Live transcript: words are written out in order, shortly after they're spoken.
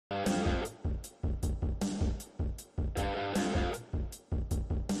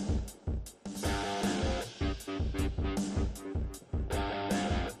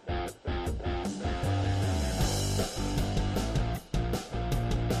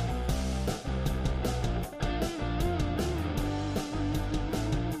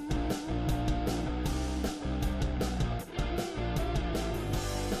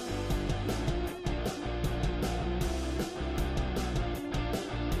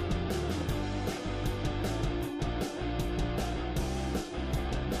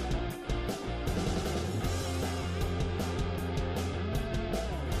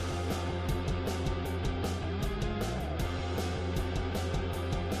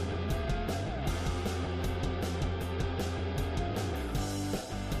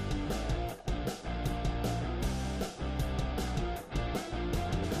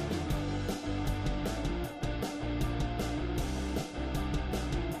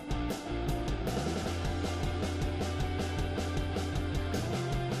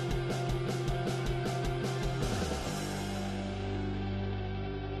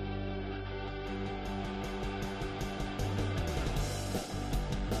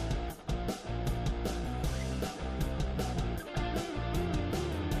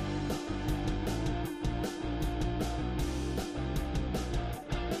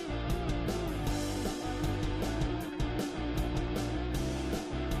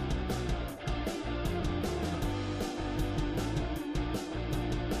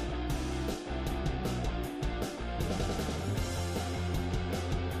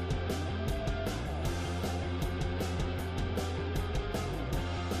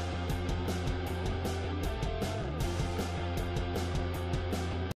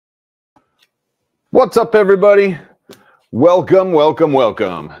What's up, everybody? Welcome, welcome,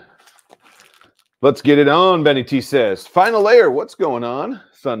 welcome. Let's get it on, Benny T says. Final layer, what's going on?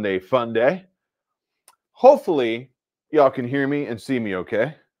 Sunday fun day. Hopefully, y'all can hear me and see me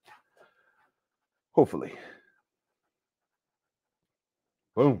okay. Hopefully.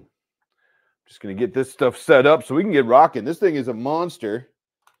 Boom. Just going to get this stuff set up so we can get rocking. This thing is a monster.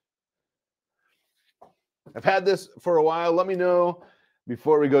 I've had this for a while. Let me know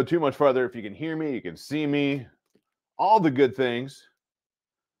before we go too much farther if you can hear me, you can see me, all the good things.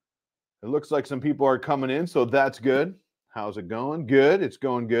 It looks like some people are coming in, so that's good. How's it going? Good. It's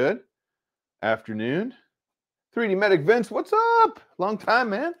going good. Afternoon. 3D Medic Vince, what's up? Long time,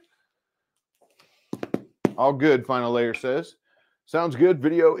 man. All good, Final Layer says. Sounds good.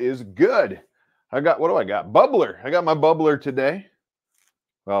 Video is good. What do I got? Bubbler. I got my bubbler today.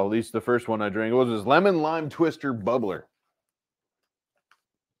 Well, at least the first one I drank was this lemon lime twister bubbler.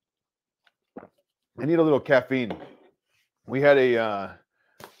 I need a little caffeine. We had a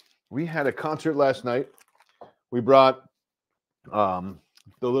concert last night. We brought the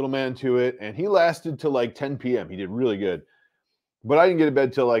little man to it, and he lasted till like 10 p.m. He did really good. But I didn't get to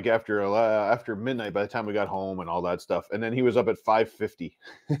bed till like after midnight by the time we got home and all that stuff. And then he was up at 5:50.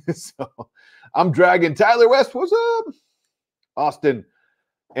 So I'm dragging Tyler West. What's up? Austin,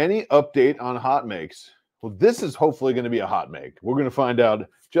 any update on hot makes? Well, this is hopefully going to be a hot make. We're going to find out.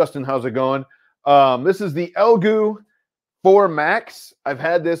 Justin, how's it going? This is the ELEGOO 4 Max. I've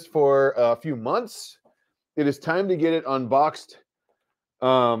had this for a few months. It is time to get it unboxed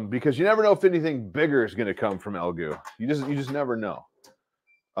because you never know if anything bigger is going to come from ELEGOO. You just never know.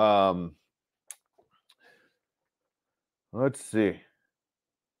 Let's see.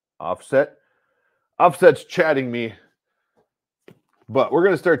 Offset's chatting me, but we're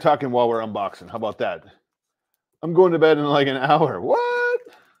going to start talking while we're unboxing. How about that? I'm going to bed in like an hour. What?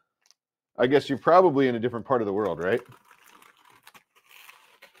 I guess you're probably in a different part of the world, right?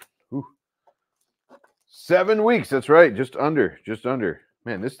 Ooh. 7 weeks. That's right. Just under.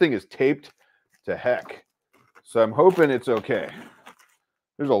 Man, this thing is taped to heck. So I'm hoping it's okay.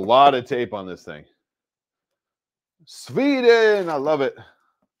 There's a lot of tape on this thing. Sweden. I love it.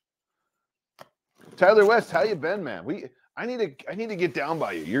 Tyler West, how you been, man? I need to get down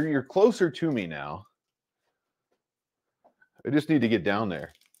by you. You're closer to me now. I just need to get down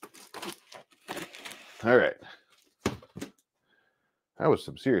there. All right. That was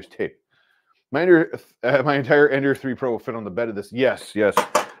some serious tape. My entire Ender 3 Pro will fit on the bed of this. Yes.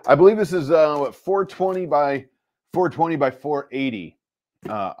 I believe this is what, 420 by 480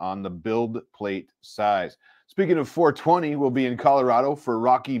 on the build plate size. Speaking of 420, we'll be in Colorado for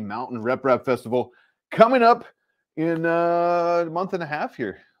Rocky Mountain Rep Festival coming up in a month and a half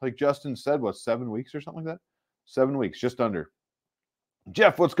here. Like Justin said, what, 7 weeks or something like that? 7 weeks, just under.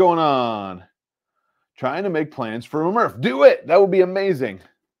 Jeff, what's going on? Trying to make plans for a Murph. Do it. That would be amazing.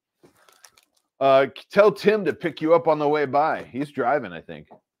 Tell Tim to pick you up on the way by. He's driving, I think.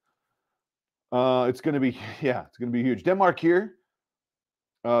 It's going to be huge. Denmark here.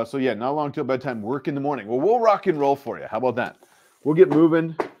 So yeah, not long till bedtime. Work in the morning. Well, we'll rock and roll for you. How about that? We'll get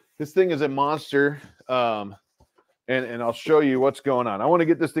moving. This thing is a monster. And I'll show you what's going on. I want to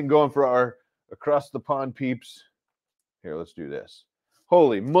get this thing going for our across the pond peeps. Here, let's do this.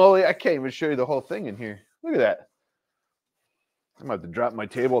 Holy moly, I can't even show you the whole thing in here. Look at that. I'm about to drop my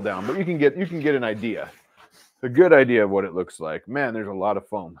table down, but you can get an idea. A good idea of what it looks like. Man, there's a lot of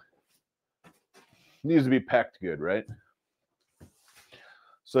foam. It needs to be packed good, right?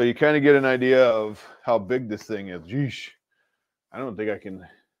 So you kind of get an idea of how big this thing is. Yeesh. I don't think I can.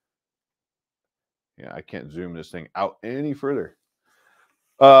 Yeah, I can't zoom this thing out any further.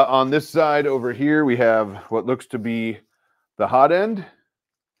 On this side over here, we have what looks to be the hot end.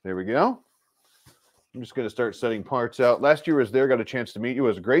 There we go. I'm just going to start setting parts out. Last year I was there, got a chance to meet you. It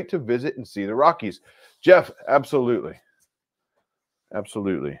was great to visit and see the Rockies. Jeff, absolutely.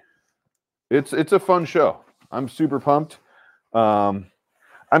 Absolutely. It's a fun show. I'm super pumped. I'm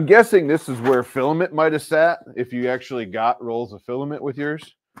guessing this is where filament might have sat if you actually got rolls of filament with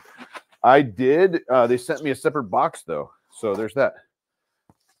yours. I did. They sent me a separate box, though. So there's that.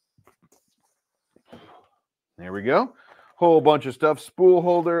 There we go. Whole bunch of stuff. Spool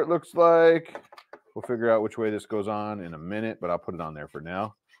holder, it looks like. We'll figure out which way this goes on in a minute, but I'll put it on there for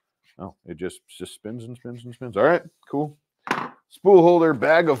now. Oh, it just spins and spins and spins. All right, cool. Spool holder,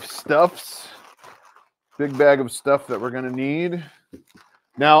 bag of stuffs. Big bag of stuff that we're going to need.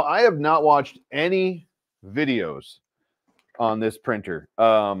 Now, I have not watched any videos on this printer.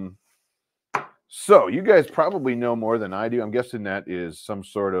 So you guys probably know more than I do. I'm guessing that is some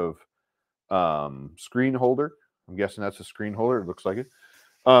sort of screen holder. I'm guessing that's a screen holder. It looks like it.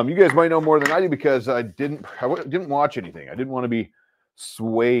 You guys might know more than I do because I didn't watch anything. I didn't want to be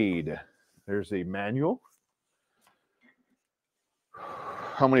swayed. There's a manual.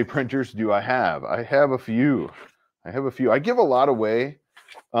 How many printers do I have? I have a few. I give a lot away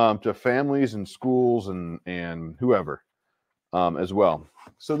to families and schools and whoever as well.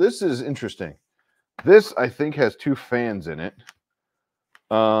 So this is interesting. This, I think, has 2 fans in it.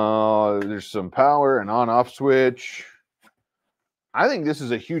 There's some power, an on-off switch. I think this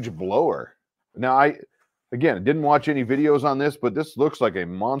is a huge blower. Now, I didn't watch any videos on this, but this looks like a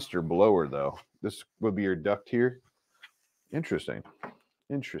monster blower, though. This would be your duct here. Interesting.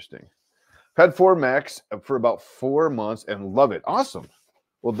 Interesting. Had 4 Max for about 4 months and love it. Awesome.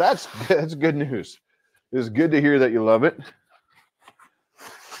 Well, that's good news. It's good to hear that you love it.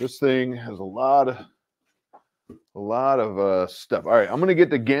 This thing has a lot of stuff. All right, I'm gonna get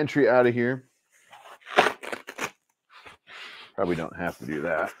the gantry out of here. Probably don't have to do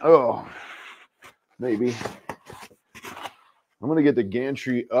that. Oh, maybe. I'm gonna get the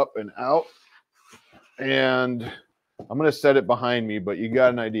gantry up and out, and I'm gonna set it behind me. But you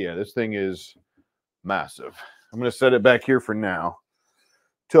got an idea. This thing is massive. I'm gonna set it back here for now,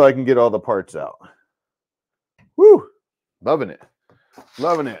 till I can get all the parts out. Woo! Loving it.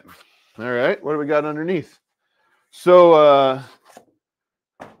 Loving it. All right, what do we got underneath? So,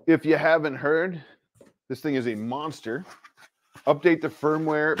 if you haven't heard, this thing is a monster. Update the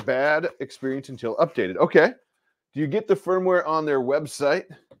firmware. Bad experience until updated. Okay. Do you get the firmware on their website,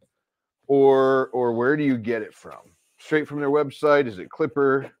 or where do you get it from? Straight from their website? Is it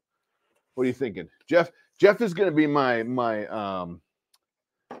Clipper? What are you thinking, Jeff? Jeff is going to be my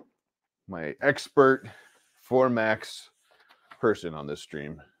expert 4 Max person on this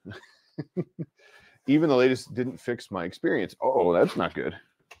stream. Even the latest didn't fix my experience. Oh, that's not good.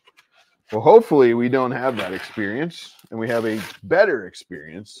 Well, hopefully we don't have that experience and we have a better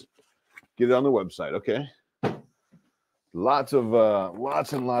experience. Get it on the website, okay? Lots and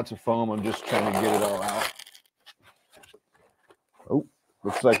lots of foam. I'm just trying to get it all out. Oh,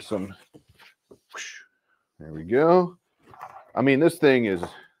 looks like some. There we go. I mean, this thing is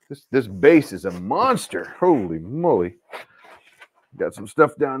this base is a monster. Holy moly! Got some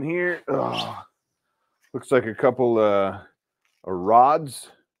stuff down here. Oh, looks like a couple rods.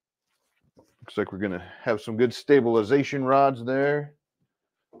 Looks like we're gonna have some good stabilization rods there.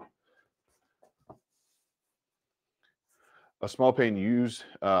 A small pane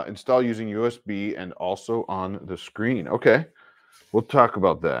install using USB and also on the screen. Okay, we'll talk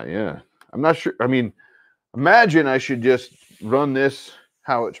about that. Yeah, I'm not sure. I mean, imagine I should just run this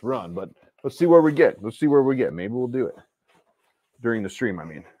how it's run, but let's see where we get. Let's see where we get. Maybe we'll do it during the stream. I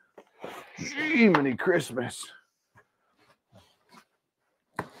mean, gee, many Christmas.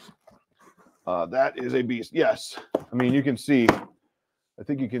 That is a beast. Yes, I mean you can see. I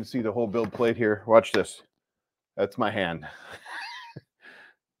think you can see the whole build plate here. Watch this. That's my hand.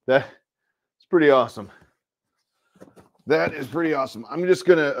 That's pretty awesome. That is pretty awesome. I'm just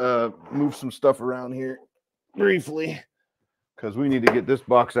gonna move some stuff around here briefly because we need to get this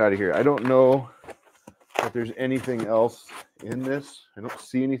box out of here. I don't know if there's anything else in this. I don't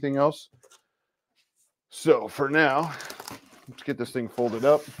see anything else. So for now, let's get this thing folded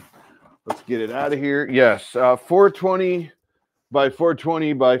up. Let's get it out of here. Yes, 420 by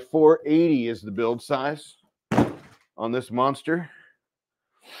 420 by 480 is the build size on this monster.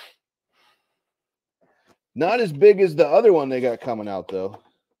 Not as big as the other one they got coming out, though.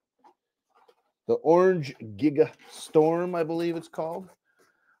 The Orange Giga Storm, I believe it's called.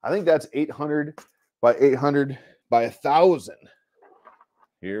 I think that's 800 by 800 by 1,000.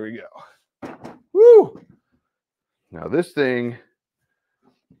 Here we go. Woo! Now this thing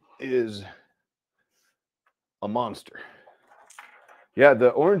is a monster. Yeah, the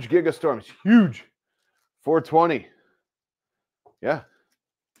Orange Giga Storm is huge. 420. Yeah.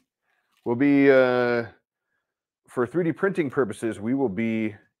 We'll be, for 3D printing purposes, we will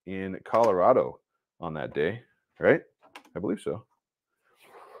be in Colorado on that day, right? I believe so.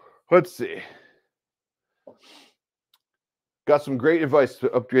 Let's see. Got some great advice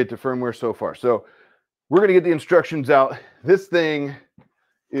to upgrade the firmware so far. So we're going to get the instructions out. This thing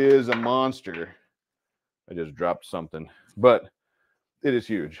is a monster. I just dropped something, but it is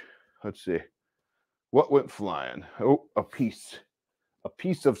huge. Let's see. What went flying? Oh, a piece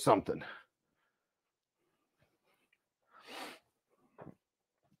of something.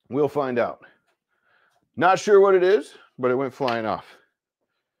 We'll find out. Not sure what it is, but it went flying off.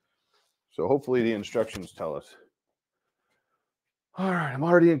 So hopefully the instructions tell us. All right, I'm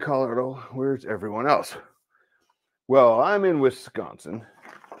already in Colorado. Where's everyone else? Well, I'm in Wisconsin.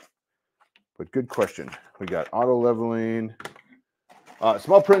 But good question. We got auto leveling.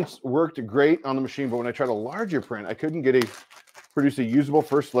 Small prints worked great on the machine, but when I tried a larger print, I couldn't produce a usable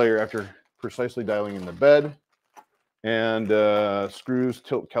first layer after precisely dialing in the bed. And screws,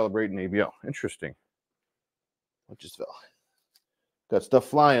 tilt, calibrate, and ABL. Interesting. What just fell? Got stuff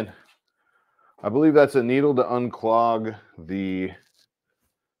flying. I believe that's a needle to unclog the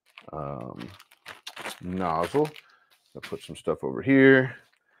nozzle. I'll put some stuff over here.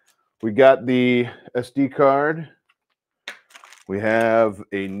 We got the SD card. We have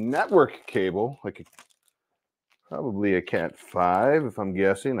a network cable, like probably a Cat 5, if I'm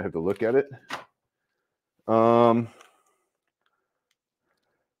guessing. I have to look at it.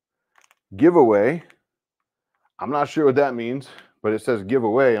 Giveaway. I'm not sure what that means, but it says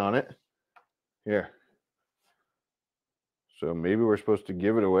giveaway on it. Here. So maybe we're supposed to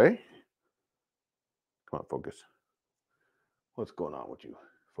give it away. Come on, focus. What's going on with you?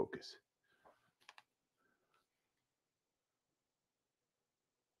 Focus.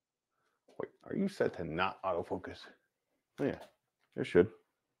 Wait, are you set to not autofocus? Oh, yeah, it should.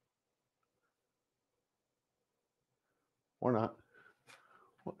 Or not.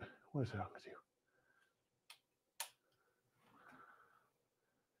 What is wrong with you?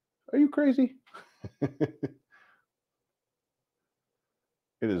 Are you crazy?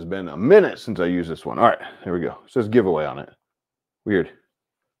 It has been a minute since I used this one. All right, here we go. It says giveaway on it. Weird.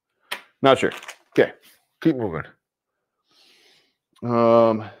 Not sure. Okay, keep moving.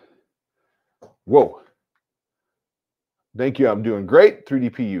 Whoa. Thank you. I'm doing great.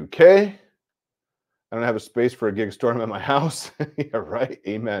 3DP UK. I don't have a space for a gig storm at my house. Yeah, right.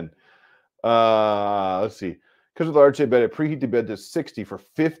 Amen. Let's see. Because of the large bed, I preheat the bed to 60 for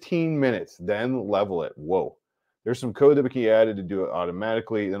 15 minutes, then level it. Whoa. There's some code that we can add to do it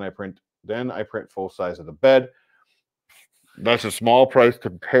automatically. Then I print full size of the bed. That's a small price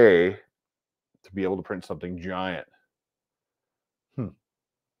to pay to be able to print something giant.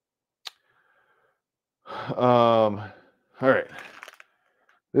 All right.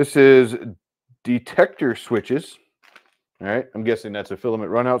 This is detector switches. All right. I'm guessing that's a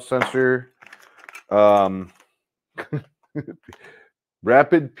filament runout sensor.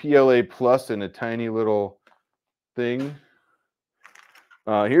 Rapid PLA plus in a tiny little thing.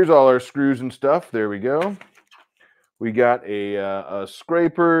 Here's all our screws and stuff. There we go. We got a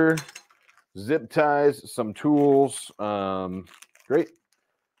scraper, zip ties, some tools. Great.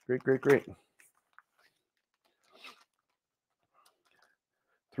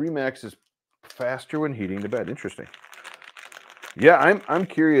 3max is faster when heating the bed. Interesting. Yeah, I'm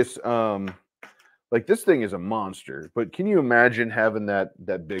curious. Like this thing is a monster, but can you imagine having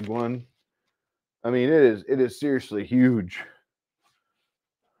that big one? I mean, it is seriously huge.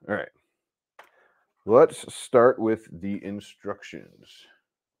 All right. Let's start with the instructions.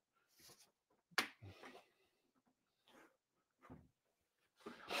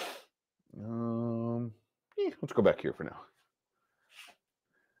 Let's go back here for now.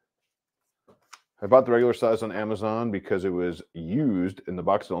 I bought the regular size on Amazon because it was used and the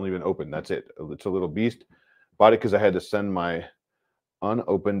box had only been opened. That's it. It's a little beast. Bought it because I had to send my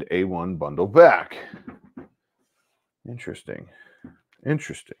unopened A1 bundle back. Interesting.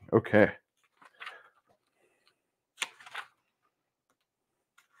 Okay.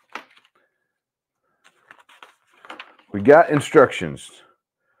 We got instructions.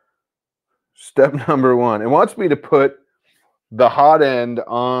 Step number 1. It wants me to put the hot end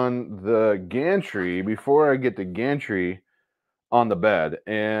on the gantry before I get the gantry on the bed.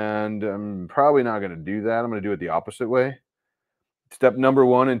 And I'm probably not going to do that. I'm going to do it the opposite way. Step number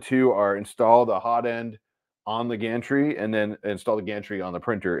 1 and 2 are install the hot end on the gantry and then install the gantry on the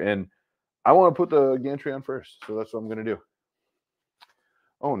printer. And I want to put the gantry on first. So that's what I'm going to do.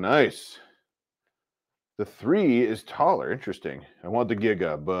 Oh, nice. The 3 is taller. Interesting. I want the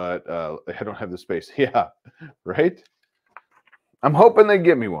Giga, but I don't have the space. Yeah, right? I'm hoping they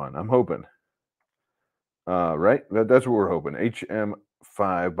give me one. I'm hoping. Right? That's what we're hoping.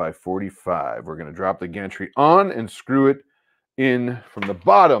 HM5 by 45. We're going to drop the gantry on and screw it in from the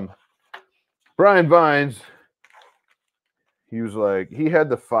bottom. Brian Vines, he was like, he had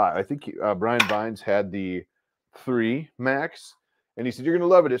the 5. I think Brian Vines had the 3 max. And he said, you're going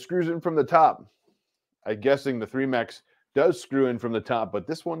to love it. It screws in from the top. I'm guessing the 3 max does screw in from the top, but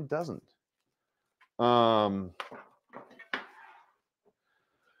this one doesn't.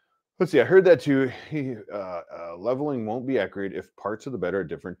 Let's see. I heard that too. Leveling won't be accurate if parts of the bed are at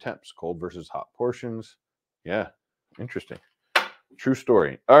different temps, cold versus hot portions. Yeah, interesting. True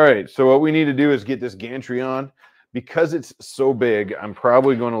story. All right. So what we need to do is get this gantry on. Because it's so big, I'm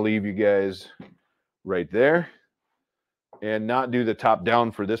probably going to leave you guys right there and not do the top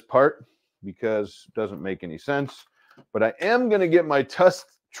down for this part because it doesn't make any sense. But I am going to get my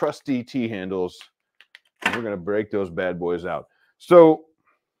trusty T-handles, and we're going to break those bad boys out. So,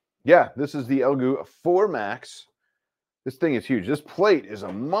 yeah, this is the ELEGOO 4 Max. This thing is huge. This plate is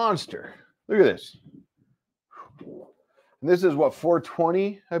a monster. Look at this. And this is what,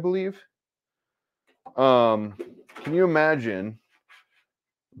 420, I believe? Can you imagine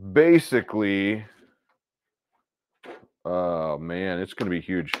basically, oh man, it's going to be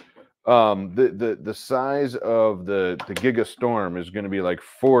huge. The size of the Giga Storm is going to be like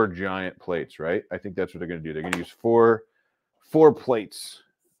 4 giant plates, right? I think that's what they're going to do. They're going to use four plates,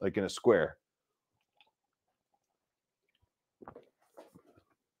 like in a square.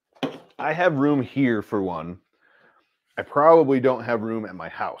 I have room here for one. I probably don't have room at my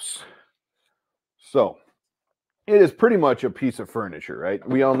house. So it is pretty much a piece of furniture, right?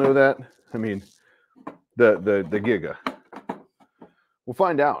 We all know that. I mean, the Giga. We'll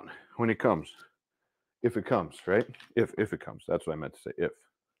find out when it comes. If it comes, right? If it comes. That's what I meant to say. If.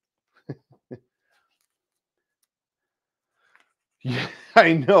 Yeah,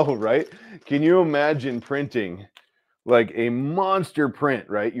 I know, right? Can you imagine printing like a monster print,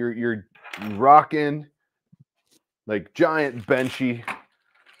 right? You're rocking like giant benchy.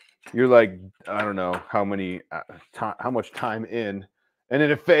 You're like, I don't know how much time in, and then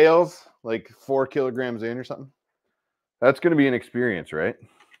it fails like 4 kilograms in or something. That's going to be an experience, right?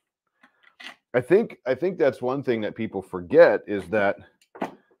 I think that's one thing that people forget is that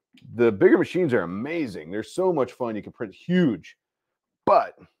the bigger machines are amazing. They're so much fun. You can print huge,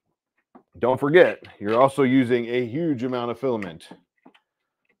 but don't forget, you're also using a huge amount of filament.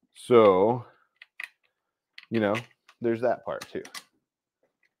 So, you know, there's that part too.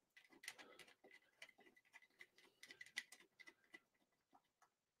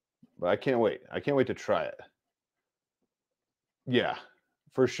 But I can't wait. I can't wait to try it. Yeah,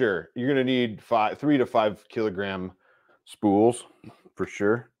 for sure. You're going to need 3 to 5 kilogram spools for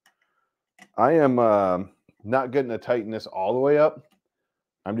sure. I am not going to tighten this all the way up.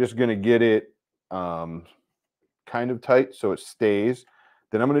 I'm just going to get it kind of tight so it stays.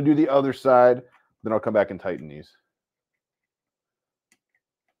 Then I'm going to do the other side. Then I'll come back and tighten these.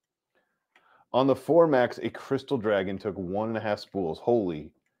 On the 4 Max, a Crystal Dragon took 1.5 spools.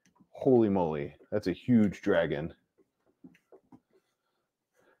 Holy moly. That's a huge dragon.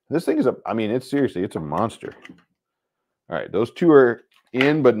 This thing is it's seriously, it's a monster. All right, those 2 are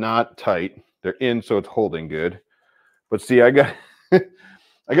in but not tight. They're in, so it's holding good. But see, I got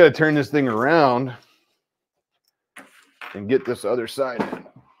to turn this thing around and get this other side in.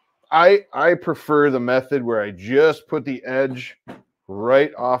 I prefer the method where I just put the edge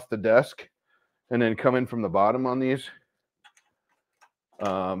right off the desk and then come in from the bottom on these.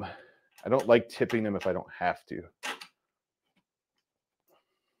 I don't like tipping them if I don't have to.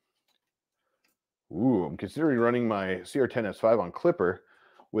 Ooh, I'm considering running my CR10S5 on Clipper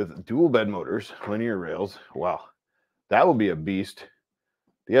with dual bed motors, linear rails. Wow, that will be a beast.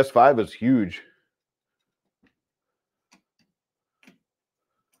 The S5 is huge.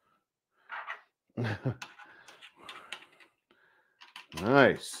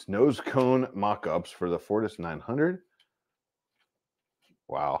 Nice. Nose cone mock-ups for the Fortis 900.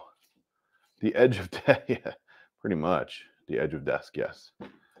 Wow. The edge of desk, yeah, pretty much. The edge of desk, yes.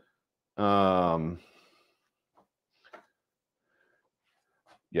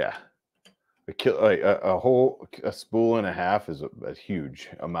 Yeah. A spool and a half is a huge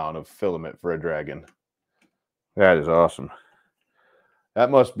amount of filament for a dragon. That is awesome.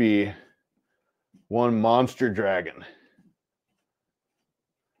 That must be one monster dragon.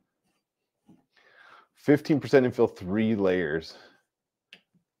 15% infill, 3 layers.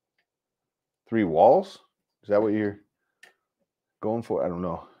 3 walls? Is that what you're going for? I don't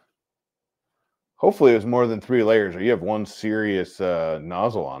know. Hopefully it was more than 3 layers, or you have one serious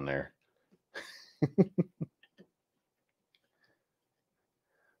nozzle on there.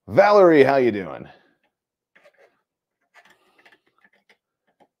 Valerie, how you doing?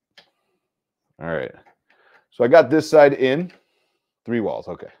 All right. So I got this side in. 3 walls.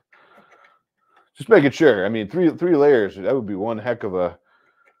 Okay. Just making sure. I mean, three layers. That would be one heck of a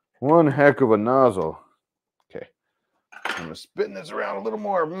nozzle. Okay. I'm gonna spin this around a little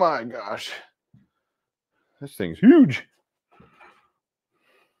more. My gosh. This thing's huge.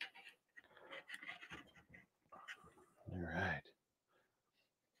 All right.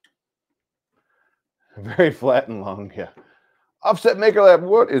 Very flat and long, yeah. Offset Maker Lab,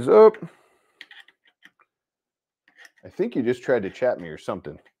 what is up? I think you just tried to chat me or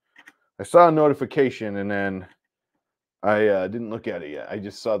something. I saw a notification and then I didn't look at it yet. I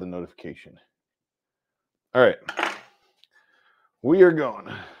just saw the notification. All right. We are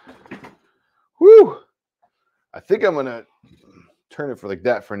going. Woo! I think I'm gonna turn it for like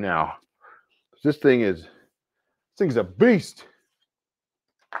that for now. This thing's a beast.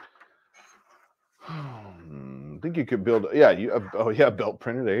 I think you could build, yeah, oh yeah, belt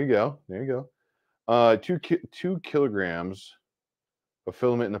printer. There you go. There you go. 2 kilograms of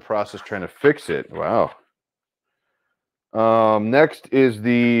filament in the process trying to fix it. Wow. Next is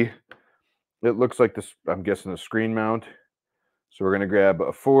it looks like this, I'm guessing the screen mount. So we're going to grab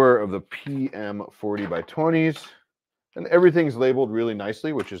 4 of the PM 40 by 20s, and everything's labeled really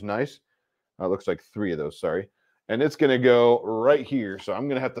nicely, which is nice. It looks like 3 of those, sorry. And it's going to go right here. So I'm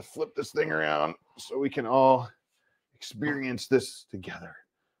going to have to flip this thing around so we can all experience this together.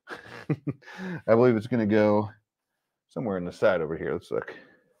 I believe it's going to go somewhere in the side over here. Let's look.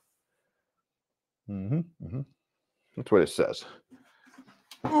 That's what it says.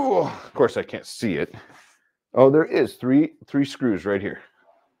 Oh, of course I can't see it. Oh, there is three screws right here.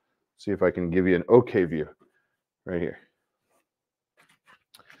 See if I can give you an okay view right here.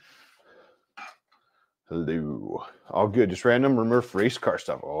 Hello. All good. Just random Murph race car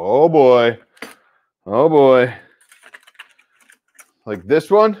stuff. Oh boy. Oh boy. Like this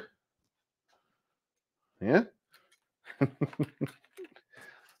one? Yeah.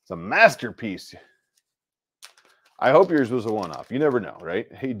 It's a masterpiece. I hope yours was a one-off. You never know, right?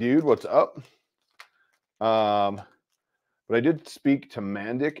 Hey, dude, what's up? But I did speak to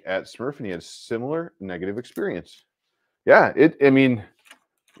Mandic at Smurf, and he had similar negative experience. Yeah, I mean,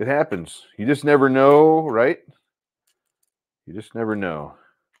 it happens. You just never know, right? You just never know.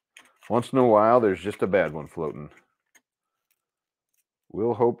 Once in a while, there's just a bad one floating.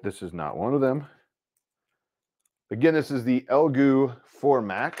 We'll hope this is not one of them. Again, this is the ELEGOO 4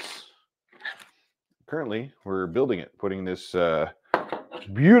 Max. Currently, we're building it, putting this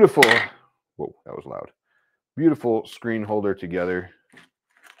beautiful, whoa, that was loud, beautiful screen holder together.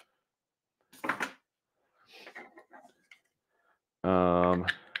 As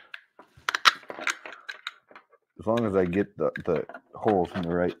long as I get the holes in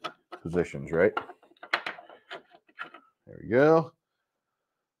the right positions, right? There we go.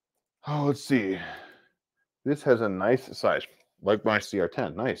 Oh, let's see. This has a nice size, like my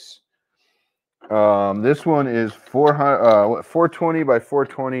CR10. Nice. This one is 420 by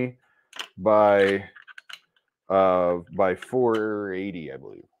 420 by 480, I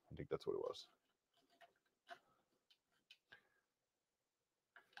believe. I think that's what it was.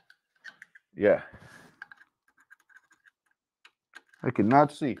 Yeah. I could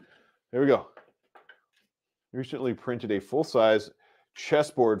not see. There we go. Recently printed a full-size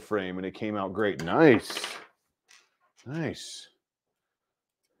chessboard frame, and it came out great. Nice. Nice.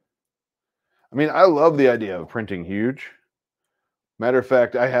 I mean, I love the idea of printing huge. Matter of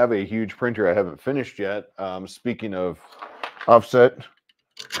fact, I have a huge printer I haven't finished yet. Speaking of offset,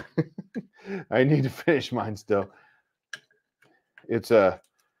 I need to finish mine still. It's a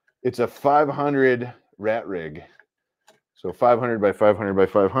 500 rat rig. So 500 by 500 by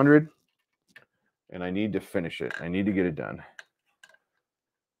 500. And I need to finish it. I need to get it done.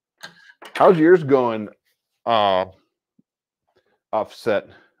 How's yours going? Offset.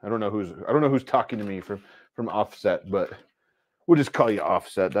 I don't know who's talking to me from Offset, but we'll just call you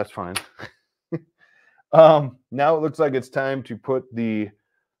Offset. That's fine. Now it looks like it's time to put the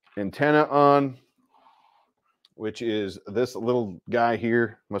antenna on, which is this little guy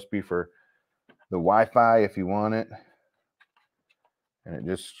here. Must be for the Wi-Fi if you want it. And it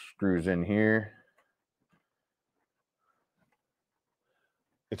just screws in here.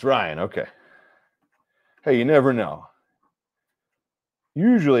 It's Ryan. Okay. Hey, you never know.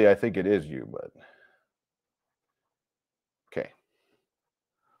 Usually I think it is you, but okay.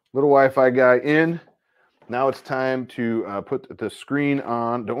 Little Wi-Fi guy in. Now it's time to put the screen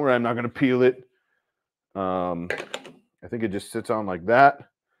on. Don't worry, I'm not going to peel it. I think it just sits on like that.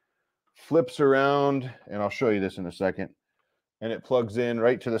 Flips around, and I'll show you this in a second. And it plugs in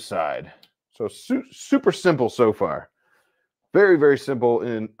right to the side. So super simple so far. Very, very simple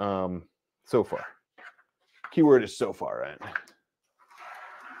in so far. Keyword is so far, right?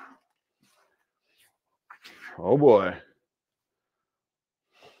 Oh boy.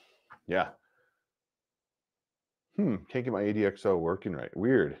 Yeah. Can't get my ADXO working right.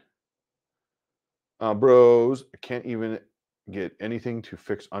 Weird. Bros, I can't even get anything to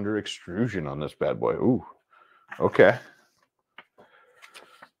fix under extrusion on this bad boy. Ooh. Okay.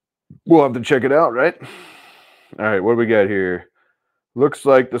 We'll have to check it out, right? All right, what do we got here? Looks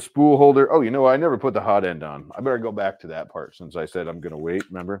like the spool holder. Oh, you know what? I never put the hot end on. I better go back to that part since I said I'm going to wait.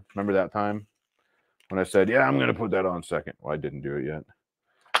 Remember that time when I said, yeah, I'm going to put that on second? Well, I didn't do it yet.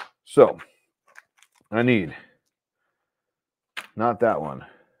 So I need not that one,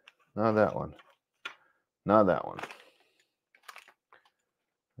 not that one. Not that one.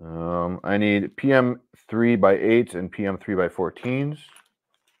 I need PM 3x8s and PM 3x14s.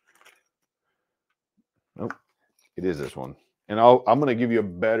 Nope, it is this one. And I'm going to give you a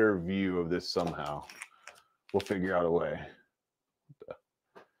better view of this somehow. We'll figure out a way.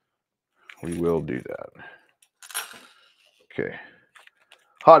 We will do that. Okay.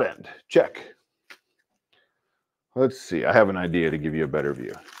 Hot end, check. Let's see. I have an idea to give you a better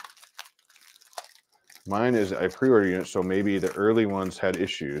view. Mine is, I pre-ordered it, so maybe the early ones had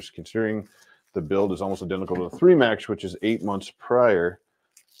issues, considering the build is almost identical to the 3 Max, which is 8 months prior.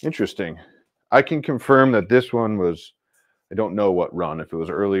 Interesting. I can confirm that this one was, I don't know what run, if it was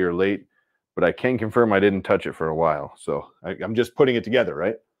early or late, but I can confirm I didn't touch it for a while. So I'm just putting it together,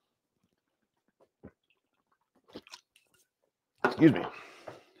 right? Excuse me.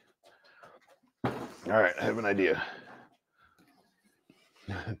 All right, I have an idea.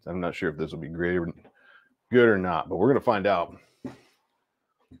 I'm not sure if this will be great or good or not, but we're going to find out.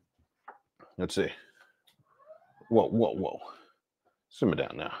 Let's see. Whoa, whoa, whoa. Simmer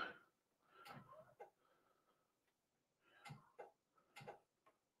down now.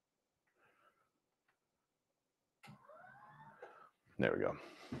 There we go.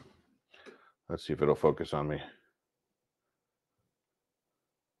 Let's see if it'll focus on me.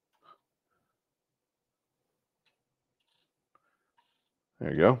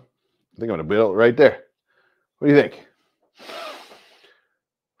 There you go. I think I'm going to build it right there. What do you think?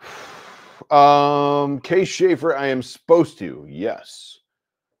 K Schaefer, I am supposed to. Yes.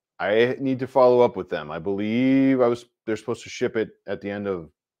 I need to follow up with them. I believe they're supposed to ship it at the end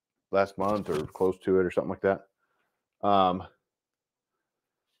of last month or close to it or something like that. I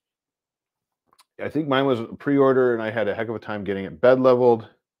think mine was a pre-order and I had a heck of a time getting it bed leveled.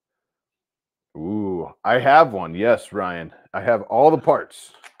 Ooh, I have one. Yes, Ryan. I have all the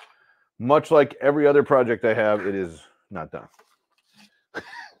parts. Much like every other project I have, it is not done.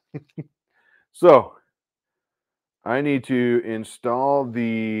 So I need to install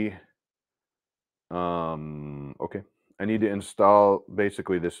the okay. I need to install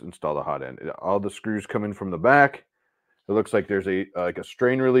basically install the hot end. All the screws come in from the back. It looks like there's a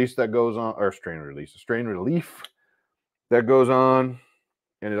strain release that goes on, or a strain relief that goes on,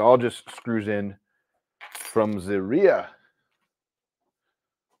 and it all just screws in from the rear.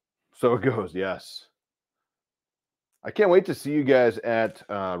 So it goes, yes. I can't wait to see you guys at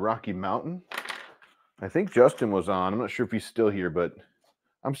Rocky Mountain. I think Justin was on. I'm not sure if he's still here, but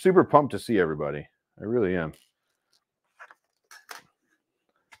I'm super pumped to see everybody. I really am.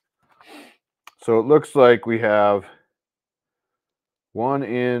 So it looks like we have 1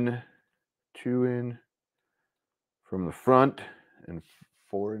 in, 2 in from the front, and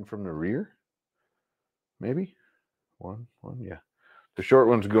 4 in from the rear. Maybe? One, yeah. The short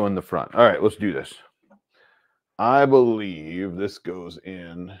ones go in the front. All right, let's do this. I believe this goes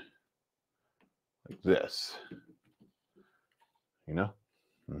in like this. You know?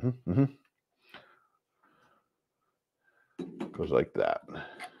 Goes like that.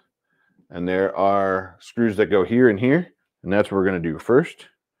 And there are screws that go here and here, and that's what we're going to do first.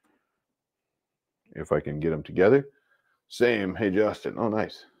 If I can get them together. Same. Hey, Justin. Oh,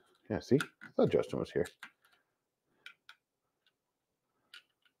 nice. Yeah, see? I thought Justin was here.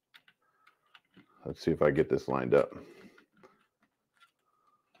 Let's see if I get this lined up.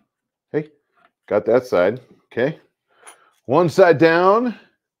 Hey, got that side. Okay. One side down.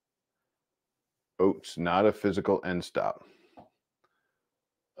 Oops, not a physical end stop.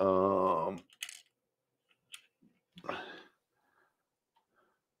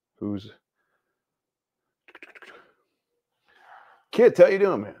 Who's Kit? How you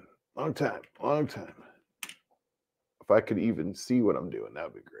doing, man? Long time, long time. If I could even see what I'm doing, that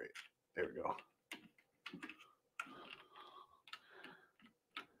would be great. There we go.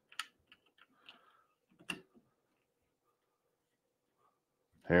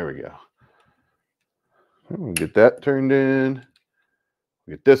 There we go. We'll get that turned in.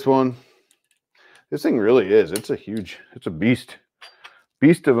 Get this one. This thing really is. It's a beast.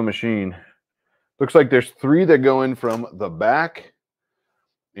 Beast of a machine. Looks like there's 3 that go in from the back.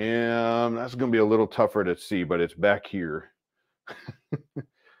 And that's going to be a little tougher to see, but it's back here.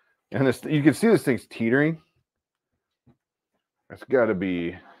 And you can see this thing's teetering. That's got to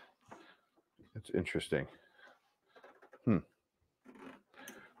be, it's interesting.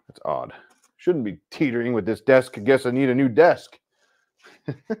 That's odd. Shouldn't be teetering with this desk. I guess I need a new desk.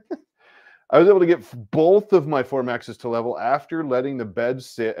 I was able to get both of my 4 Maxes to level after letting the bed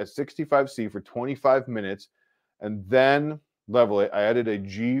sit at 65C for 25 minutes and then level it. I added a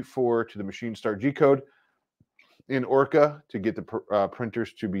G4 to the machine start G code in Orca to get the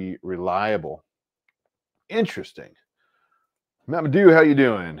printers to be reliable. Interesting. Mamadou, how you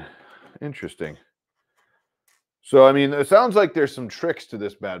doing? Interesting. So, I mean, it sounds like there's some tricks to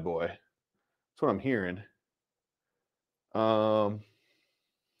this bad boy. That's what I'm hearing. So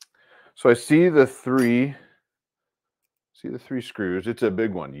I see the three screws. It's a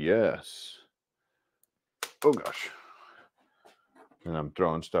big one. Yes. Oh, gosh. And I'm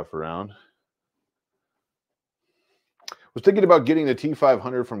throwing stuff around. Was thinking about getting the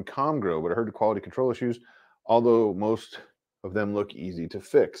T500 from Comgrow, but I heard the quality control issues, although most of them look easy to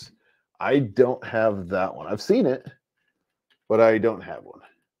fix. I don't have that one. I've seen it, but I don't have one.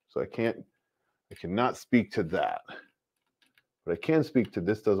 So I cannot speak to that. But I can speak to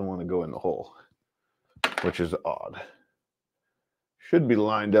this doesn't want to go in the hole, which is odd. Should be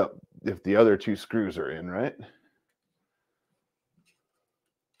lined up if the other two screws are in, right?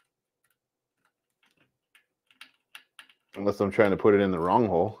 Unless I'm trying to put it in the wrong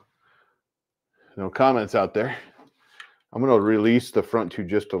hole. No comments out there. I'm going to release the front two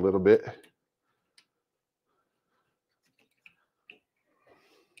just a little bit.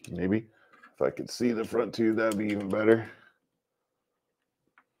 Maybe. If I could see the front two, that'd be even better.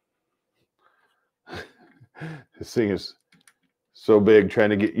 This thing is so big, trying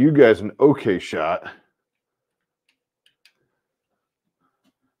to get you guys an okay shot.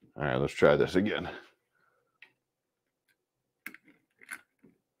 All right, let's try this again.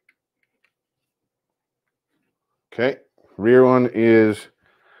 Okay, rear one is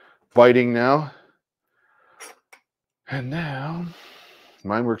biting now. And now,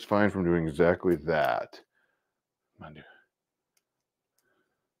 mine works fine from doing exactly that.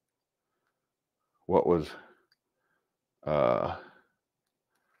 What was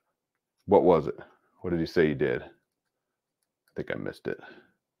it? What did he say he did? I think I missed it.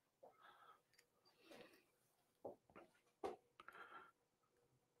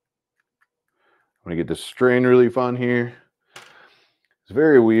 I'm going to get the strain relief on here. It's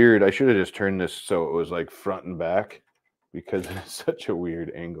very weird. I should have just turned this so it was like front and back because it's such a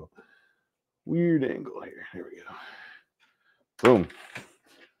weird angle. Weird angle here. Here we go. Boom.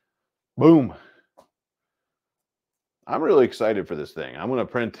 Boom. I'm really excited for this thing. I'm going to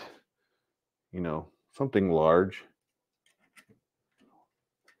print, you know, something large.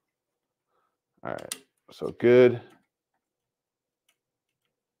 All right. So good.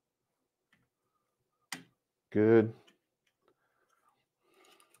 Good.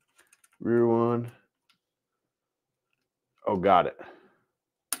 Rear one. Oh, got it.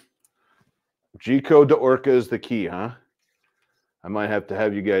 G-code to Orca is the key, huh? I might have to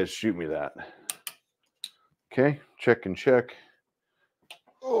have you guys shoot me that. Okay, check and check.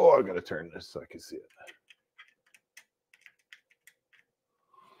 Oh, I gotta turn this so I can see it.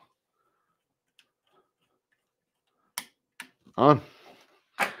 On.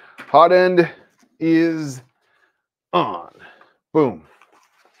 Hot end is on. Boom.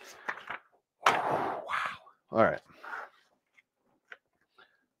 Wow. All right.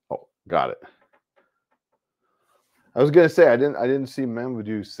 Oh, got it. I was gonna say I didn't see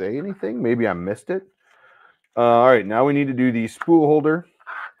Mamadou say anything. Maybe I missed it. All right, now we need to do the spool holder,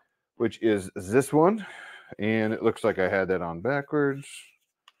 which is this one, and it looks like I had that on backwards.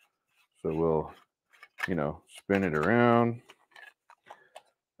 So we'll, you know, spin it around.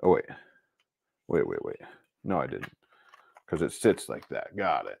 Oh wait. No, I didn't, because it sits like that.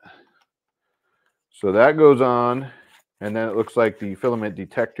 Got it. So that goes on, and then it looks like the filament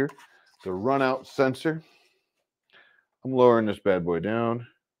detector, the run out sensor. I'm lowering this bad boy down.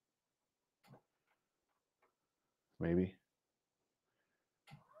 Maybe.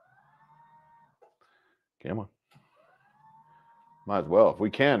 Come on. Might as well, if we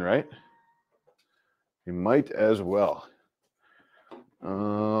can, right? We might as well.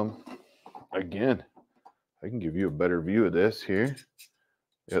 Again, I can give you a better view of this here.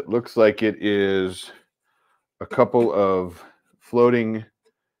 It looks like it is a couple of floating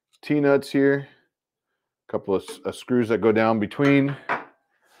T-nuts here, a couple of screws that go down between,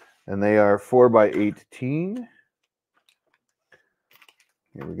 and they are 4x18.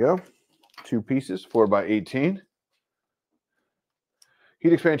 Here we go. 2 pieces, 4x18.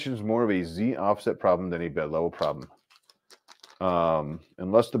 Heat expansion is more of a Z offset problem than a bed level problem,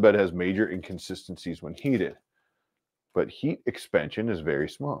 unless the bed has major inconsistencies when heated. But heat expansion is very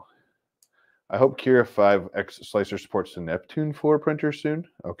small. I hope Kira 5X Slicer supports the Neptune 4 printer soon.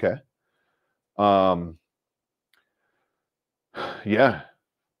 Okay. Yeah.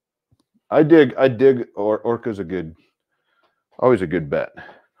 I dig Orca's always a good bet.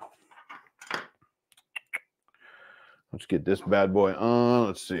 Let's get this bad boy on.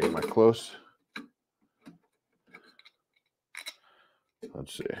 Let's see. Am I close?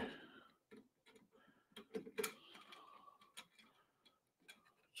 Let's see.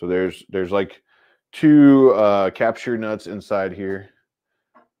 So there's like 2 capture nuts inside here,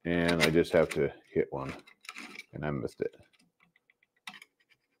 and I just have to hit one, and I missed it.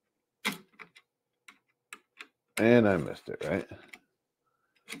 And I missed it, right?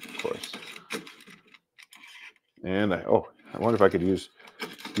 Of course. And I wonder if I could use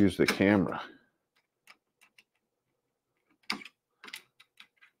the camera.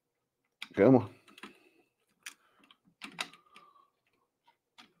 Come on.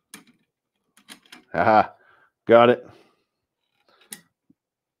 Haha, got it.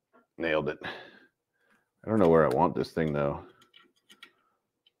 Nailed it. I don't know where I want this thing though.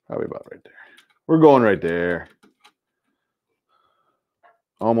 Probably about right there. We're going right there.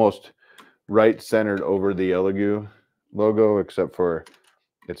 Almost right centered over the ELEGOO logo, except for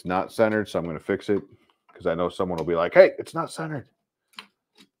it's not centered, so I'm going to fix it because I know someone will be like, hey, it's not centered.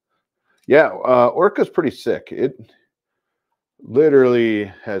 Yeah, Orca's pretty sick. It literally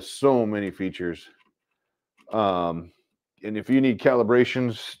has so many features. And if you need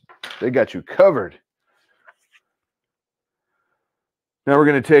calibrations, they got you covered. Now we're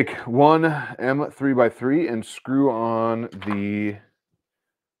going to take one M3x3 and screw on the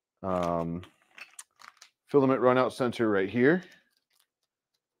filament runout sensor right here.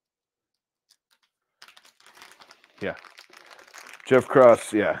 Yeah. Jeff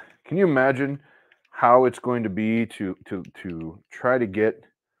Cross, yeah. Can you imagine how it's going to be to try to get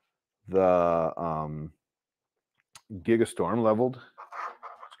the Gigastorm leveled?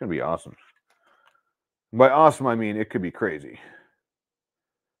 It's going to be awesome. By awesome, I mean it could be crazy.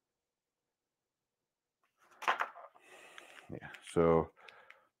 Yeah, so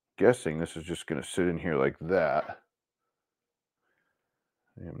guessing this is just going to sit in here like that.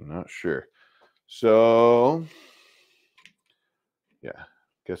 I'm not sure. So, yeah,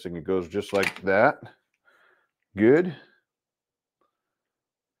 guessing it goes just like that. Good.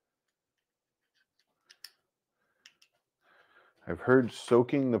 I've heard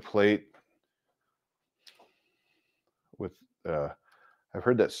soaking the plate with, I've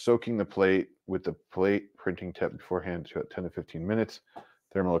heard that soaking the plate with the plate printing tip beforehand to 10 to 15 minutes,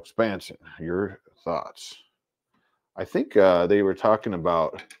 thermal expansion. Your thoughts? I think they were talking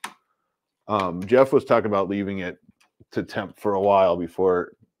about, Jeff was talking about leaving it to temp for a while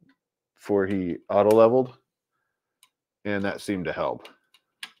before he auto leveled, and that seemed to help.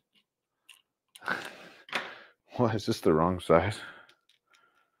 Why is this the wrong size?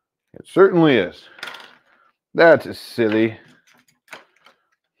 It certainly is. That's silly.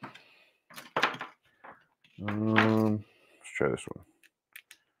 Let's try this one.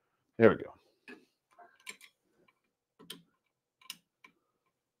 There we go.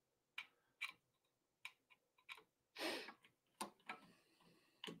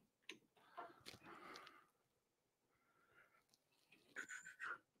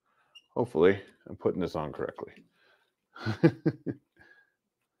 Hopefully, I'm putting this on correctly.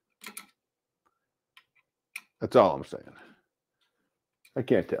 That's all I'm saying. I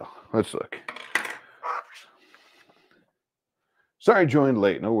can't tell. Let's look. Sorry, joined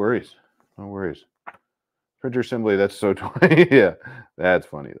late. No worries. No worries. Printer assembly. That's so 20. Yeah, that's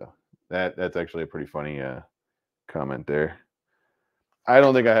funny though. That's actually a pretty funny comment there. I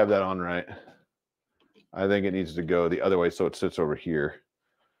don't think I have that on right. I think it needs to go the other way so it sits over here.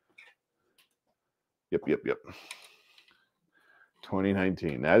 Yep.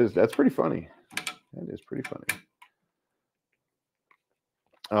 2019. That's pretty funny. That is pretty funny.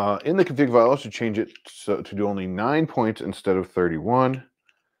 In the config file, I also change it to do only 9 points instead of 31.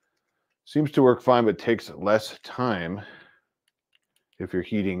 Seems to work fine, but takes less time if you're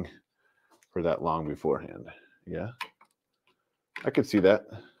heating for that long beforehand. Yeah, I could see that.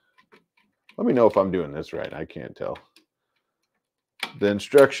 Let me know if I'm doing this right. I can't tell. The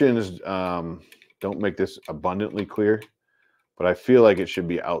instructions don't make this abundantly clear, but I feel like it should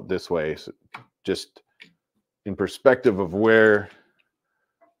be out this way. So just in perspective of where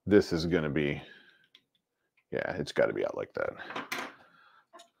this is going to be. Yeah, it's got to be out like that.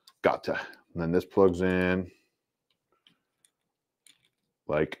 Gotta. And then this plugs in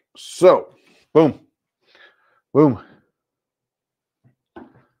like so. Boom. Boom.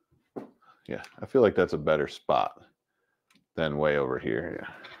 Yeah, I feel like that's a better spot than way over here. Yeah.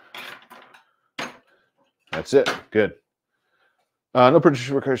 That's it. Good. No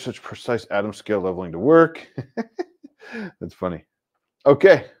printer requires such precise atom scale leveling to work. That's funny.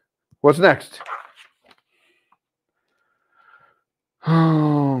 Okay, what's next?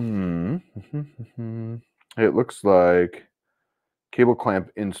 It looks like cable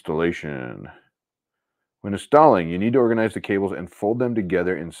clamp installation. When installing, you need to organize the cables and fold them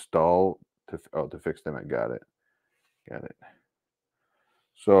together. Install to fix them. I got it.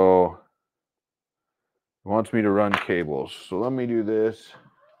 So it wants me to run cables. So let me do this.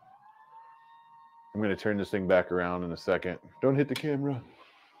 I'm going to turn this thing back around in a second. Don't hit the camera.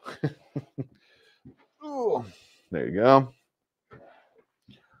 Oh, there you go.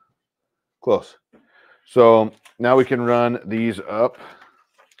 Close. So now we can run these up.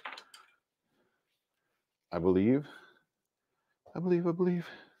 I believe.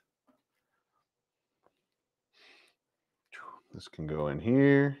 This can go in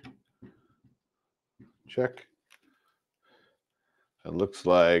here. Check. It looks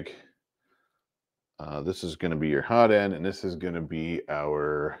like this is going to be your hot end, and this is going to be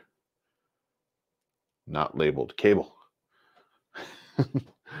our not labeled cable.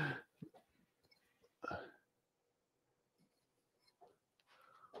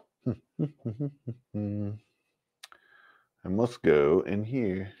 I must go in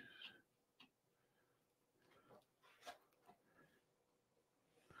here.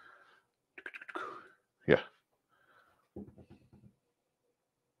 Yeah.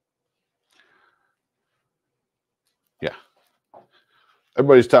 Yeah.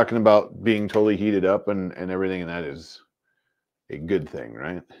 Everybody's talking about being totally heated up and everything, and that is a good thing,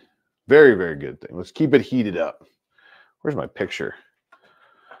 right? Very, very good thing. Let's keep it heated up. Where's my picture?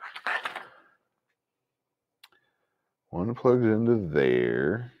 One plugs into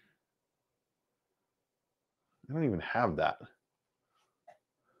there. I don't even have that.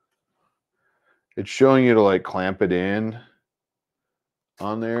 It's showing you to like clamp it in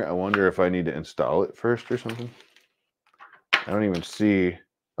on there. I wonder if I need to install it first or something. I don't even see.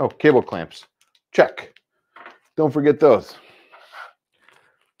 Oh, cable clamps. Check. Don't forget those.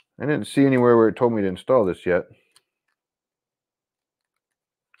 I didn't see anywhere where it told me to install this yet.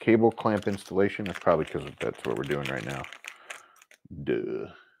 Cable clamp installation. That's probably because that's what we're doing right now. Duh.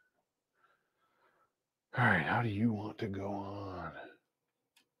 All right, how do you want to go on?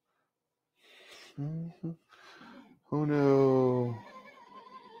 Oh no.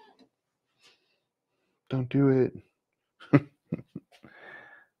 Don't do it.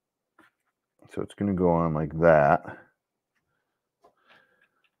 So it's going to go on like that.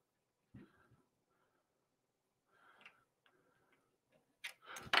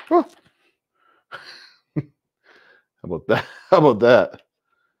 Oh. How about that? How about that?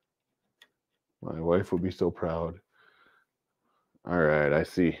 My wife would be so proud. All right, I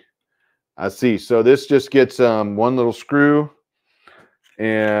see. I see. So this just gets one little screw,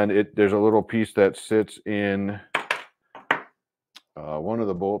 and there's a little piece that sits in one of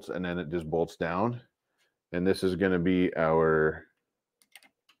the bolts, and then it just bolts down. And this is going to be our.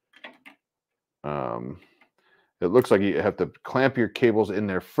 It looks like you have to clamp your cables in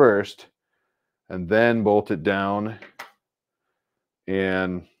there first, and then bolt it down,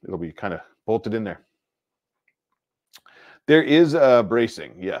 and it'll be kind of bolted in there. There is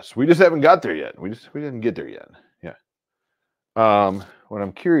bracing, yes. We just haven't got there yet. We didn't get there yet. Yeah. What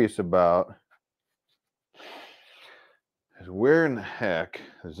I'm curious about is where in the heck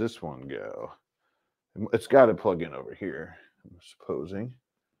does this one go? It's got to plug in over here, I'm supposing.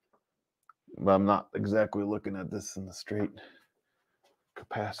 But I'm not exactly looking at this in the straight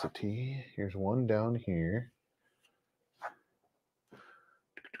capacity. Here's one down here.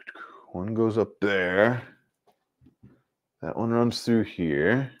 One goes up there. That one runs through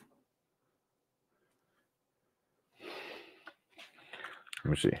here.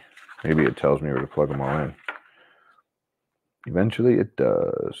 Let me see. Maybe it tells me where to plug them all in. Eventually it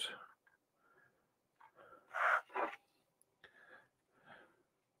does.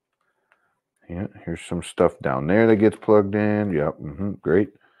 Yeah, here's some stuff down there that gets plugged in. Yep, great.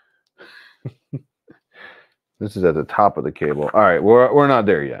 This is at the top of the cable. All right, we're not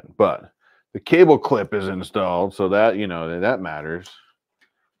there yet, but the cable clip is installed, so that, you know, that matters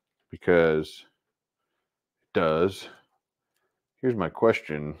because it does. Here's my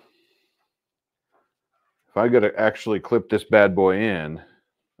question. If I got to actually clip this bad boy in,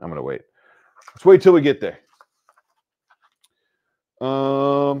 I'm going to wait. Let's wait till we get there.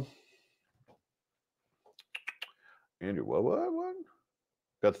 Andrew, what?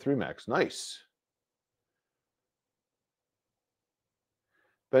 Got the 3 max. Nice.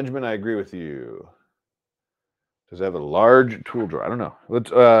 Benjamin, I agree with you. Does it have a large tool drawer? I don't know. Let's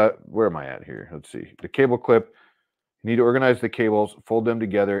where am I at here? Let's see. The cable clip. You need to organize the cables, fold them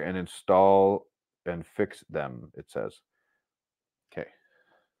together, and install and fix them, it says. Okay.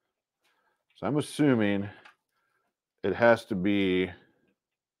 So I'm assuming it has to be,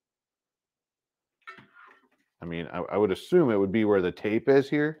 I mean, I would assume it would be where the tape is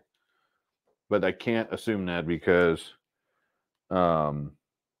here, but I can't assume that because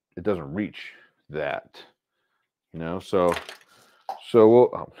it doesn't reach that, you know. So So we'll,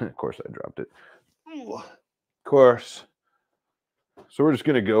 oh, of course I dropped it. Of course. So we're just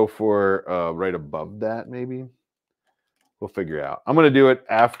going to go for right above that, maybe. We'll figure it out. I'm going to do it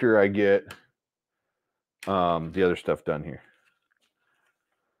after I get the other stuff done here.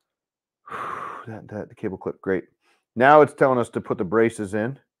 That cable clip, great. Now it's telling us to put the braces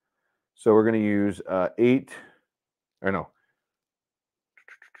in. So we're going to use 8, or no,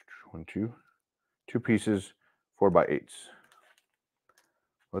 2 pieces, 4x8s.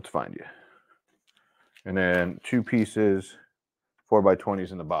 Let's find you. And then 2 pieces,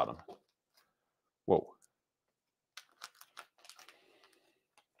 4x20s in the bottom. Whoa.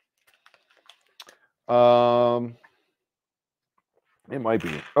 It might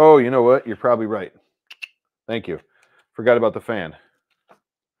be. Oh, you know what? You're probably right. Thank you. Forgot about the fan.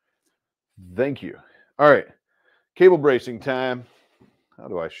 Thank you. All right. Cable bracing time. How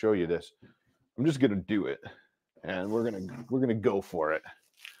do I show you this? I'm just going to do it. And we're going to go for it.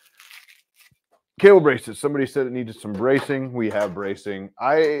 Cable braces. Somebody said it needed some bracing. We have bracing.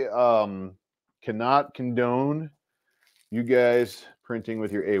 I cannot condone you guys printing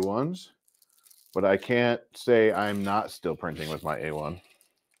with your A1s, but I can't say I'm not still printing with my A1,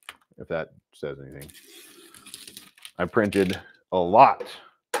 if that says anything. I printed a lot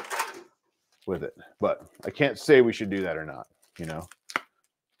with it, but I can't say we should do that or not, you know.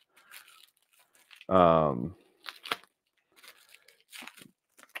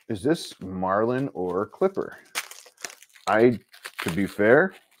 Is this Marlin or Clipper? To be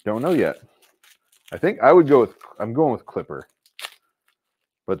fair, don't know yet. I think I would go with, I'm going with Clipper.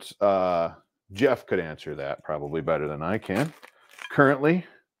 But Jeff could answer that probably better than I can. Currently,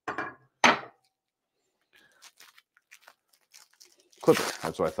 Clipper,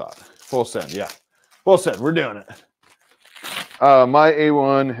 that's what I thought. Full send, yeah. Full send, we're doing it. My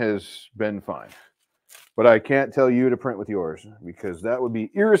A1 has been fine. But I can't tell you to print with yours because that would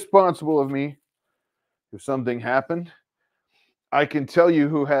be irresponsible of me if something happened. I can tell you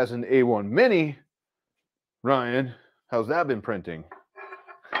who has an A1 Mini. Ryan, how's that been printing?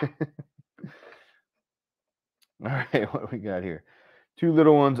 All right, what we got here? 2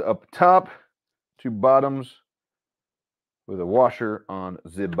 little ones up top, 2 bottoms with a washer on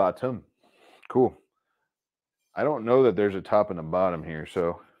the bottom. Cool. I don't know that there's a top and a bottom here,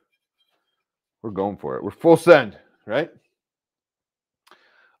 so we're going for it. We're full send, right?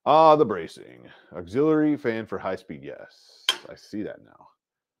 The bracing. Auxiliary fan for high speed. Yes, I see that now.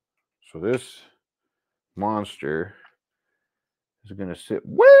 So this monster is going to sit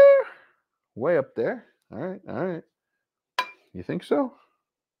where? Way up there. All right, all right. You think so?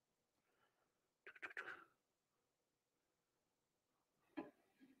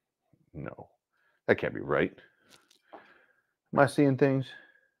 No, that can't be right. Am I seeing things?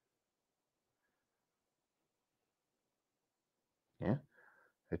 Yeah,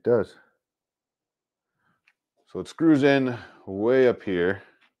 it does. So it screws in way up here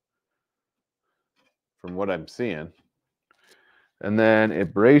from what I'm seeing. And then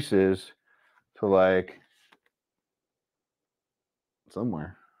it braces to like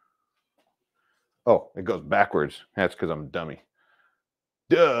somewhere. Oh, it goes backwards. That's because I'm a dummy.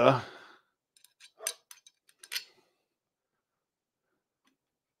 Duh.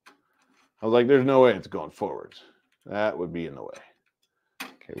 I was like, there's no way it's going forwards. That would be in the way.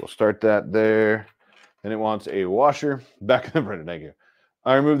 Okay, we'll start that there. And it wants a washer. Back in the printer, thank you.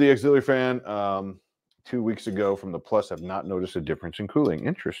 I removed the auxiliary fan 2 weeks ago from the Plus. Have not noticed a difference in cooling.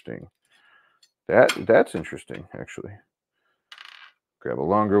 Interesting. That's interesting, actually. Grab a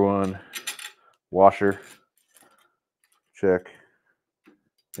longer one. Washer. Check.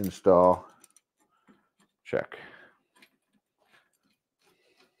 Install. Check.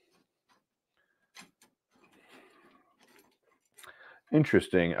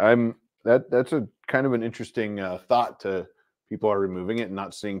 Interesting. That's a kind of an interesting thought to people are removing it and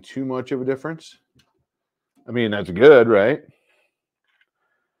not seeing too much of a difference. I mean, that's good, right?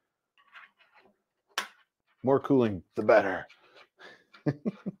 More cooling, the better.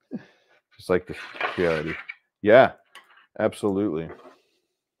 Just like the reality. Yeah, absolutely.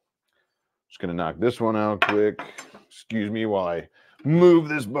 Just gonna knock this one out quick. Excuse me while I move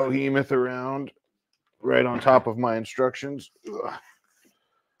this behemoth around right on top of my instructions. Ugh.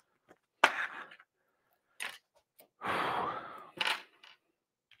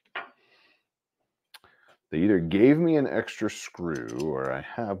 They either gave me an extra screw or I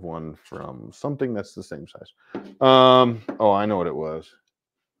have one from something that's the same size. Oh, I know what it was.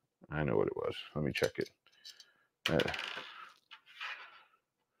 I know what it was. Let me check it.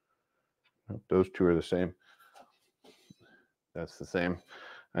 Those two are the same. That's the same.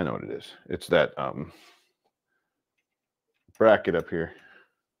 I know what it is. It's that bracket up here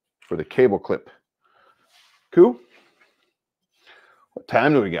for the cable clip. Cool. What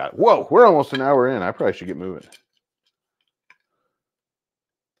time do we got? Whoa, we're almost an hour in. I probably should get moving.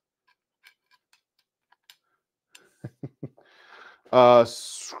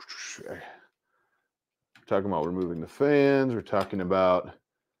 Talking about removing the fans. We're talking about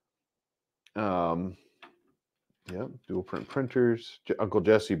yeah, dual print printers. Uncle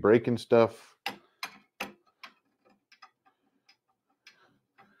Jesse breaking stuff.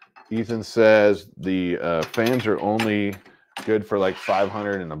 Ethan says the fans are only good for like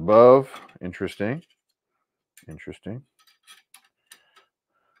 500 and above. Interesting. Interesting.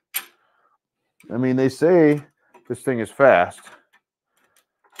 I mean, they say this thing is fast.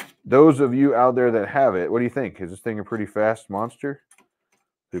 Those of you out there that have it, what do you think? Is this thing a pretty fast monster?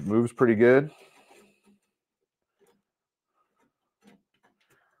 It moves pretty good.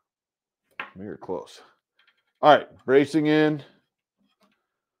 We're close. All right, bracing in.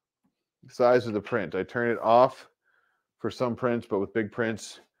 Size of the print. I turn it off for some prints, but with big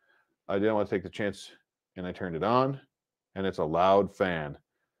prints, I didn't want to take the chance, and I turned it on, and it's a loud fan.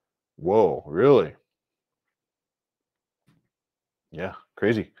 Whoa, really? Yeah,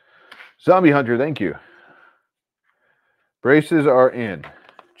 crazy. Zombie Hunter, thank you. Braces are in.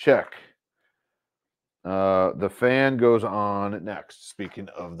 Check. The fan goes on next. Speaking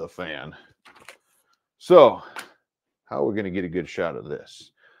of the fan. So, how are we going to get a good shot of this?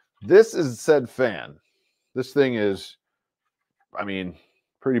 This is said fan. This thing is, I mean,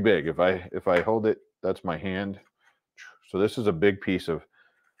 pretty big. If I hold it, that's my hand. So this is a big piece of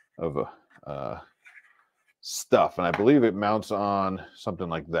stuff, and I believe it mounts on something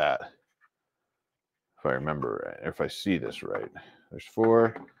like that. If I remember right, if I see this right. There's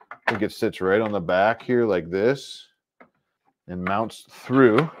 4. I think it sits right on the back here like this and mounts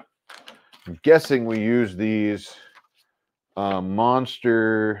through. I'm guessing we use these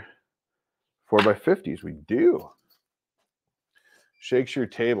Monster 4x50s. We do. Shakes your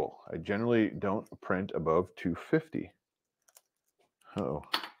table. I generally don't print above 250. Oh.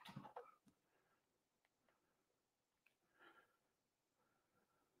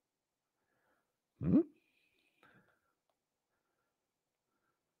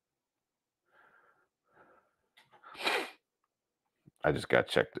 I just got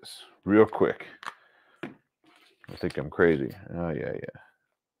to check this real quick. I think I'm crazy. Oh, yeah.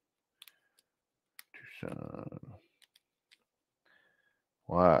 Tucson.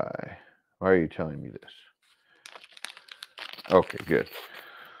 Why? Why are you telling me this? Okay, good.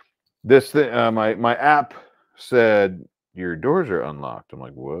 This thing, my app said your doors are unlocked. I'm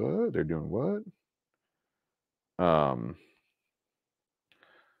like, what? They're doing what?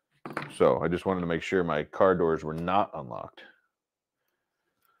 So I just wanted to make sure my car doors were not unlocked.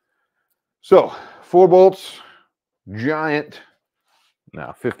 So 4 bolts, giant.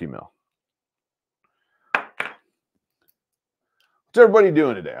 Now 50 mil. What's everybody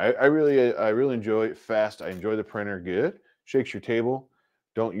doing today? I really enjoy it. Fast. I enjoy the printer. Good. Shakes your table.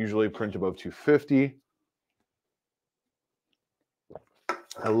 Don't usually print above 250.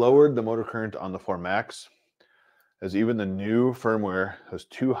 I lowered the motor current on the 4 Max, as even the new firmware was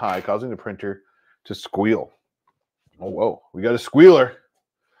too high, causing the printer to squeal. Oh, whoa. We got a squealer.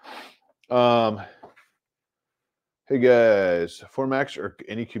 Hey guys, 4 Max or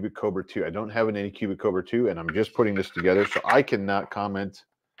Anycubic Cobra 2. I don't have an Anycubic Cobra 2, and I'm just putting this together, so I cannot comment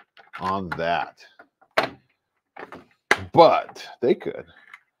on that. But they could.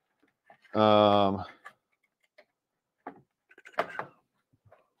 A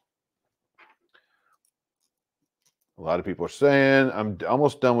lot of people are saying I'm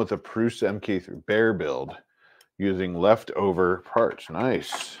almost done with the Prusa MK3 Bear build using leftover parts.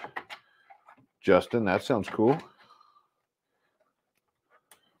 Nice. Justin, that sounds cool.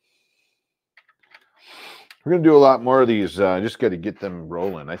 We're going to do a lot more of these. I just got to get them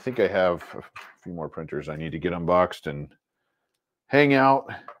rolling. I think I have a few more printers I need to get unboxed and hang out.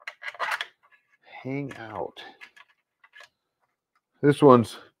 Hang out. This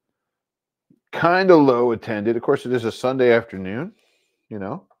one's kind of low attended. Of course, it is a Sunday afternoon, you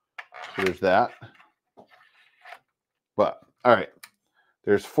know, so there's that. But, all right,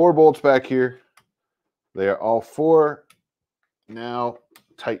 there's 4 bolts back here. They are all 4 now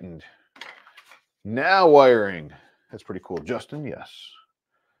tightened. Now wiring. That's pretty cool. Justin, yes.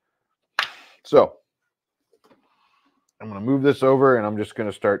 So I'm going to move this over, and I'm just going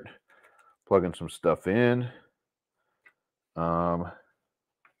to start plugging some stuff in.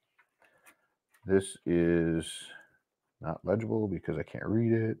 This is not legible because I can't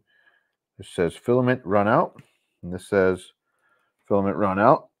read it. This says filament run out, and this says filament run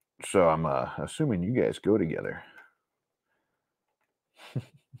out. So I'm assuming you guys go together.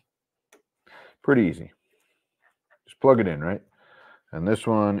 Pretty easy. Just plug it in, right? And this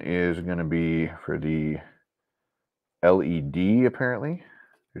one is going to be for the LED, apparently.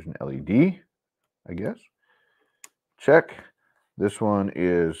 There's an LED, I guess. Check. This one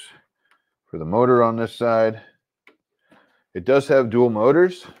is for the motor on this side. It does have dual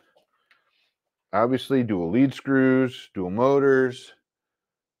motors. Obviously, dual lead screws, dual motors,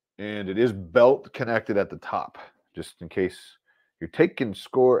 and it is belt connected at the top, just in case you're taking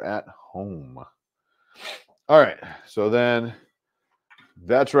score at home. All right, so then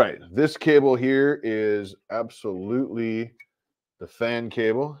that's right. This cable here is absolutely the fan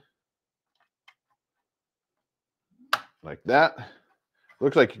cable. Like that.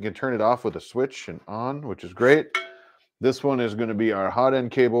 Looks like you can turn it off with a switch and on, which is great. This one is going to be our hot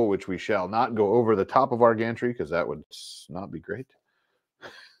end cable, which we shall not go over the top of our gantry because that would not be great.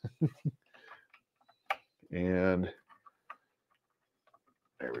 And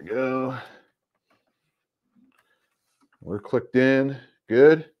there we go. We're clicked in.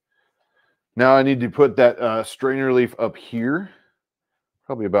 Good. Now I need to put that strainer leaf up here.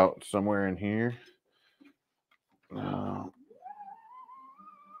 Probably about somewhere in here.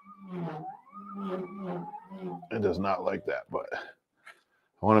 It does not like that, but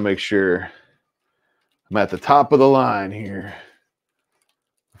I want to make sure I'm at the top of the line here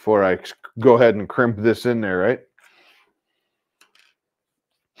before I go ahead and crimp this in there, right?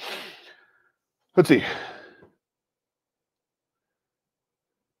 Let's see.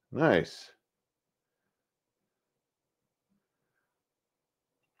 Nice.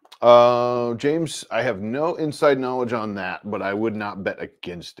 James, I have no inside knowledge on that, but I would not bet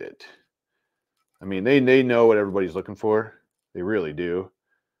against it. I mean, they know what everybody's looking for. They really do.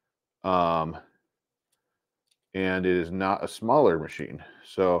 And it is not a smaller machine.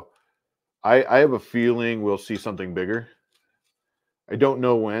 So I have a feeling we'll see something bigger. I don't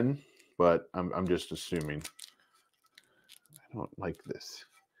know when, but I'm just assuming. I don't like this.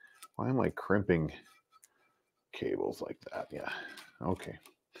 Why am I crimping cables like that? Yeah. Okay.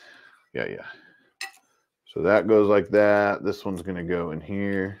 Yeah. So that goes like that. This one's going to go in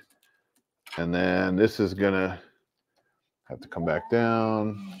here. And then this is going to have to come back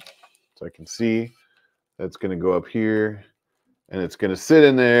down so I can see. That's going to go up here. And it's going to sit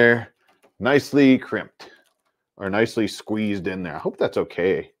in there nicely crimped or nicely squeezed in there. I hope that's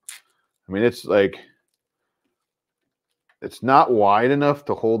okay. I mean, it's like, it's not wide enough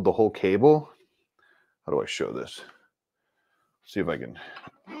to hold the whole cable. How do I show this? See if I can.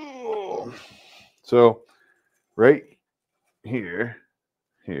 So right here,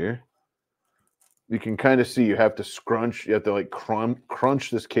 you can kind of see you have to scrunch. You have to like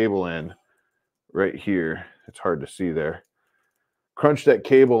crunch this cable in right here. It's hard to see there. Crunch that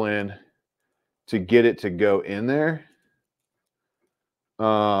cable in to get it to go in there.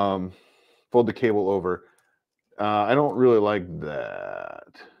 Fold the cable over. I don't really like that.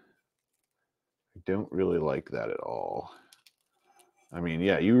 I don't really like that at all. I mean,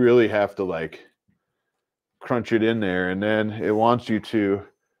 yeah, you really have to like crunch it in there, and then it wants you to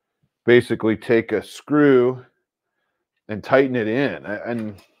basically take a screw and tighten it in.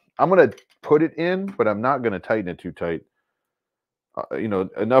 And I'm going to put it in, but I'm not going to tighten it too tight. You know,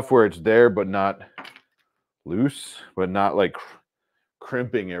 enough where it's there, but not loose, but not like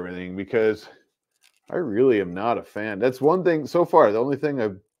crimping everything, because I really am not a fan. That's one thing so far. The only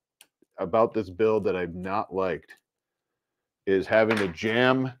thing about this build that I've not liked is having to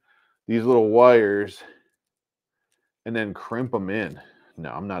jam these little wires and then crimp them in. No,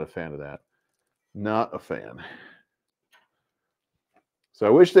 I'm not a fan of that. Not a fan. So I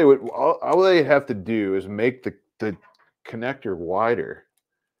wish they would, all they have to do is make the connector wider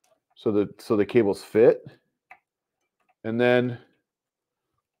so the cables fit. And then,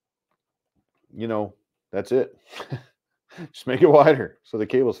 you know, that's it. Just make it wider so the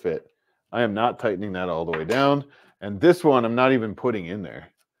cables fit. I am not tightening that all the way down. And this one, I'm not even putting in there.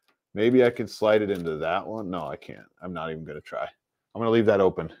 Maybe I can slide it into that one. No, I can't. I'm not even going to try. I'm going to leave that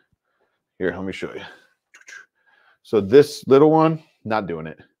open. Here, let me show you. So this little one, not doing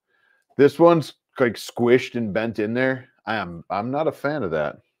it. This one's like squished and bent in there. I'm not a fan of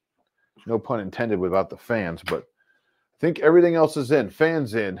that. No pun intended without the fans, but I think everything else is in.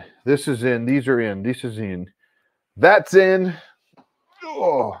 Fans in. This is in. These are in. This is in. That's in.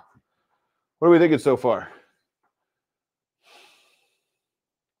 Oh, what are we thinking so far?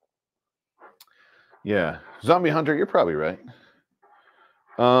 Yeah, Zombie Hunter, you're probably right.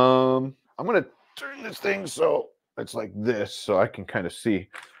 I'm gonna turn this thing so it's like this, so I can kind of see.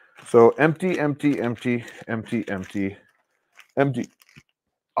 So empty, empty, empty, empty, empty, empty.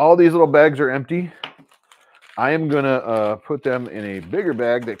 All these little bags are empty. I am gonna put them in a bigger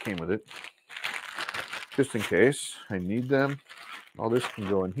bag that came with it. just in case I need them. All this can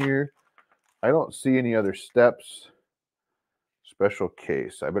go in here. I don't see any other steps. Special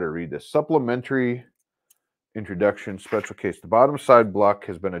case. I better read this. Supplementary introduction, special case. The bottom side block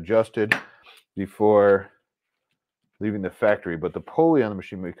has been adjusted before leaving the factory, but the pulley on the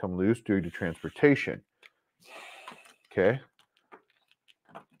machine may become loose due to transportation. Okay.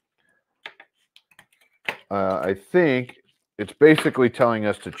 I think it's basically telling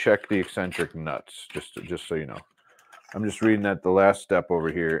us to check the eccentric nuts, just so you know. I'm just reading at the last step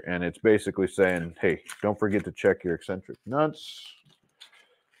over here, and it's basically saying, hey, don't forget to check your eccentric nuts,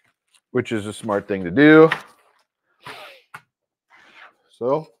 which is a smart thing to do.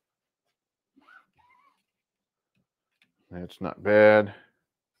 So that's not bad.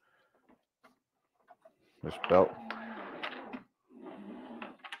 This belt.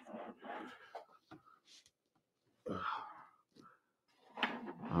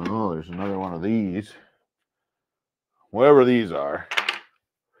 Oh, there's another one of these. Whatever these are.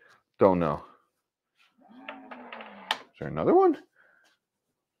 Don't know. Is there another one?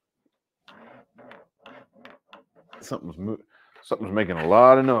 Something's making a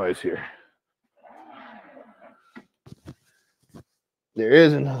lot of noise here. There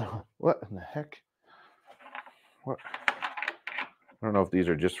is another one. What in the heck? What? I don't know if these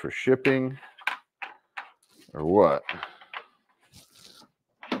are just for shipping or what.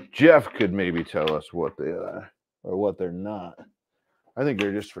 Jeff could maybe tell us what they are or what they're not. I think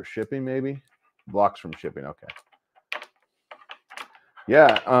they're just for shipping, maybe. Blocks from shipping. Okay.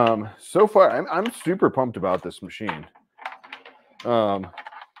 Yeah. So far, I'm super pumped about this machine. So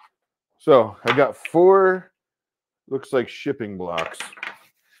I got 4, looks like shipping blocks.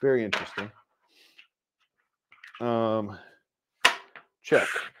 Very interesting. Check.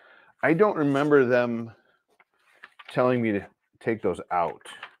 I don't remember them telling me to take those out.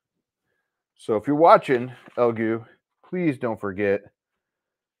 So if you're watching, ELEGOO, please don't forget.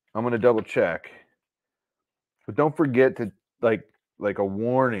 I'm going to double check. But don't forget to like a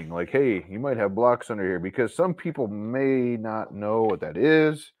warning, like, hey, you might have blocks under here, because some people may not know what that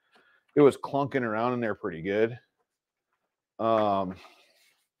is. It was clunking around in there pretty good. Larger,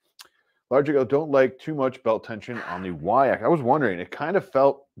 don't like too much belt tension on the Y-axis. I was wondering, it kind of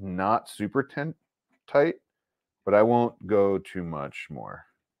felt not super tight, but I won't go too much more.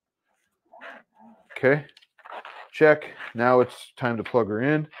 Okay, check. Now it's time to plug her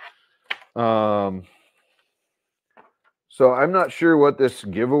in. So I'm not sure what this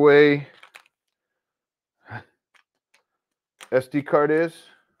giveaway SD card is.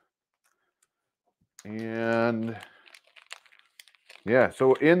 And yeah,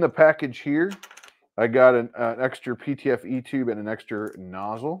 so in the package here, I got an extra PTFE tube and an extra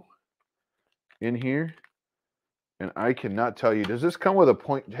nozzle in here. And I cannot tell you, does this come with a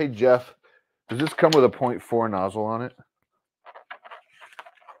point? Hey, Jeff, does this come with a 0.4 nozzle on it?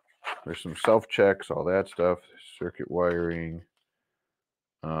 There's some self-checks, all that stuff, circuit wiring.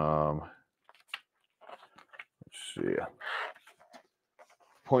 Let's see.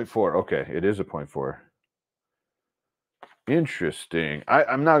 0.4. Okay, it is a 0.4. Interesting.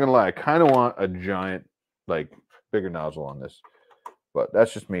 I'm not gonna lie, I kind of want a giant, like, bigger nozzle on this, but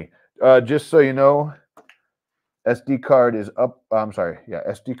that's just me. Just so you know, SD card is up. I'm sorry. Yeah,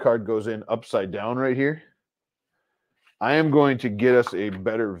 SD card goes in upside down right here. I am going to get us a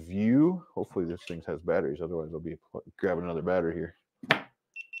better view. Hopefully this thing has batteries. Otherwise, I'll be grabbing another battery here.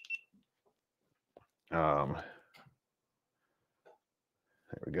 There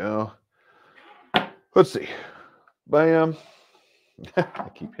we go. Let's see. Bam. I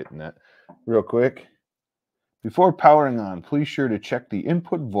keep hitting that real quick. Before powering on, please sure to check the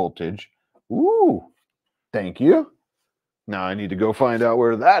input voltage. Ooh, thank you. Now I need to go find out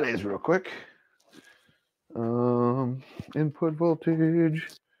where that is real quick. Input voltage.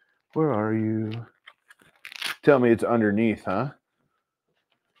 Where are you? Tell me it's underneath, huh?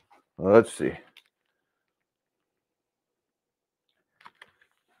 Well, let's see.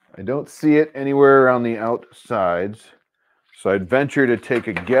 I don't see it anywhere around the outsides. So I'd venture to take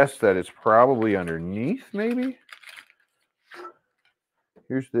a guess that it's probably underneath, maybe.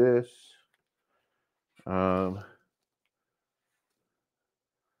 Here's this. They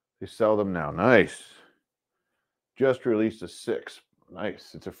sell them now. Nice. Just released a 6.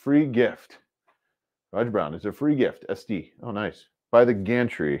 Nice. It's a free gift. Roger Brown, it's a free gift. SD. Oh, nice. By the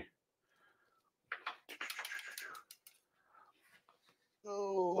gantry.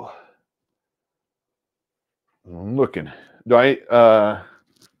 Oh. I'm looking. Do I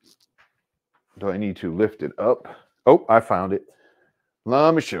need to lift it up? Oh, I found it.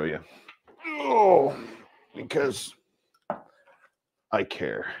 Let me show you. Oh, because I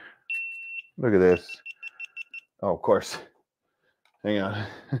care. Look at this. Oh, of course. Hang on.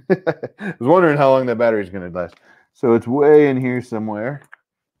 I was wondering how long that battery is going to last. So it's way in here somewhere.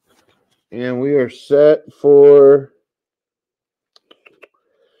 And we are set for...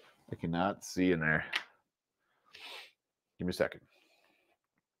 I cannot see in there. Give me a second.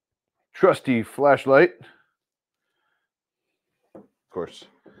 Trusty flashlight. Of course,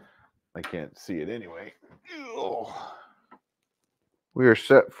 I can't see it anyway. Ew. We are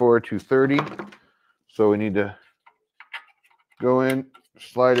set for 230. So we need to go in,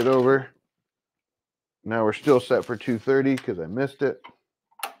 slide it over. Now we're still set for 230 because I missed it.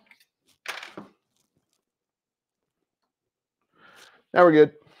 Now we're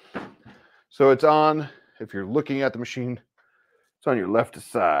good. So it's on. If you're looking at the machine, it's on your left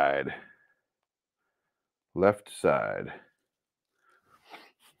side. Left side.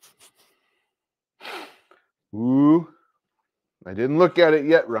 Ooh. I didn't look at it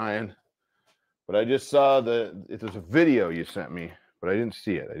yet, Ryan. But I just saw it was a video you sent me, but I didn't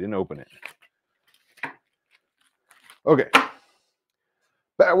see it. I didn't open it. Okay.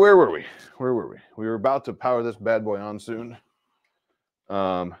 Where were we? Where were we? We were about to power this bad boy on soon.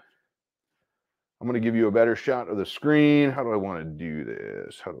 I'm going to give you a better shot of the screen. How do I want to do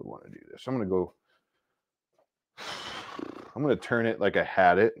this? How do I want to do this? I'm going to turn it like I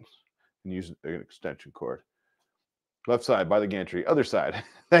had it and use an extension cord. Left side by the gantry. Other side.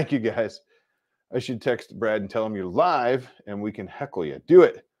 Thank you, guys. I should text Brad and tell him you're live and we can heckle you. Do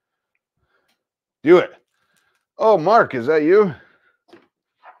it. Do it. Oh, Mark, is that you?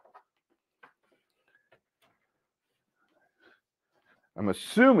 I'm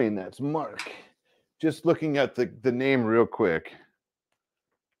assuming that's Mark. Just looking at the name real quick.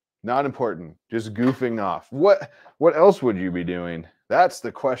 Not important. Just goofing off. What else would you be doing? That's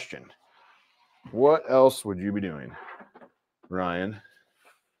the question. What else would you be doing, Ryan?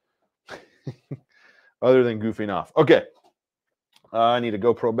 Other than goofing off. Okay. I need a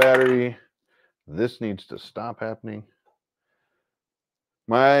GoPro battery. This needs to stop happening.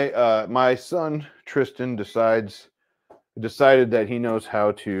 My son, Tristan, decided that he knows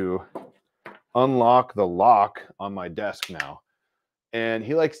how to unlock the lock on my desk now. And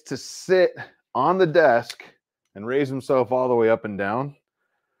he likes to sit on the desk and raise himself all the way up and down.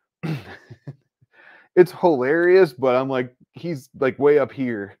 It's hilarious, but I'm like, he's like way up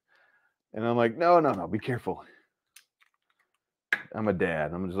here. And I'm like, no, be careful. I'm a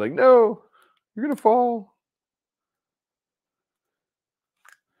dad. I'm just like, no, you're going to fall.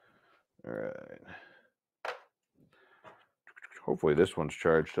 All right. Hopefully this one's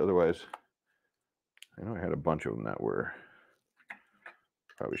charged. Otherwise, I know I had a bunch of them that were.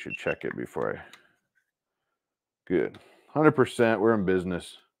 Probably should check it before I. Good. 100%. We're in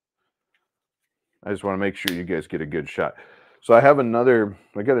business. I just want to make sure you guys get a good shot. So I got another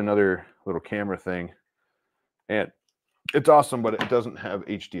little camera thing. And it's awesome, but it doesn't have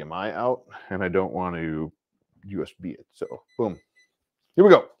HDMI out. And I don't want to USB it. So, boom. Here we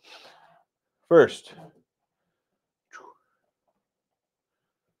go. First.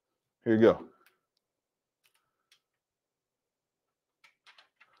 Here you go.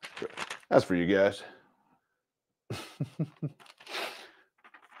 That's for you guys.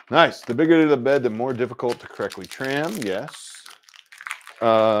 Nice. The bigger the bed, the more difficult to correctly tram. Yes.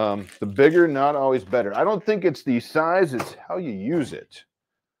 The bigger, not always better. I don't think it's the size, it's how you use it.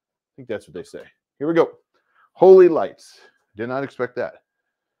 I think that's what they say. Here we go. Holy lights. Did not expect that.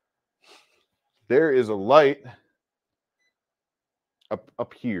 There is a light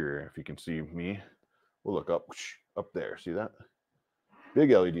up here, if you can see me. We'll look up there. See that?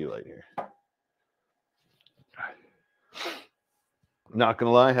 Big LED light here. Not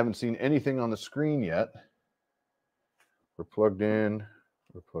gonna lie, haven't seen anything on the screen yet. We're plugged in.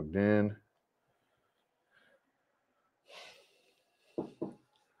 We're plugged in.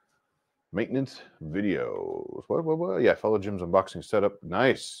 Maintenance videos. What? Yeah, follow Jim's unboxing setup.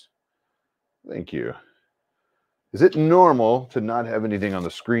 Nice. Thank you. Is it normal to not have anything on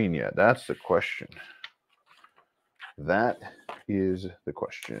the screen yet? That's the question. That is the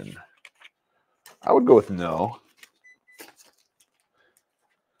question. I would go with no.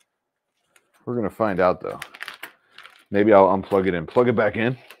 We're going to find out, though. Maybe I'll unplug it and plug it back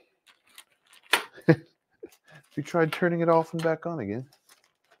in. Have you tried turning it off and back on again?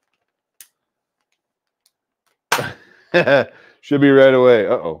 Should be right away.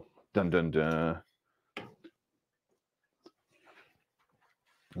 Uh-oh. Dun, dun, dun.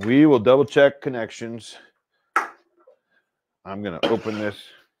 We will double check connections. I'm going to open this.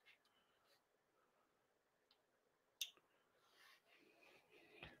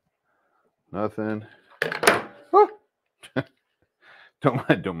 Nothing. Oh.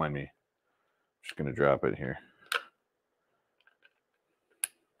 Don't mind me. I'm just going to drop it here.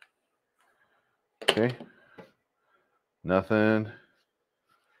 Okay. Nothing.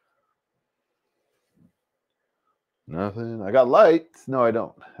 Nothing. I got lights. No, I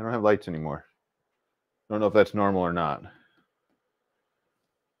don't. I don't have lights anymore. I don't know if that's normal or not.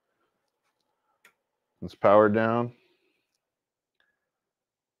 Let's power down.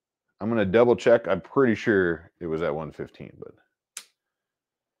 I'm going to double check. I'm pretty sure it was at 115, but.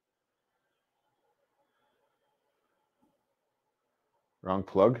 Wrong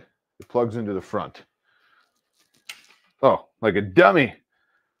plug. It plugs into the front. Oh, like a dummy.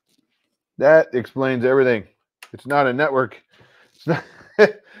 That explains everything. It's not a network. It's not.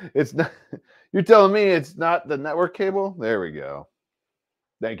 It's not. You're telling me it's not the network cable? There we go.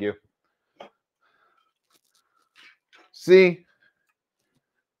 Thank you. See,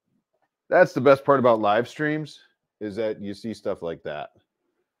 that's the best part about live streams is that you see stuff like that,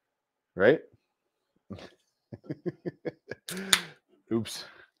 right? Oops.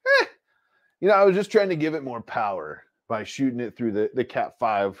 You know, I was just trying to give it more power by shooting it through the Cat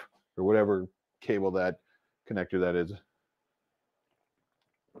 5 or whatever cable that connector that is.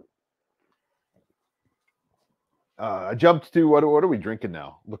 I jumped to what are we drinking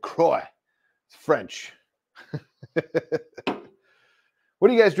now? LaCroix. It's French. What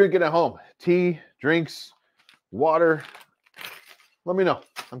are you guys drinking at home? Tea, drinks, water? Let me know.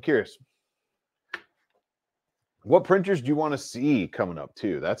 I'm curious. What printers do you want to see coming up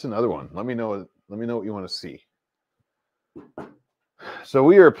too? That's another one. Let me know. Let me know what you want to see. So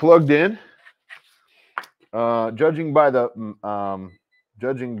we are plugged in. Judging by the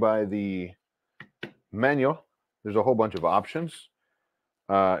manual, there's a whole bunch of options.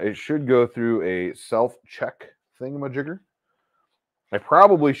 It should go through a self-check thingamajigger. I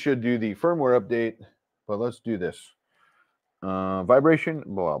probably should do the firmware update, but let's do this. Vibration,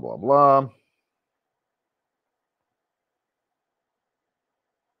 blah, blah, blah.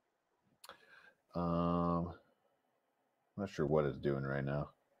 Not sure what it's doing right now.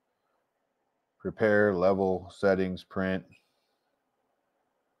 Prepare, level, settings, print.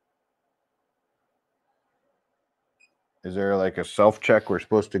 Is there like a self-check we're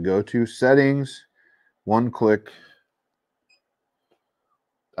supposed to go to? Settings, one click.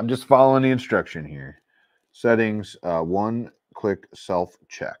 I'm just following the instruction here. Settings, one click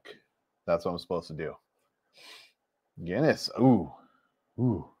self-check. That's what I'm supposed to do. Guinness. Ooh.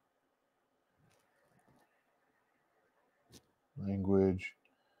 Ooh. Language.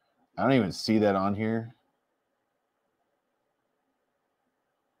 I don't even see that on here.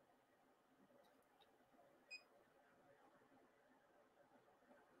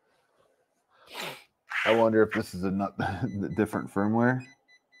 I wonder if this is a different firmware.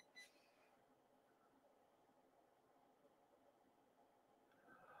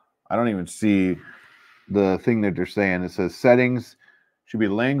 I don't even see the thing that they're saying. It says settings should be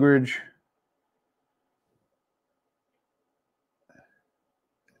language.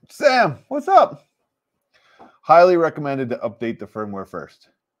 Sam, what's up? Highly recommended to update the firmware first.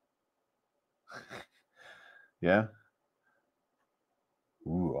 Yeah.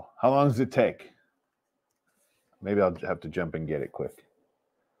 Ooh. How long does it take? Maybe I'll have to jump and get it quick.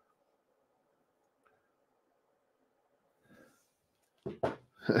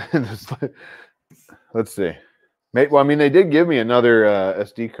 Let's see. Well, I mean, they did give me another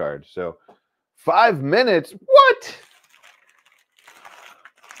SD card. So 5 minutes? What?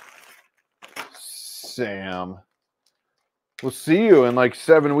 Sam. We'll see you in like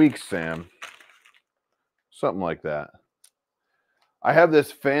 7 weeks, Sam. Something like that. I have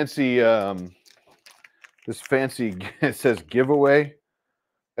this fancy, it says giveaway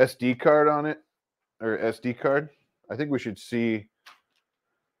SD card on it, or SD card. I think we should see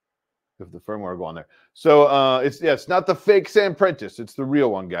if the firmware will go on there. So it's not the fake Sam Prentice. It's the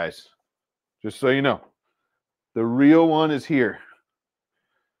real one, guys. Just so you know. The real one is here.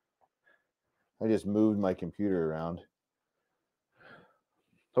 I just moved my computer around.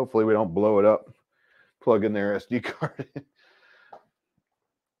 Hopefully we don't blow it up. Plug in their SD card.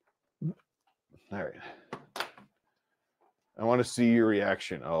 All right. I want to see your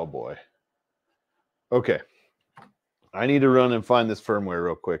reaction. Oh, boy. Okay. I need to run and find this firmware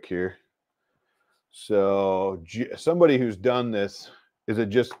real quick here. So somebody who's done this, is it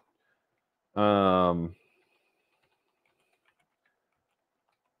just firmware?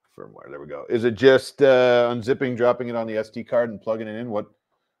 There we go. Is it just unzipping, dropping it on the SD card and plugging it in? What?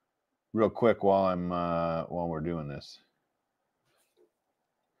 Real quick while we're doing this.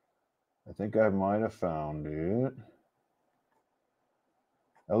 I think I might have found it.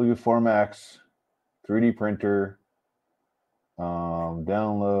 ELEGOO Formax 3D printer.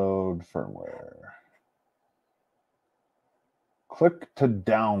 Download firmware. Click to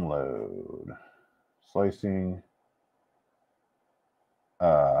download. Slicing.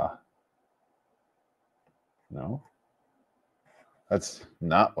 No. That's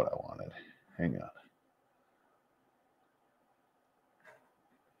not what I wanted. Hang on.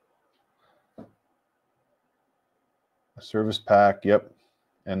 A service pack, yep.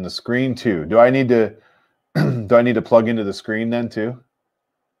 And the screen too. Do I need to do I need to plug into the screen then too?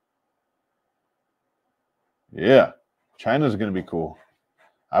 Yeah. China's gonna be cool.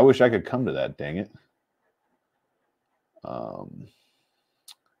 I wish I could come to that, dang it.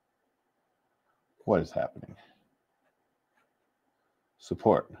 What is happening?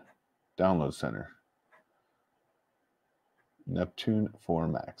 Support. Download center. Neptune 4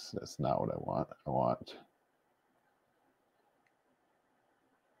 Max. That's not what I want. I want.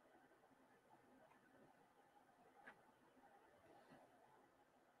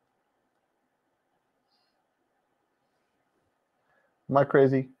 Am I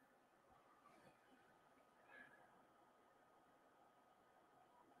crazy?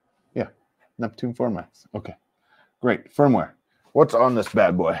 Yeah. Neptune 4 Max. Okay. Great. Firmware. What's on this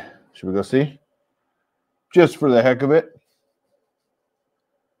bad boy? Should we go see? Just for the heck of it.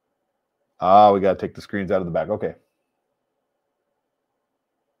 Ah, we got to take the screens out of the back. Okay.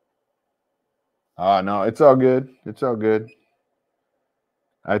 Ah, no, it's all good. It's all good.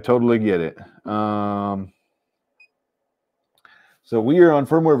 I totally get it. So we are on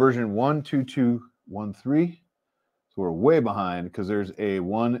firmware version 12213. So we're way behind because there's a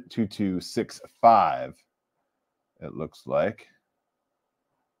 12265, it looks like.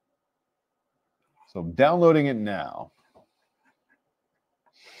 So I'm downloading it now.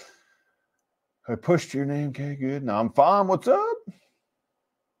 I pushed your name. Okay, good. Now I'm fine. What's up?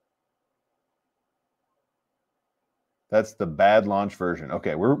 That's the bad launch version.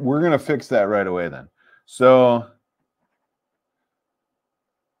 Okay, we're going to fix that right away then. So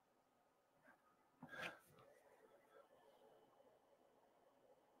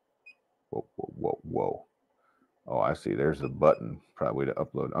whoa. Oh, I see. There's a button probably to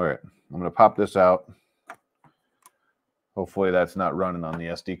upload. All right, I'm going to pop this out. Hopefully that's not running on the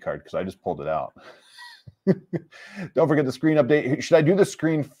SD card because I just pulled it out. Don't forget the screen update. Should I do the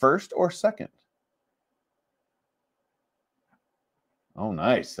screen first or second? Oh,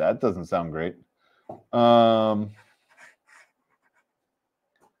 nice. That doesn't sound great. I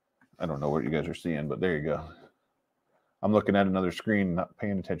don't know what you guys are seeing, but there you go. I'm looking at another screen, not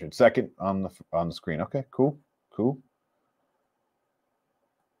paying attention. Second on the screen. Okay, cool.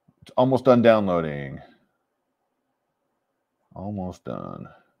 It's almost done downloading. Almost done.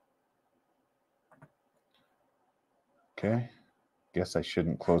 Okay. Guess I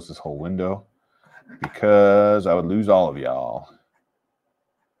shouldn't close this whole window because I would lose all of y'all.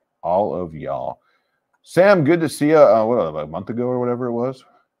 All of y'all. Sam, good to see you. What, a month ago or whatever it was?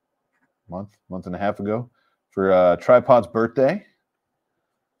 Month and a half ago for Tripod's birthday.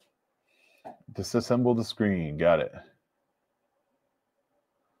 Disassemble the screen. Got it.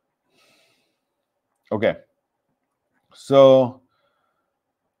 Okay. So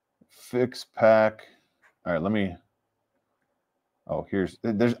fix pack. All right, let me. Oh,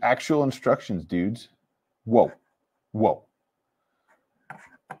 there's actual instructions, dudes. Whoa.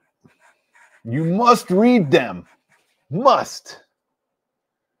 You must read them. Must.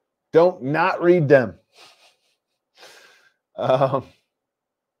 Don't not read them. All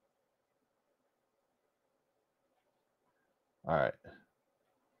right.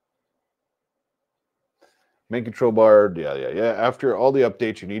 Main control bar. Yeah. After all the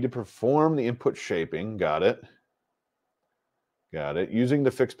updates, you need to perform the input shaping. Got it. Using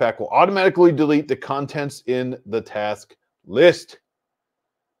the fix pack will automatically delete the contents in the task list.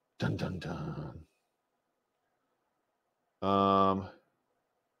 Dun, dun, dun.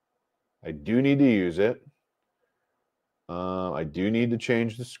 I do need to use it. I do need to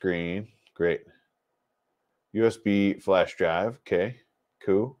change the screen. Great. USB flash drive. Okay,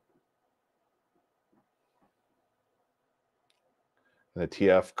 cool. And the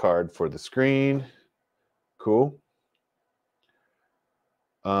TF card for the screen. Cool.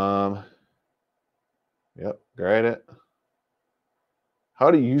 Yep, got it. How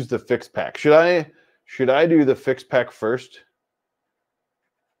to use the fix pack? Should I do the fix pack first?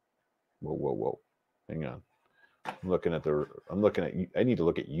 Whoa. Hang on. I'm looking at you. I need to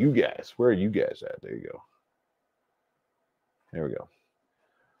look at you guys. Where are you guys at? There you go. There we go.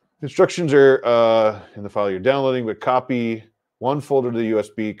 Instructions are in the file you're downloading, but copy one folder to the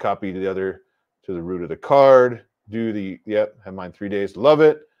USB, copy to the other to the root of the card. Have mine 3 days. Love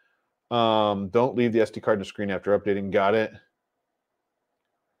it. Don't leave the SD card in the screen after updating. Got it.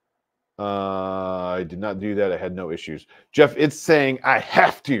 I did not do that. I had no issues. Jeff, it's saying I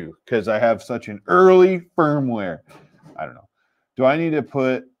have to because I have such an early firmware. I don't know. Do I need to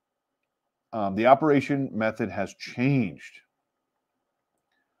put the operation method has changed?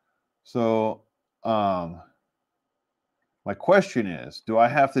 So my question is, do I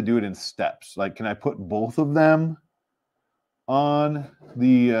have to do it in steps? Like, can I put both of them on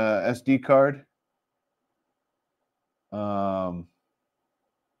the SD card?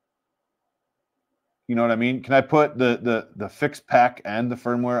 You know what I mean? Can I put the fixed pack and the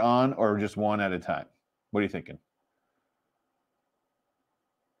firmware on, or just one at a time? What are you thinking?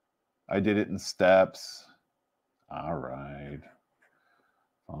 I did it in steps. All right.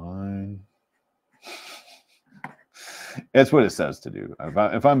 Fine. It's what it says to do.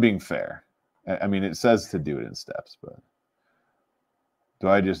 If I'm being fair, I mean, it says to do it in steps, but do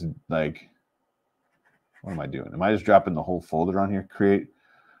I just like, what am I doing? Am I just dropping the whole folder on here? Create,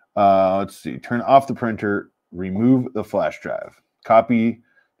 let's see, turn off the printer, remove the flash drive, copy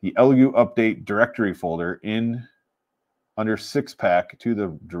the ELEGOO update directory folder in under 6-pack to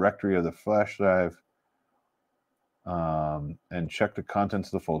the directory of the flash drive, and check the contents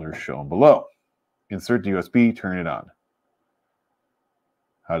of the folder shown below. Insert the USB, turn it on.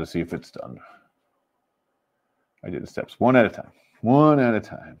 How to see if it's done. I did the steps one at a time. One at a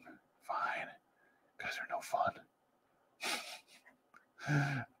time. Fine. Guys are no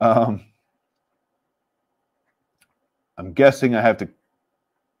fun. I'm guessing I have to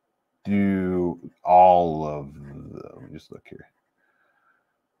do all of the, let me just look here.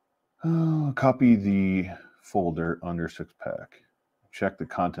 Copy the folder under 6-pack. Check the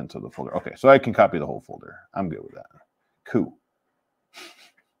contents of the folder. Okay, so I can copy the whole folder. I'm good with that. Cool.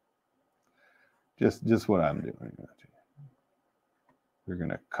 Just what I'm doing. We're going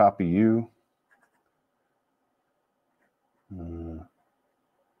to copy you.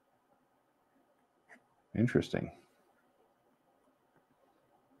 Interesting.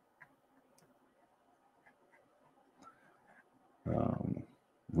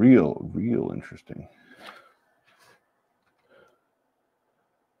 Real interesting.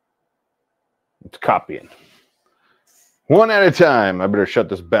 It's copying. One at a time. I better shut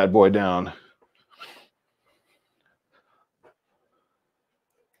this bad boy down.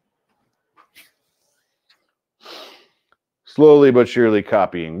 Slowly but surely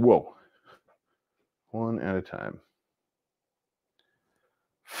copying. Whoa. One at a time.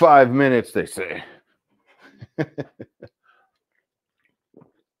 5 minutes, they say. I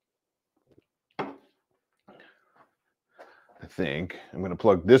think I'm going to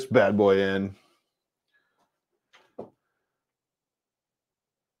plug this bad boy in.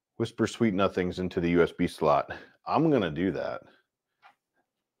 Whisper sweet nothings into the USB slot. I'm going to do that.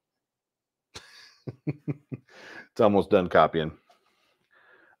 It's almost done copying.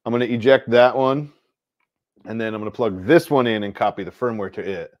 I'm going to eject that one, and then I'm going to plug this one in and copy the firmware to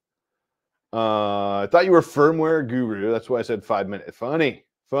it. I thought you were firmware guru. That's why I said 5 minutes. Funny.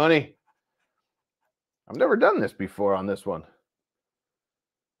 I've never done this before on this one.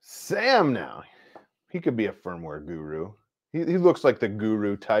 Sam now. He could be a firmware guru. He looks like the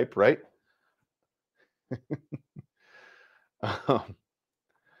guru type, right?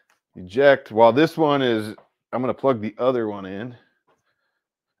 Eject. While this one is, I'm going to plug the other one in.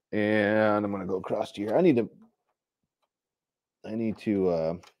 And I'm going to go across here. I need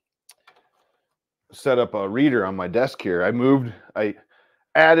to set up a reader on my desk here. I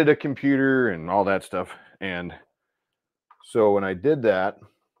added a computer and all that stuff. And so when I did that,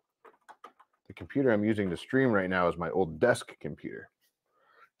 the computer I'm using to stream right now is my old desk computer.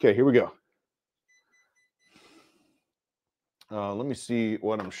 Okay, here we go. Let me see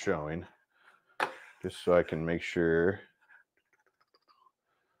what I'm showing, just so I can make sure.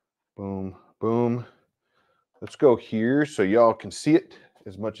 Boom, boom. Let's go here so y'all can see it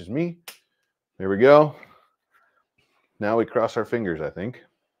as much as me. There we go. Now we cross our fingers, I think.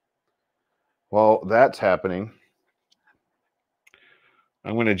 While that's happening,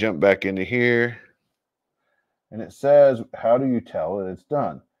 I'm going to jump back into here. And it says, how do you tell that it's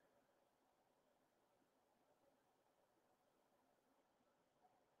done?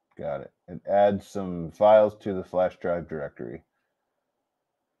 Got it. It adds some files to the flash drive directory.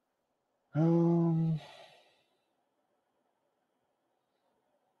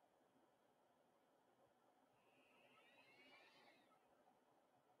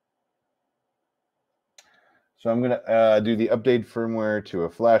 So I'm going to do the update firmware to a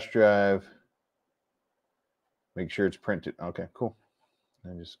flash drive. Make sure it's printed. Okay, cool.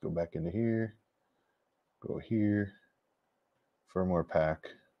 And just go back into here. Go here. Firmware pack.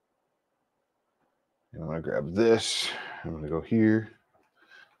 And I'm going to grab this. I'm going to go here.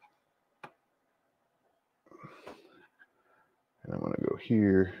 And I'm going to go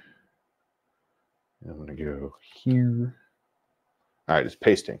here. I'm going to go here. All right, it's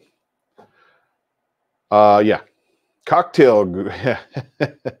pasting. Yeah. Cocktail.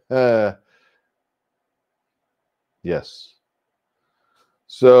 Yes.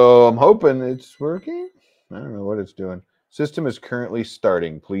 So I'm hoping it's working. I don't know what it's doing. System is currently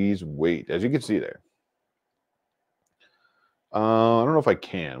starting. Please wait. As you can see there. I don't know if I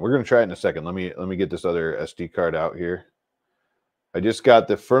can. We're going to try it in a second. Let me get this other SD card out here. I just got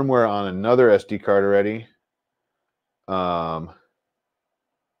the firmware on another SD card already.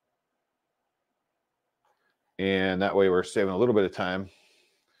 And that way we're saving a little bit of time.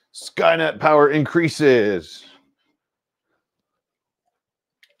 Skynet power increases.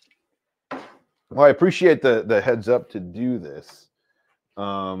 Well, I appreciate the heads up to do this.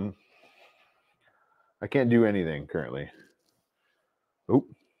 I can't do anything currently. Oop.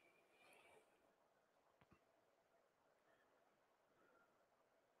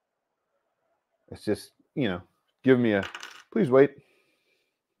 It's just, you know, give me a, please wait.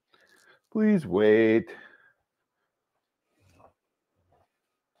 Please wait.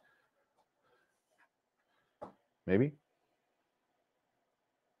 Maybe.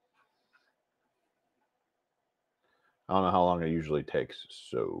 I don't know how long it usually takes,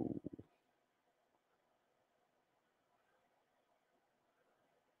 so.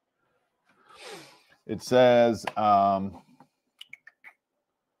 It says,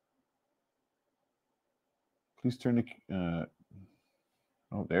 please turn to,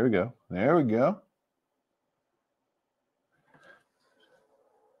 oh, there we go. There we go.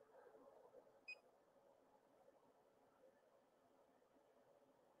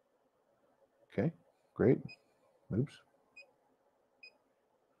 Okay, great. Oops.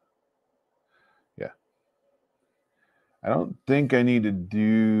 Yeah. I don't think I need to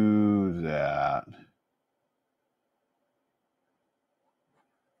do that.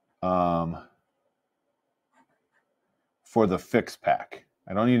 For the fix pack.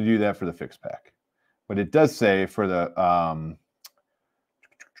 I don't need to do that for the fix pack. But it does say for the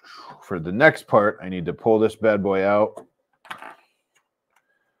next part, I need to pull this bad boy out.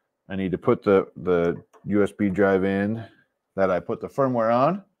 I need to put the USB drive in that I put the firmware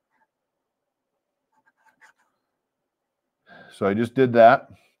on. So I just did that.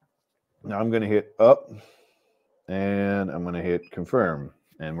 Now I'm going to hit up and I'm going to hit confirm,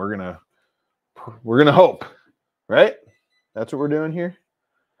 and we're going to hope, right? That's what we're doing here.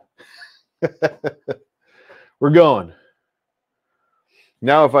 We're going.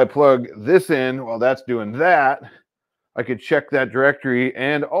 Now if I plug this in while that's doing that, I could check that directory,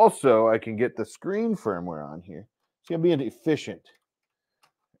 and also I can get the screen firmware on here. It's going to be efficient.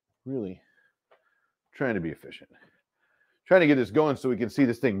 Really trying to be efficient. Trying to get this going so we can see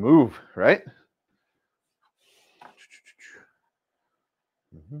this thing move, right?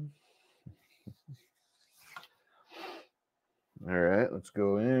 All right, let's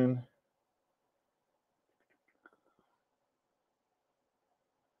go in.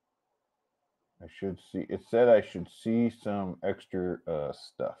 I should see, it said I should see some extra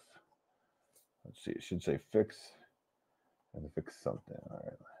stuff. Let's see, it should say fix and fix something. All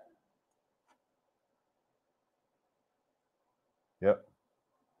right. Yep.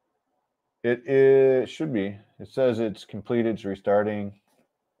 It should be. It says it's completed, it's restarting.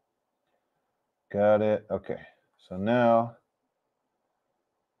 Got it. Okay. So now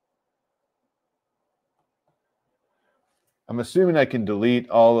I'm assuming I can delete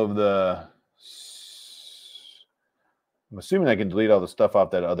all of the stuff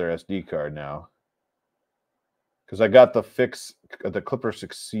off that other SD card now. Because I got the fix, the clipper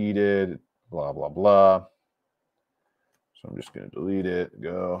succeeded, blah, blah, blah. So I'm just going to delete it.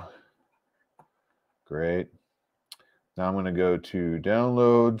 Go. Great. Now I'm going to go to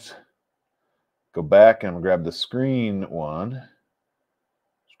downloads, go back, and I'm going to grab the screen one,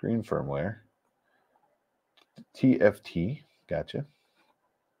 screen firmware, TFT. Gotcha.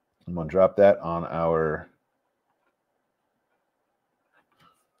 I'm going to drop that on our,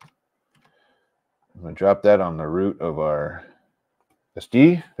 I'm going to drop that on the root of our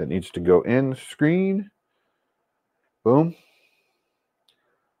SD that needs to go in screen. Boom.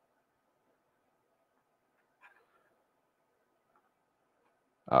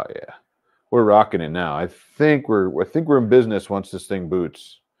 Oh yeah, we're rocking it now. I think we're in business once this thing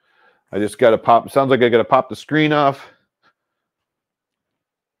boots. I just got to pop. Sounds like I got to pop the screen off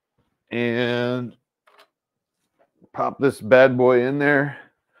and pop this bad boy in there.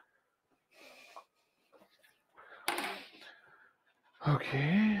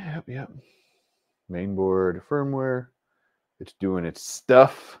 Okay. Yep. Mainboard firmware. It's doing its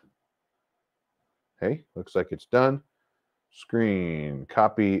stuff. Hey, looks like it's done. screen,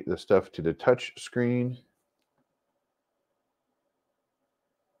 copy the stuff to the touch screen.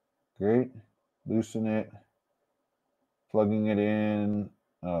 Great. Loosen it, plugging it in,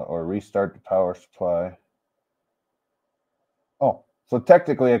 or restart the power supply. Oh, so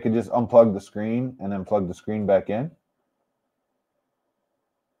technically I could just unplug the screen and then plug the screen back in.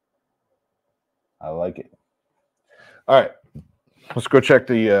 I like it. All right, let's go check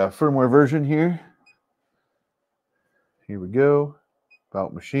the firmware version here. Here we go.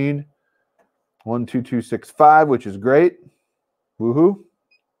 About machine 12265, which is great. Woohoo.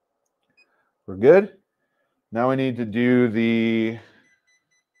 We're good. Now we need to do the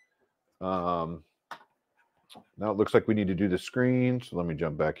now it looks like we need to do the screen. So let me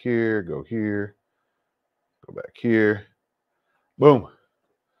jump back here, go back here. Boom.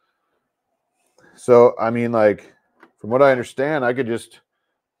 So, I mean, like, from what I understand, I could just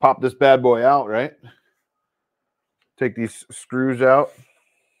pop this bad boy out, right? Take these screws out.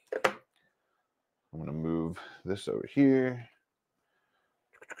 I'm going to move this over here.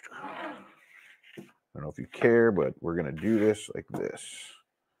 I don't know if you care, but we're going to do this like this.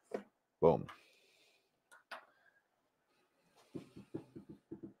 Boom.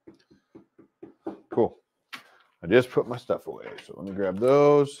 Cool. I just put my stuff away. So let me grab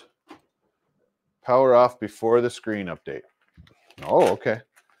those. Power off before the screen update. Oh, okay.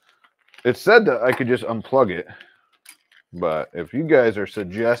 It said that I could just unplug it. But if you guys are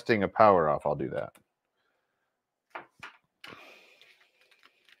suggesting a power off, I'll do that.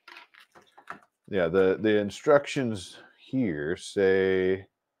 Yeah, the instructions here say,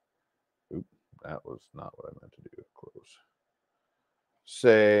 oop, that was not what I meant to do. Close.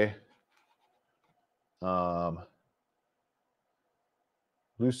 Say,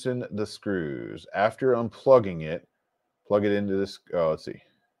 loosen the screws. After unplugging it, plug it into this. Oh, let's see.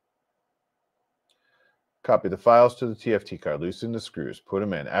 Copy the files to the TFT card. Loosen the screws. Put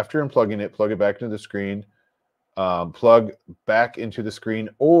them in. After unplugging it, plug it back into the screen. Plug back into the screen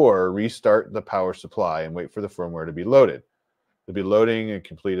or restart the power supply and wait for the firmware to be loaded. It'll be loading and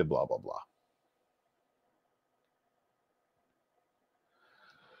completed, blah, blah, blah.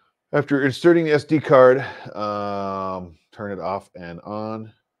 After inserting the SD card, turn it off and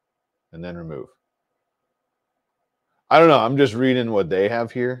on, and then remove. I don't know. I'm just reading what they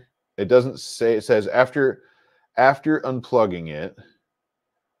have here. It doesn't say, it says after unplugging it,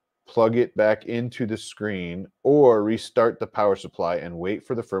 plug it back into the screen or restart the power supply and wait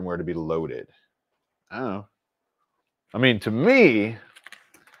for the firmware to be loaded. I don't know. I mean, to me,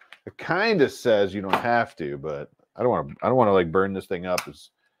 it kind of says you don't have to, but I don't want to like burn this thing up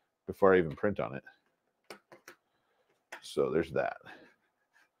before I even print on it. So there's that.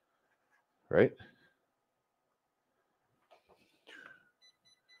 Right?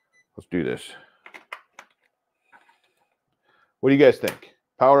 Let's do this. What do you guys think?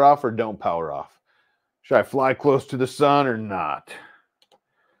 Power off or don't power off? Should I fly close to the sun or not?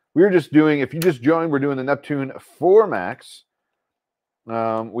 We're just doing, if you just joined, we're doing the Neptune 4 Max.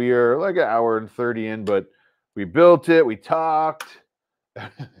 We are like an hour and 30 in, but we built it, we talked.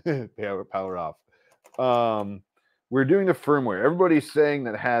 Power off. We're doing the firmware. Everybody's saying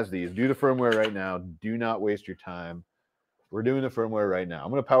that has these. Do the firmware right now. Do not waste your time. We're doing the firmware right now. I'm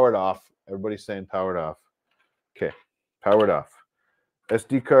going to power it off. Everybody's saying power it off. Okay, power it off.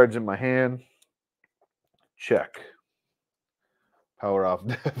 SD cards in my hand. Check. Power off,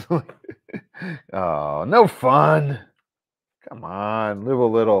 definitely. Oh, no fun. Come on, live a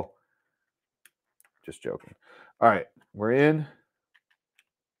little. Just joking. All right, we're in.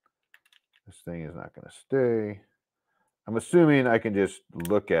 This thing is not going to stay. I'm assuming I can just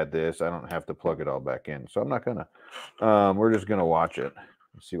look at this. I don't have to plug it all back in. So I'm not going to. We're just going to watch it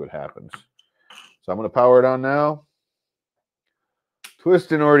and see what happens. So I'm going to power it on now.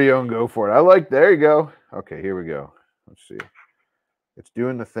 Twist and audio and go for it. There you go. Okay, here we go. Let's see. It's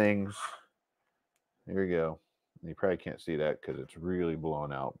doing the things. Here we go. You probably can't see that because it's really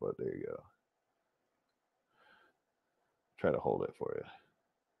blown out, but there you go. Try to hold it for you.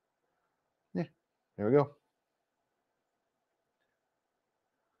 Yeah, there we go.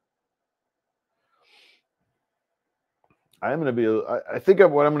 I'm going to be, I think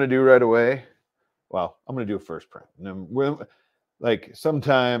of what I'm going to do right away. Well, I'm going to do a first print. And then like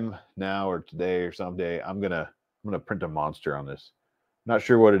sometime now or today or someday, I'm going to print a monster on this. Not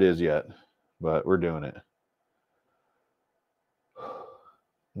sure what it is yet, but we're doing it.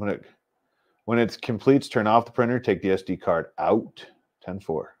 When it's complete, turn off the printer, take the SD card out.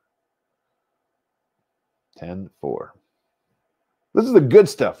 10-4. 10-4. This is the good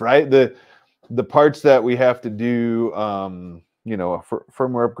stuff, right? The parts that we have to do, you know,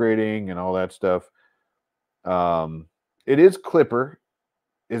 firmware upgrading and all that stuff. it is clipper.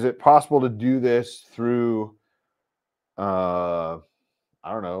 Is it possible to do this through, I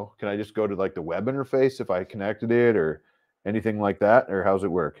don't know, can I just go to like the web interface if I connected it or anything like that? Or how's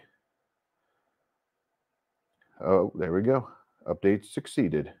it work? Oh, there we go. Update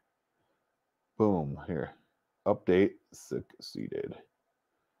succeeded. Boom, here. Update succeeded.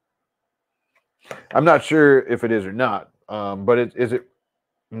 I'm not sure if it is or not, but is it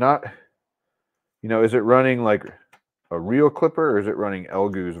not, you know, is it running like a real Clipper or is it running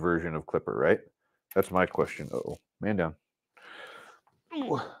ELEGOO's version of Clipper, right? That's my question. Uh-oh, man down.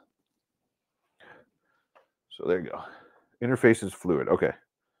 Ooh. So there you go. Interface is fluid. Okay.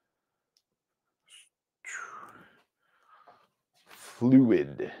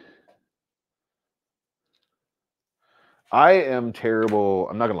 Fluid. I am terrible.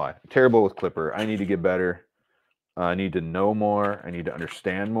 I'm not gonna lie. Terrible with Clipper. I need to get better. I need to know more. I need to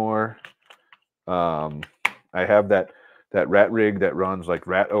understand more. I have that rat rig that runs like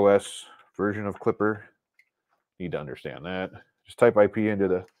Rat OS version of Clipper. Need to understand that. Just type IP into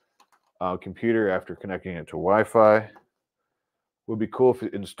the computer after connecting it to Wi-Fi. Would be cool if you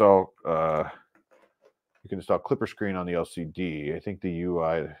install. You can install Clipper screen on the LCD. I think the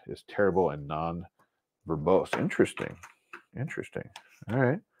UI is terrible and non-verbose. Interesting. Interesting. All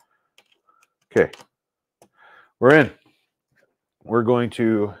right. Okay. We're in. We're going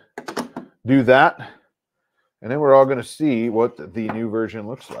to do that. And then we're all going to see what the new version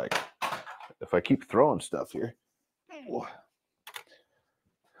looks like. If I keep throwing stuff here. All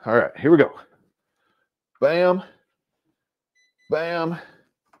right. Here we go. Bam. Bam.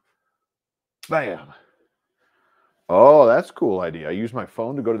 Bam. Oh, that's a cool idea. I use my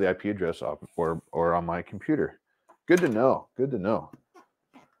phone to go to the IP address off or on my computer. Good to know. Good to know.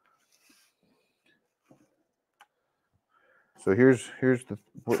 So here's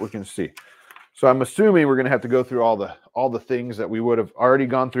what we can see. So I'm assuming we're going to have to go through all the things that we would have already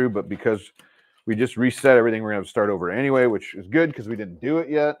gone through, but because we just reset everything, we're going to have to start over anyway, which is good because we didn't do it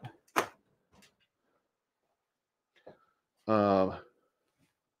yet.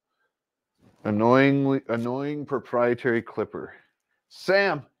 Annoying proprietary Clipper.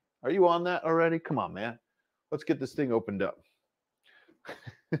 Sam, are you on that already? Come on, man. Let's get this thing opened up.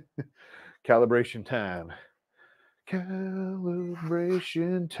 Calibration time.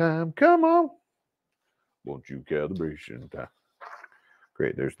 Calibration time. Come on. Won't you calibration time?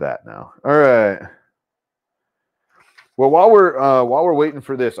 Great, there's that now. All right. Well, while we're waiting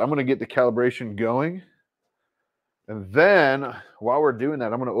for this, I'm going to get the calibration going. And then while we're doing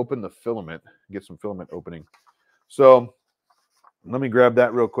that, I'm going to open the filament, get some filament opening. So let me grab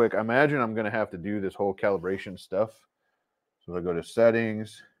that real quick. I imagine I'm going to have to do this whole calibration stuff. So I go to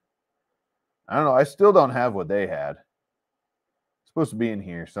settings. I don't know. I still don't have what they had. It's supposed to be in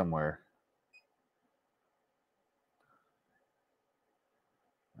here somewhere.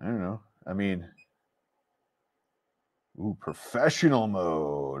 I don't know. I mean, ooh, professional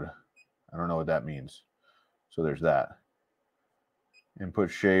mode. I don't know what that means. So there's that.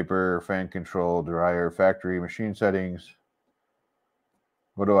 Input shaper, fan control, dryer, factory, machine settings.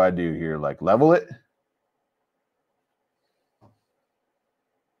 What do I do here? Like level it?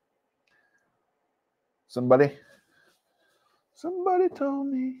 Somebody told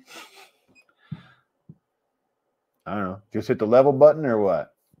me. I don't know. Just hit the level button or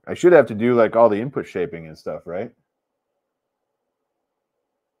what? I should have to do like all the input shaping and stuff, right?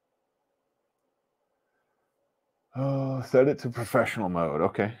 Oh, set it to professional mode.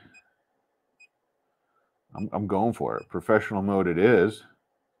 Okay. I'm going for it. Professional mode it is.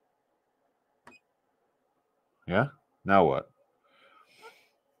 Yeah? Now what?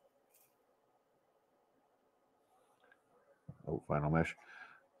 Oh, final mesh.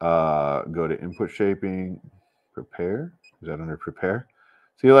 Go to input shaping, prepare. Is that under prepare?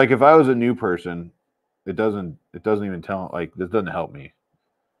 See, like if I was a new person, it doesn't even tell, like this doesn't help me.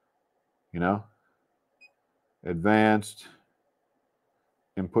 You know? Advanced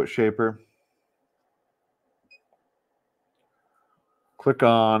input shaper. Click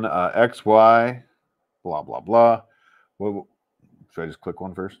on X, Y, blah, blah, blah. What, should I just click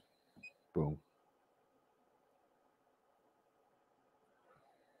one first? Boom.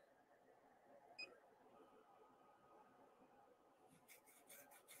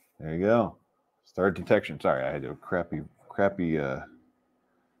 There you go. Start detection. Sorry, I had a crappy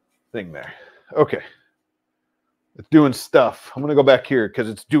thing there. Okay. It's doing stuff. I'm going to go back here because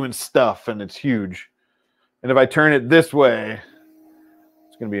it's doing stuff and it's huge. And if I turn it this way,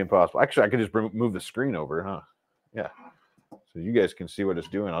 it's going to be impossible. Actually, I could just move the screen over, huh? Yeah. So you guys can see what it's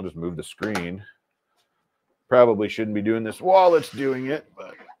doing. I'll just move the screen. Probably shouldn't be doing this while it's doing it,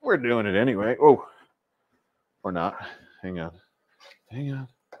 but we're doing it anyway. Oh, or not. Hang on. Hang on.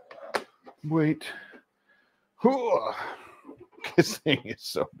 Wait. This thing is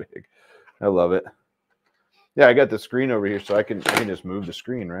so big. I love it. Yeah, I got the screen over here, so I can just move the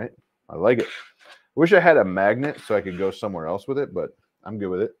screen, right? I like it. Wish I had a magnet so I could go somewhere else with it, but I'm good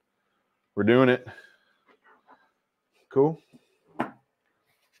with it. We're doing it. Cool.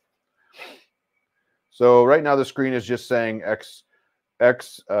 So right now the screen is just saying X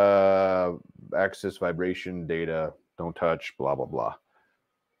axis vibration data, don't touch, blah, blah, blah.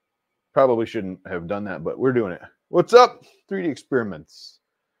 Probably shouldn't have done that, but we're doing it. What's up? 3D experiments.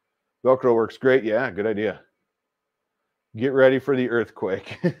 Velcro works great. Yeah, good idea. Get ready for the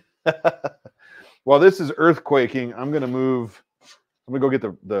earthquake. While this is earthquaking, I'm going to move. I'm going to go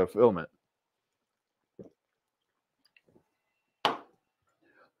get the filament.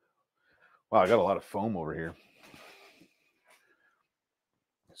 Wow, I got a lot of foam over here.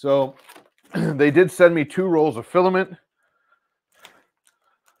 So they did send me 2 rolls of filament,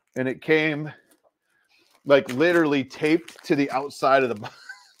 and it came like literally taped to the outside of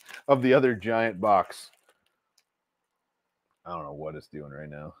the other giant box. I don't know what it's doing right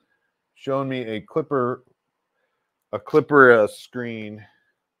now. Showing me a clipper screen.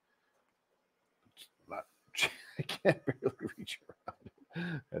 I can't barely reach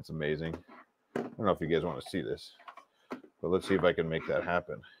around. That's amazing. I don't know if you guys want to see this, but let's see if I can make that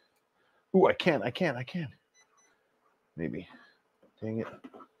happen. Ooh, I can. Maybe. Dang it.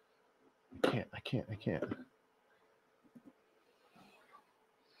 I can't.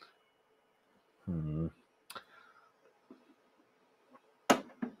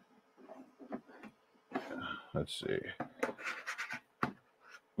 Let's see.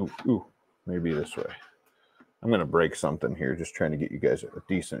 Ooh, maybe this way. I'm going to break something here, just trying to get you guys a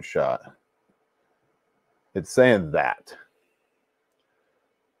decent shot. It's saying that.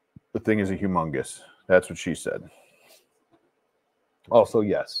 The thing is a humongous. That's what she said. Also,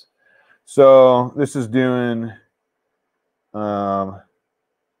 yes. So this is doing I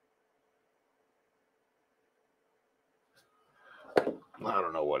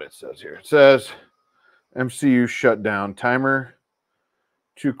don't know what it says here. It says MCU shutdown timer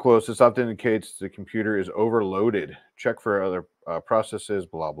too close. This often indicates the computer is overloaded. Check for other processes,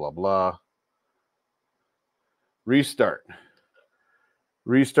 blah, blah, blah. Restart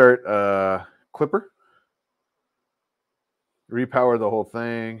clipper. Repower the whole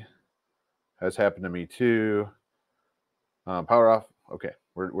thing. Has happened to me too. Power off. Okay,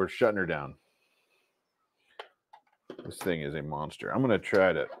 we're shutting her down. This thing is a monster. I'm going to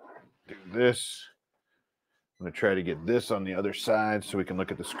try to do this. I'm going to try to get this on the other side so we can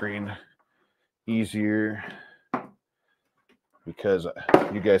look at the screen easier. Because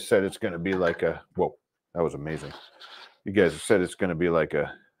you guys said it's going to be like a... Whoa, that was amazing. You guys said it's going to be like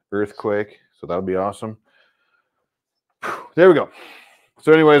a earthquake. So that would be awesome. There we go.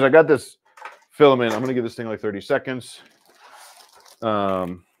 So anyways, I got this filament. I'm going to give this thing like 30 seconds.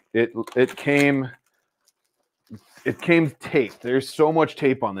 It came taped. There's so much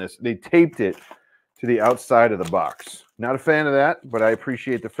tape on this. They taped it to the outside of the box. Not a fan of that, but I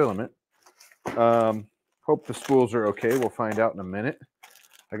appreciate the filament. Hope the spools are okay. We'll find out in a minute.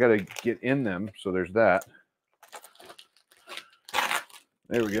 I got to get in them, so there's that.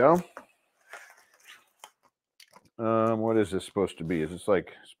 There we go. What is this supposed to be? Is this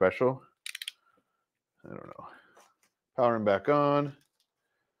like special? I don't know. Powering back on.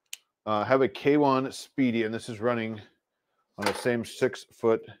 Have a K1 Speedy, and this is running on the same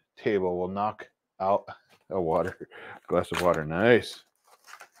 6-foot table. Will knock out a glass of water. Nice.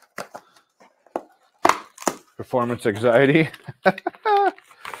 Performance anxiety.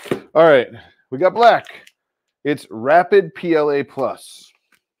 All right, we got black. It's Rapid PLA Plus.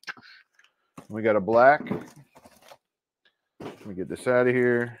 We got a black. Let me get this out of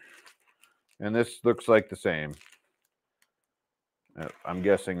here. And this looks like the same. I'm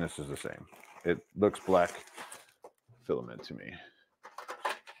guessing this is the same. It looks black filament to me.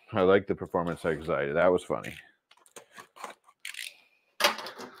 I like the performance anxiety. That was funny.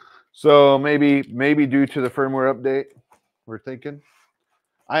 So maybe due to the firmware update, we're thinking.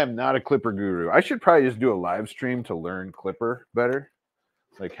 I am not a Clipper guru. I should probably just do a live stream to learn Clipper better.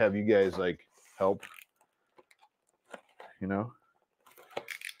 Like have you guys like help, you know?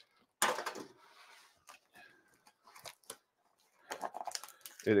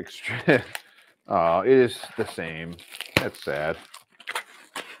 It is the same. That's sad.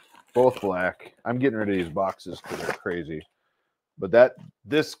 Both black. I'm getting rid of these boxes because they're crazy. But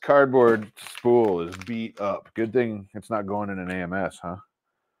this cardboard spool is beat up. Good thing it's not going in an AMS, huh?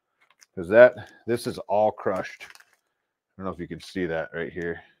 Because this is all crushed. I don't know if you can see that right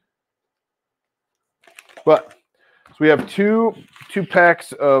here. But so we have two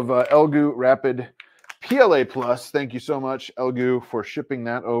packs of ELEGOO Rapid PLA Plus. Thank you so much, ELEGOO, for shipping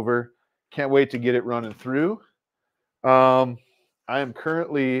that over. Can't wait to get it running through. I am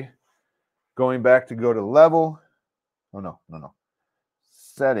currently going back to go to level. Oh, no.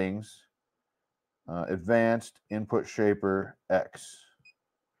 Settings, advanced, input shaper, X.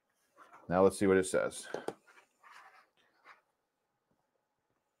 Now let's see what it says.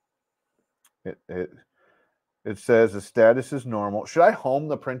 It says the status is normal. Should I home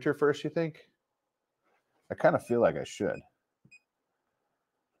the printer first, you think? I kind of feel like I should.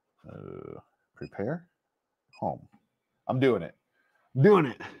 Prepare, home. I'm doing it.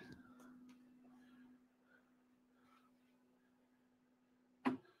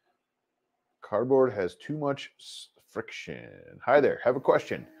 Cardboard has too much friction. Hi there. Have a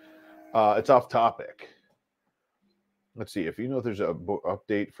question. It's off topic. Let's see if you know if there's a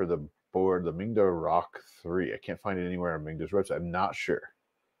update for the board, the Mingda Rock 3. I can't find it anywhere on Mingda's website. I'm not sure.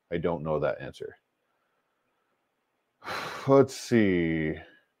 I don't know that answer. Let's see.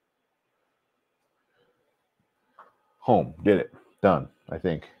 Home. Did it. Done, I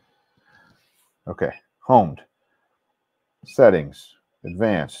think. Okay. Homed. Settings.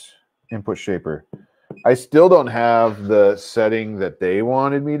 Advanced. Input shaper. I still don't have the setting that they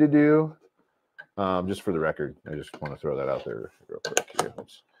wanted me to do. Just for the record, I just want to throw that out there real quick. Here,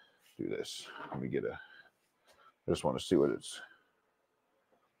 let's do this. Let me get a. I just want to see what it's.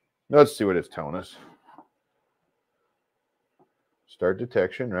 Let's see what it's telling us. Start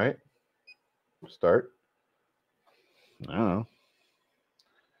detection, right? Start. I don't know.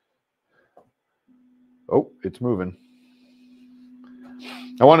 Oh, it's moving.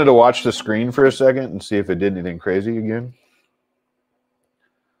 I wanted to watch the screen for a second and see if it did anything crazy again.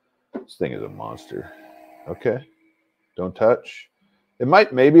 This thing is a monster. Okay. Don't touch.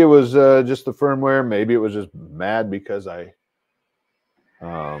 Maybe it was just the firmware. Maybe it was just mad because I,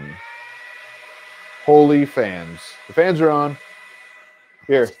 holy fans. The fans are on.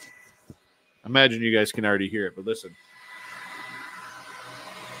 Here. Imagine you guys can already hear it, but listen.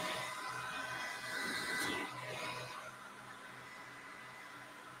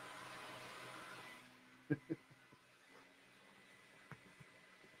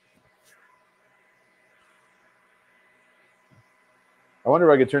 I wonder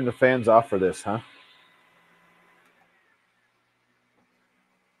if I could turn the fans off for this, huh?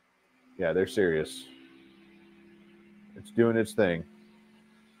 Yeah, they're serious. It's doing its thing.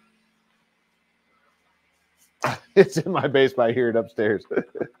 It's in my basement. I hear it upstairs.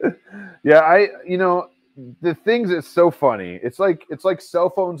 Yeah, the things that's so funny. It's like cell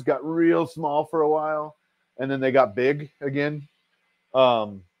phones got real small for a while, and then they got big again.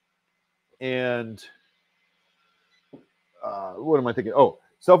 And what am I thinking? Oh,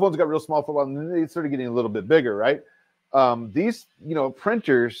 cell phones got real small for a while, and then they started getting a little bit bigger, right? These,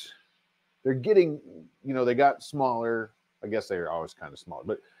 printers, they're getting, they got smaller. I guess they're always kind of small,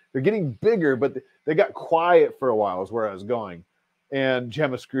 but they're getting bigger, but they got quiet for a while is where I was going. And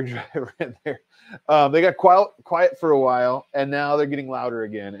jam a screwdriver in there. They got quiet for a while, and now they're getting louder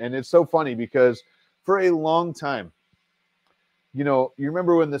again. And it's so funny because for a long time, you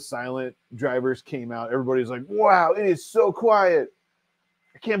remember when the silent drivers came out, everybody's like, wow, it is so quiet.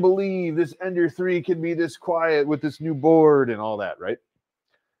 I can't believe this Ender 3 can be this quiet with this new board and all that, right?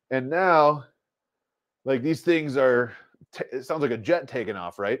 And now, like, these things are, it sounds like a jet taking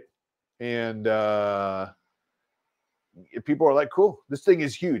off, right? And people are like, cool, this thing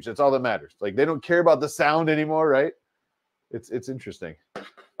is huge. That's all that matters. Like, they don't care about the sound anymore, right? It's interesting.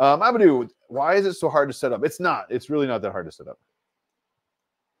 Amadou, why is it so hard to set up? It's not. It's really not that hard to set up.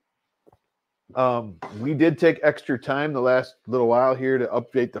 We did take extra time the last little while here to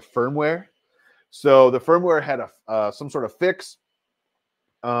update the firmware. So the firmware had some sort of fix,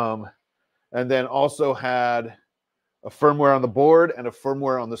 and then also had a firmware on the board and a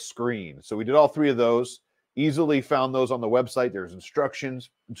firmware on the screen. So we did all three of those. Easily found those on the website. There's instructions.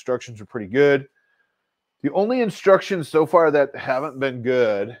 Instructions are pretty good. The only instructions so far that haven't been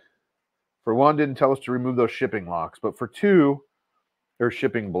good, for one, didn't tell us to remove those shipping locks, but for two, or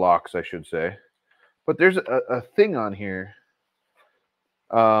shipping blocks, I should say. But there's a thing on here.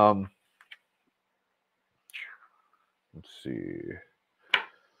 Let's see.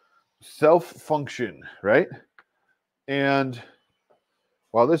 Self-function, right? And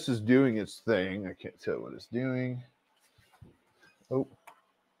while this is doing its thing, I can't tell what it's doing. Oh,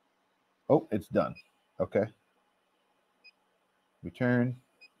 it's done. Okay. Return.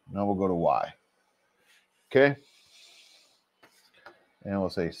 Now we'll go to Y. Okay. And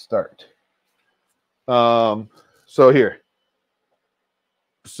we'll say start. So here.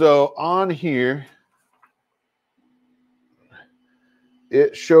 So on here,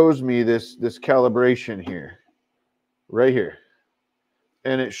 it shows me this calibration here, right here.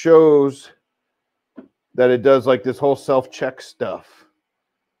 And it shows that it does like this whole self-check stuff.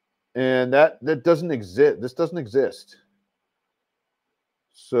 And that doesn't exist. This doesn't exist.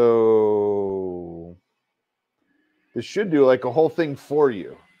 So this should do like a whole thing for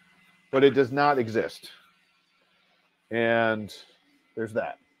you, but it does not exist. And there's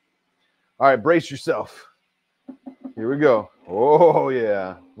that. All right, brace yourself. Here we go. Oh,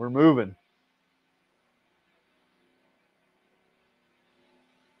 yeah, we're moving.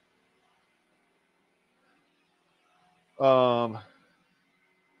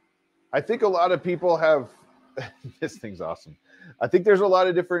 I think a lot of people have, this thing's awesome. I think there's a lot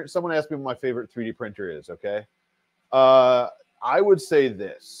of different, someone asked me what my favorite 3D printer is, okay? I would say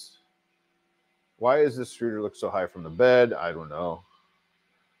this. Why is this extruder look so high from the bed? I don't know.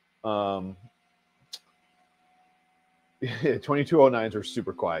 2209s are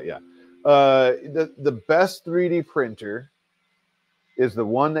super quiet, yeah. The best 3D printer is the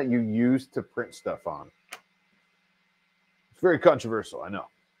one that you use to print stuff on. It's very controversial, I know.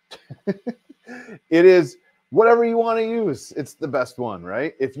 It is whatever you want to use. It's the best one,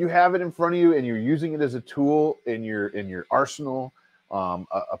 right? If you have it in front of you and you're using it as a tool in your arsenal,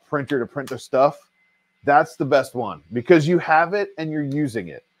 a printer to print the stuff, that's the best one because you have it and you're using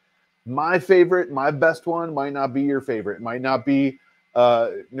it. My favorite, my best one might not be your favorite. It might not be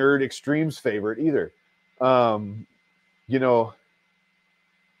Nerd Extreme's favorite either. You know,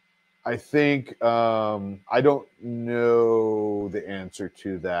 I think I don't know the answer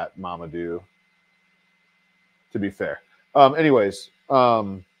to that, Mamadou, to be fair. Anyways,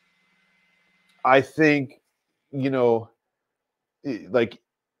 I think, you know, like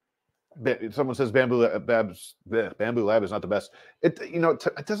someone says Bamboo Lab is not the best.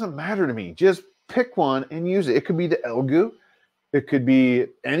 It doesn't matter to me. Just pick one and use it. It could be the ELEGOO. It could be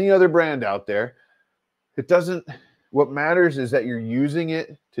any other brand out there. It doesn't. What matters is that you're using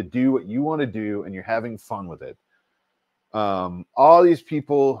it to do what you want to do and you're having fun with it. All these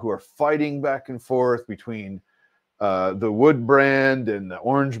people who are fighting back and forth between the wood brand and the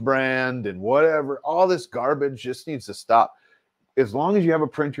orange brand and whatever, all this garbage just needs to stop. As long as you have a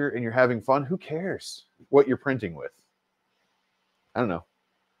printer and you're having fun, who cares what you're printing with? I don't know.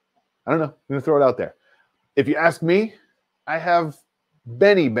 I'm going to throw it out there. If you ask me, I have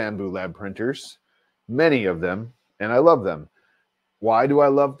many Bamboo Lab printers, many of them, and I love them. Why do I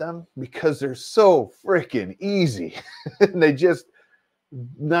love them? Because they're so freaking easy. They just,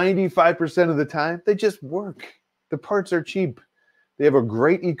 95% of the time, they just work. The parts are cheap. They have a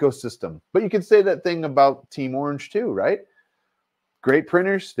great ecosystem. But you can say that thing about Team Orange too, right? Great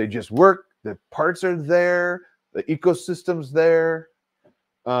printers, they just work. The parts are there. The ecosystem's there.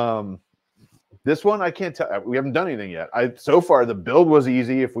 This one, I can't tell. We haven't done anything yet. So far, the build was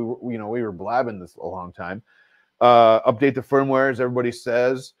easy. If we were blabbing this a long time. Update the firmware, as everybody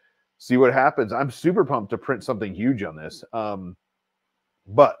says. See what happens. I'm super pumped to print something huge on this.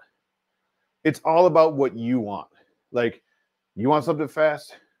 But it's all about what you want. Like, you want something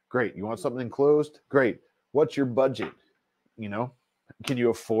fast? Great. You want something enclosed? Great. What's your budget? You know, can you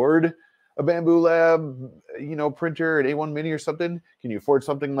afford a Bamboo Lab, printer, an A1 Mini or something? Can you afford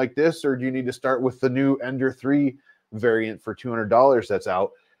something like this? Or do you need to start with the new Ender 3 variant for $200 that's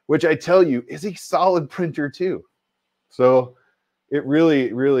out, which I tell you is a solid printer too. So it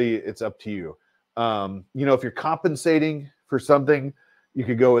really, it's up to you. If you're compensating for something, you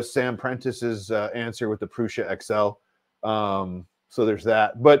could go with Sam Prentice's answer with the Prusa XL. So there's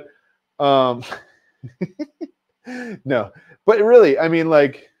that. But no, but really, I mean,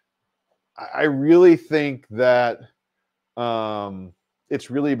 like, I really think that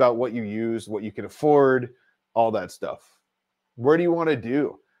it's really about what you use, what you can afford, all that stuff. Where do you want to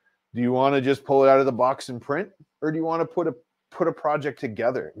do? Do you want to just pull it out of the box and print? Or do you want to put a project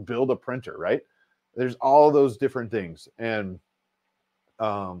together, build a printer, right? There's all those different things. And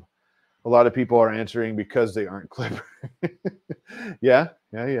a lot of people are answering because they aren't clever. Yeah.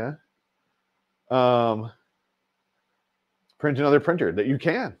 Print another printer that you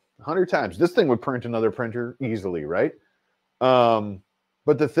can 100 times. This thing would print another printer easily, right?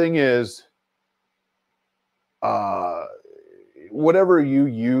 But the thing is, whatever you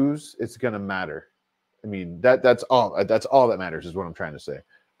use, it's going to matter. I mean, that's all that matters is what I'm trying to say.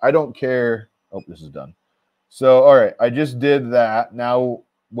 I don't care. Oh, this is done. So, all right, I just did that. Now,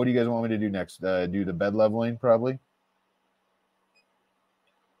 what do you guys want me to do next? Do the bed leveling, probably.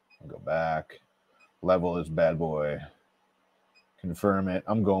 I'll go back. Level this bad boy. Confirm it.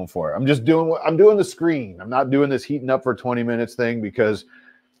 I'm going for it. I'm doing the screen. I'm not doing this heating up for 20 minutes thing because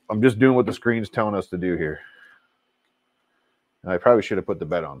I'm just doing what the screen's telling us to do here. I probably should have put the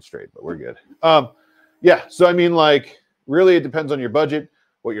bed on straight, but we're good. Yeah, so I mean, like, really, it depends on your budget,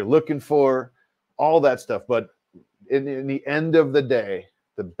 what you're looking for, all that stuff. But in the end of the day,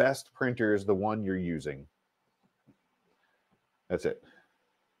 the best printer is the one you're using. That's it.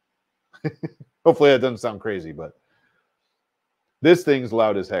 Hopefully that doesn't sound crazy, but this thing's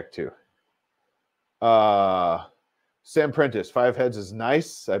loud as heck too. Sam Prentice, 5 heads is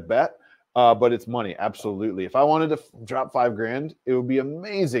nice, I bet. But it's money, absolutely. If I wanted to drop $5,000, it would be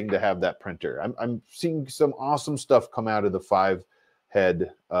amazing to have that printer. I'm seeing some awesome stuff come out of the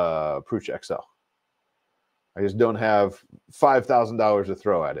 5-head Pruch XL. I just don't have $5,000 to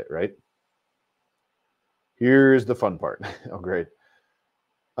throw at it, right? Here's the fun part. Oh, great.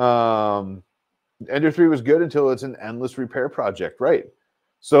 Ender 3 was good until it's an endless repair project, right?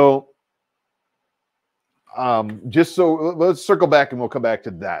 So just so let's circle back and we'll come back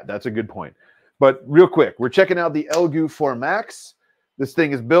to that. That's a good point. But real quick, we're checking out the ELEGOO 4 Max. This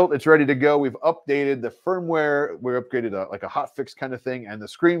thing is built. It's ready to go. We've updated the firmware. We upgraded like a hot fix kind of thing. And the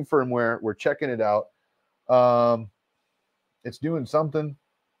screen firmware, we're checking it out. It's doing something.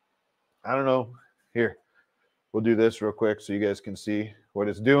 I don't know. Here, we'll do this real quick so you guys can see what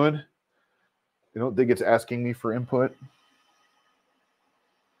it's doing. You don't think it's asking me for input?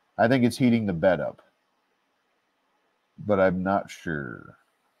 I think it's heating the bed up, but I'm not sure.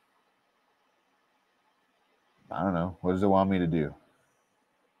 I don't know. What does it want me to do?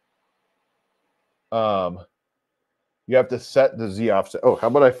 You have to set the Z offset. Oh, how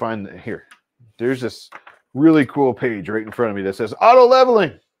about I find here? There's this really cool page right in front of me that says auto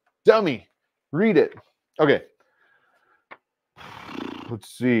leveling. Dummy. Read it. Okay. Let's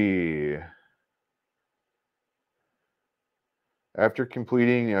see. After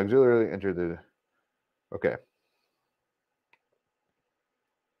completing the auxiliary, enter the... Okay.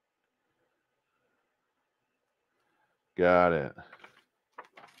 Got it.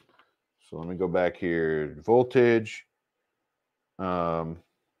 So let me go back here. Voltage. Hotbed,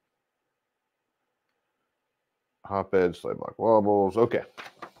 slide block wobbles. Okay.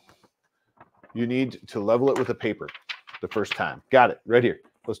 You need to level it with a paper the first time. Got it. Right here.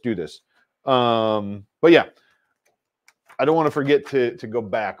 Let's do this. But yeah, I don't want to forget to go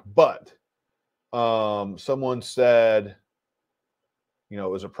back. But someone said, you know,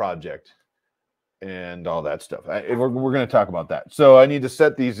 it was a project and all that stuff. We're going to talk about that. So I need to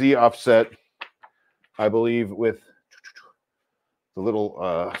set the Z offset, I believe, with the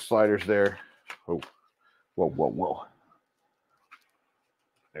little sliders there. Oh, whoa, whoa, whoa.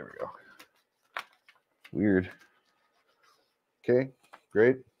 There we go. Weird. Okay,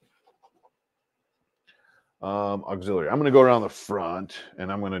 great. Auxiliary. I'm going to go around the front,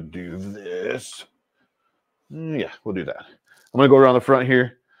 and I'm going to do this. Yeah, we'll do that. I'm going to go around the front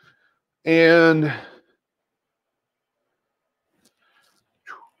here. And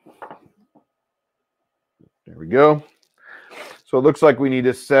there we go. So it looks like we need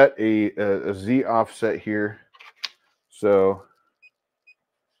to set a Z offset here. So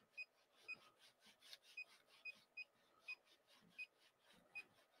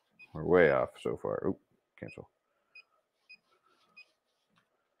we're way off so far. Oh, cancel.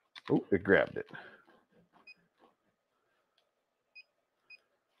 Oh, it grabbed it.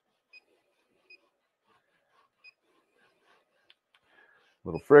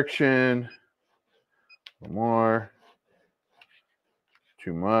 Little friction. A little more.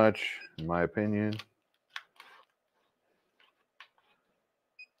 Too much, in my opinion.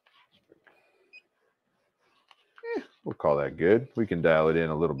 We'll call that good. We can dial it in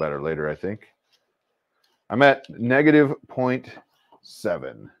a little better later, I think. I'm at negative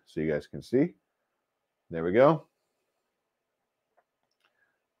 0.7, so you guys can see. There we go.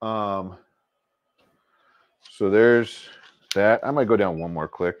 So there's that. I might go down one more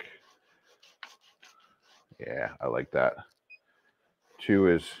click. Yeah, I like that. 2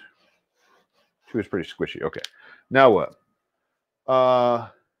 is pretty squishy. Okay. Now what?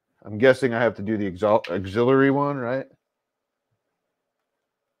 I'm guessing I have to do the auxiliary one, right?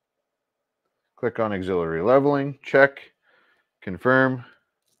 Click on auxiliary leveling, check, confirm,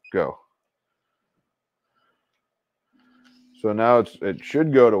 go. So now it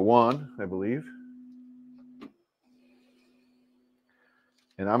should go to 1, I believe.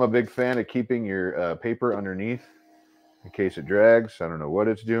 And I'm a big fan of keeping your paper underneath in case it drags. I don't know what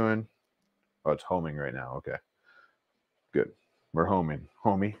it's doing. Oh, it's homing right now. Okay. Good. We're homing,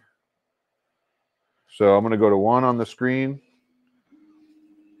 homie. So I'm going to go to 1 on the screen.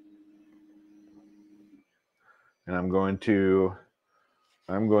 And I'm going to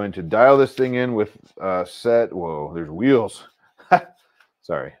dial this thing in with set. Whoa, there's wheels.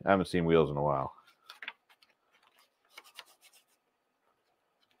 Sorry, I haven't seen wheels in a while.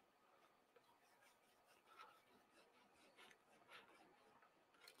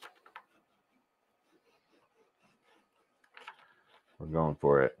 going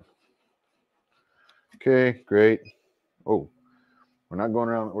for it. Okay, great. Oh, we're not going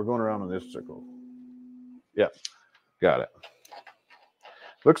around. We're going around in this circle. Yeah, got it.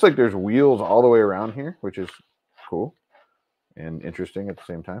 Looks like there's wheels all the way around here, which is cool and interesting at the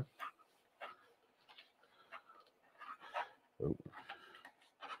same time. Oh.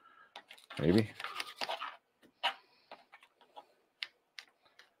 Maybe.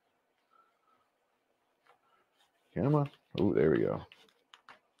 Come on. Oh, there we go.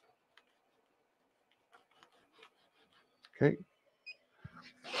 Okay.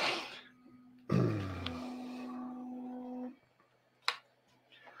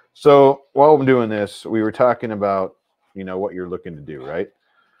 So while I'm doing this, we were talking about, you know, what you're looking to do, right?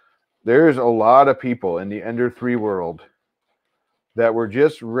 There's a lot of people in the Ender 3 world that were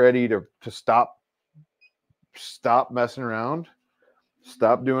just ready to stop messing around,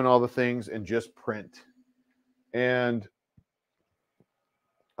 stop doing all the things, and just print. And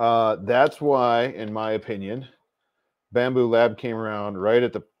that's why, in my opinion, Bamboo Lab came around right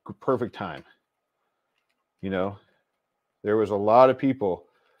at the perfect time. You know, there was a lot of people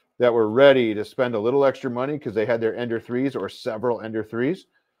that were ready to spend a little extra money because they had their Ender 3s or several Ender 3s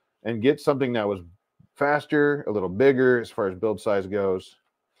and get something that was faster, a little bigger as far as build size goes.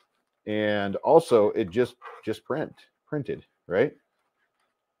 And also it just printed, right?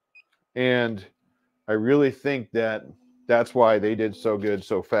 And I really think that that's why they did so good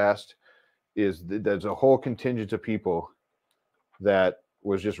so fast, is there's a whole contingent of people that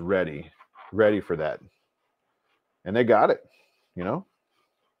was just ready for that. And they got it, you know?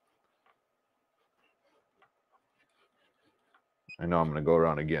 I know I'm going to go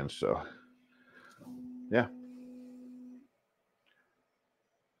around again, so yeah.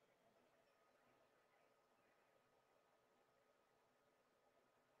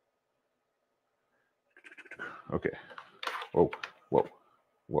 Okay. Whoa, whoa,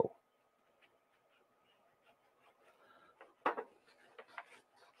 whoa.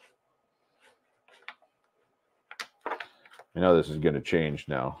 I know this is going to change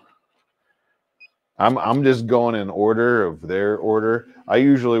now. I'm just going in order of their order. I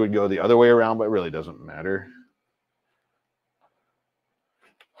usually would go the other way around, but it really doesn't matter.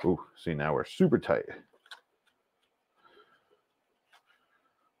 Ooh, see, now we're super tight.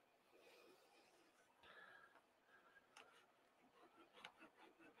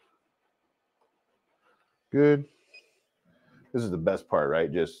 Good. This is the best part,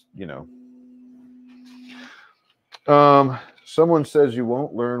 right? Just, you know. Someone says you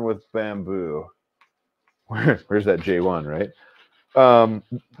won't learn with bamboo. Where's that J1, right?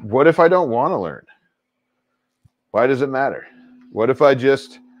 What if I don't want to learn? Why does it matter? What if I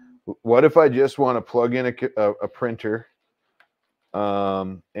just want to plug in a printer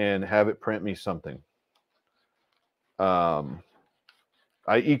and have it print me something? I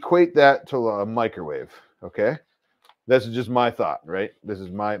equate that to a microwave, okay? That's just my thought, right? This is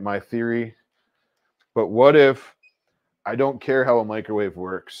my theory. But what if I don't care how a microwave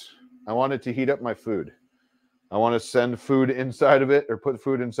works? I want it to heat up my food. I want to send food inside of it or put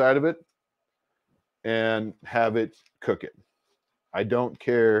food inside of it and have it cook it. I don't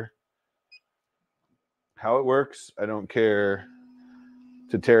care how it works. I don't care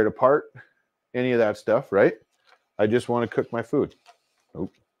to tear it apart, any of that stuff, right? I just want to cook my food.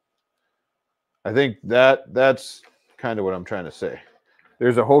 Oop. I think that's kind of what I'm trying to say.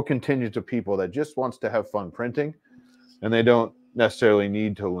 There's a whole contingent of people that just wants to have fun printing, and they don't necessarily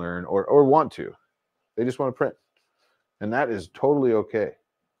need to learn or want to. They just want to print. And that is totally okay.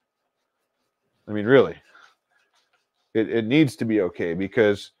 I mean, really, it needs to be okay,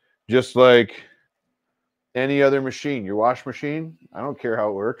 because just like any other machine, your wash machine, I don't care how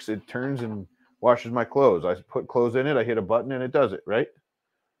it works. It turns and washes my clothes. I put clothes in it. I hit a button and it does it, right?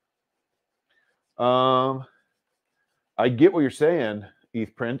 I get what you're saying,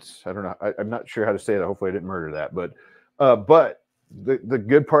 Eth Prince. I don't know. I'm not sure how to say that. Hopefully I didn't murder that. But the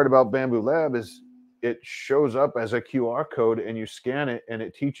good part about Bamboo Lab is it shows up as a QR code and you scan it and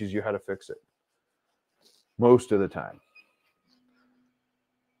it teaches you how to fix it most of the time.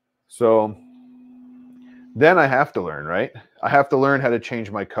 So then I have to learn, right? I have to learn how to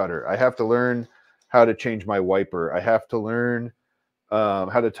change my cutter. I have to learn how to change my wiper. I have to learn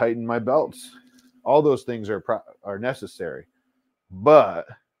how to tighten my belts. All those things are necessary. But,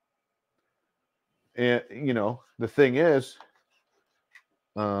 you know, the thing is,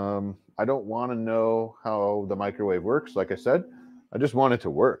 I don't want to know how the microwave works. Like I said, I just want it to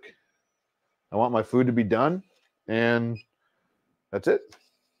work. I want my food to be done, and that's it.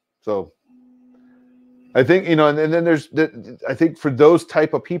 So I think, you know, and then there's, I think for those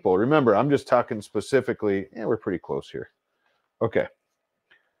type of people, remember, I'm just talking specifically, we're pretty close here. Okay.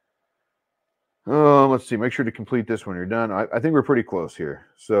 Let's see. Make sure to complete this when you're done. I think we're pretty close here.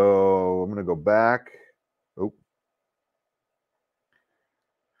 So I'm going to go back. Oh.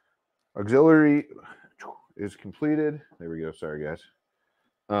 Auxiliary is completed. There we go. Sorry, guys.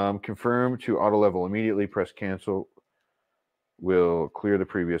 Confirm to auto level immediately. Press cancel. Will clear the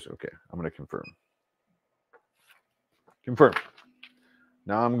previous. Okay, I'm going to confirm. Confirm.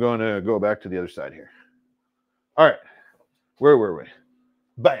 Now I'm going to go back to the other side here. All right. Where were we?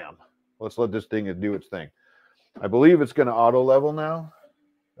 Bam. Let's let this thing do its thing. I believe it's going to auto level now.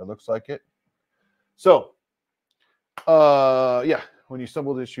 It looks like it. So, yeah, when you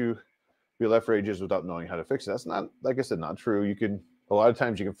stumble to issue, be left for ages without knowing how to fix it. That's not, like I said, not true. You can, a lot of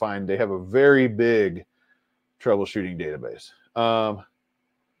times you can find, they have a very big troubleshooting database. I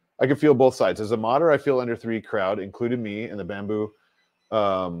can feel both sides. As a modder, I feel under 3 crowd, including me and the Bamboo.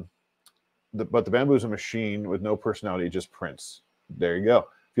 But the Bamboo is a machine with no personality. It just prints. There you go.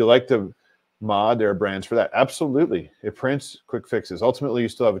 If you like to mod, there are brands for that. Absolutely. It prints, quick fixes. Ultimately, you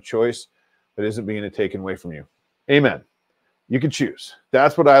still have a choice that isn't being taken away from you. Amen. You can choose.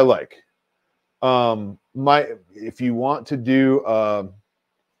 That's what I like. If you want to do a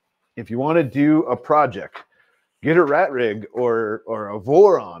project, get a rat rig or a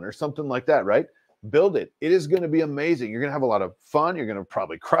Voron or something like that, right? Build it. It is going to be amazing. You're going to have a lot of fun. You're going to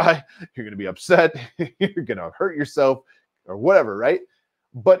probably cry. You're going to be upset. You're going to hurt yourself or whatever, right?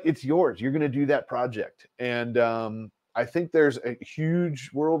 But it's yours. You're going to do that project. And I think there's a huge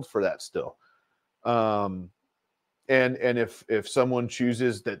world for that still. And if someone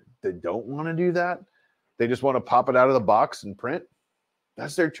chooses that they don't want to do that, they just want to pop it out of the box and print,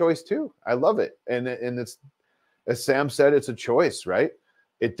 that's their choice too. I love it. And it's, as Sam said, it's a choice, right?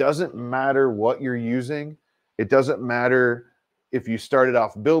 It doesn't matter what you're using. It doesn't matter if you started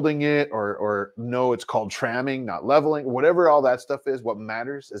off building it or no, it's called tramming, not leveling, whatever all that stuff is. What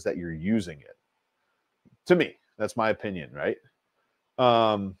matters is that you're using it. To me, that's my opinion, right?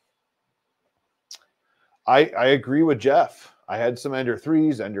 I agree with Jeff. I had some Ender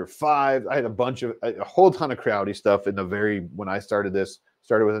 3s, Ender 5s. I had a whole ton of crowdy stuff when I started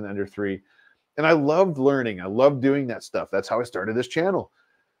with an Ender 3. And I loved learning. I loved doing that stuff. That's how I started this channel.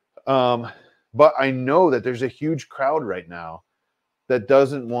 But I know that there's a huge crowd right now that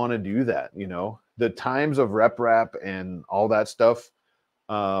doesn't want to do that. You know, the times of rep wrap and all that stuff.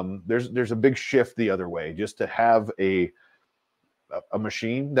 There's a big shift the other way, just to have a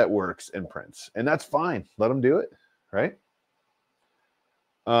machine that works and prints, and that's fine. Let them do it, right?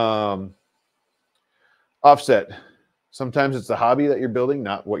 Offset. Sometimes it's the hobby that you're building,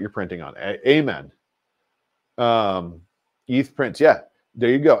 not what you're printing on. Amen. ETH prints. Yeah, there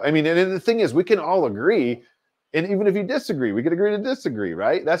you go. I mean, and the thing is, we can all agree, and even if you disagree, we can agree to disagree,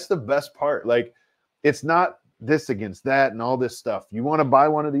 right? That's the best part. Like, it's not this against that and all this stuff. You want to buy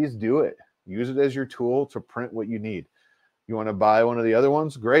one of these, do it. Use it as your tool to print what you need. You want to buy one of the other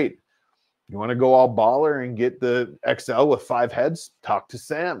ones? Great. You want to go all baller and get the XL with 5 heads? Talk to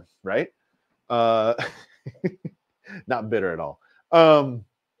Sam, right? Not bitter at all.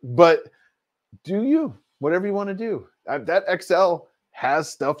 But do you, whatever you want to do. That XL has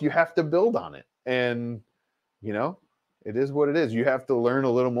stuff you have to build on it. And, you know, it is what it is. You have to learn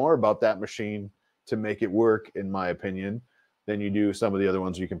a little more about that machine to make it work, in my opinion, than you do some of the other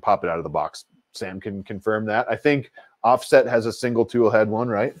ones. You can pop it out of the box. Sam can confirm that. I think Offset has a single tool head one,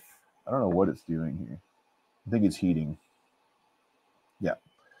 right? I don't know what it's doing here. I think it's heating. Yeah.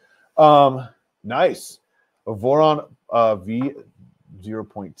 Nice. A Voron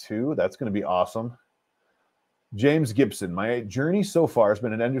V0.2. That's going to be awesome. James Gibson. My journey so far has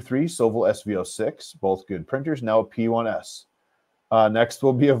been an Ender 3, Sovol SVO6, both good printers. Now a P1S. Next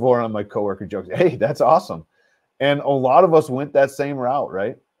will be a Voron. My coworker jokes. Hey, that's awesome. And a lot of us went that same route,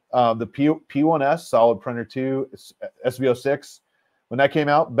 right? The P1S, solid printer 2, SVO6. When that came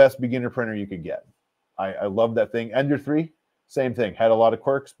out, best beginner printer you could get. I love that thing. Ender 3, same thing. Had a lot of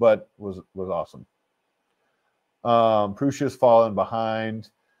quirks, but was awesome. Prussia's fallen behind.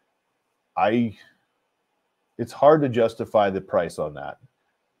 It's hard to justify the price on that.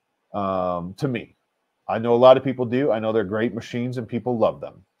 To me, I know a lot of people do. I know they're great machines and people love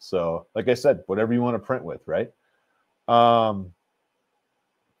them. So, like I said, whatever you want to print with, right?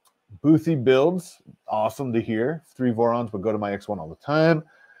 Boothy builds, awesome to hear. 3 Vorons would go to my X1 all the time.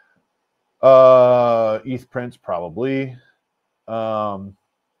 ETH prints, probably.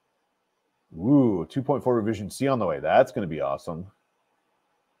 2.4 revision C on the way. That's going to be awesome.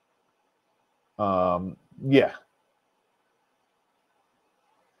 Yeah.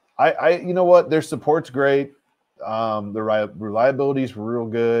 You know what? Their support's great. The reliability is real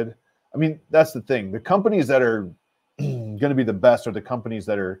good. I mean, that's the thing. The companies that are going to be the best are the companies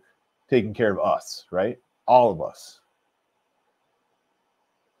that are taking care of us, right? All of us.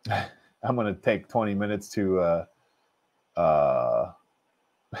 I'm going to take 20 minutes to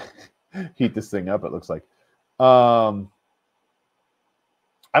heat this thing up, it looks like. I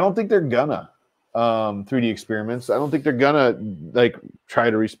don't think they're gonna 3D experiments. I don't think they're gonna like try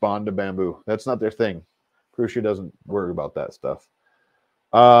to respond to bamboo. That's not their thing. Prusa doesn't worry about that stuff.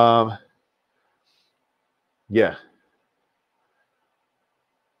 Yeah.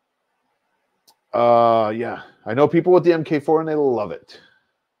 Yeah. I know people with the MK4 and they love it.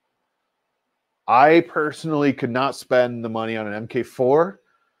 I personally could not spend the money on an MK4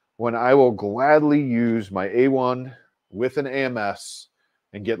 when I will gladly use my A1 with an AMS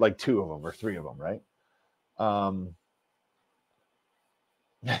and get like 2 of them or 3 of them, right?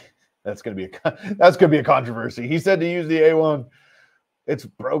 That's gonna be a controversy. He said to use the A1. It's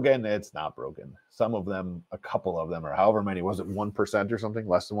broken. It's not broken. Some of them, a couple of them, or however many, was it 1% or something?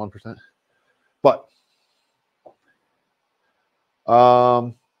 Less than 1%. But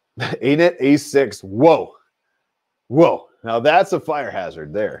ANET A6. Whoa. Now that's a fire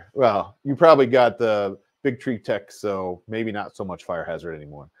hazard there. Well, you probably got the Big Tree Tech, so maybe not so much fire hazard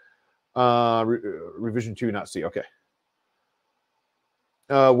anymore. Revision 2, not C. Okay.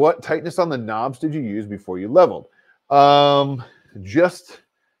 What tightness on the knobs did you use before you leveled? Just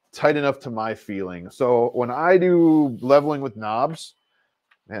tight enough to my feeling. So when I do leveling with knobs,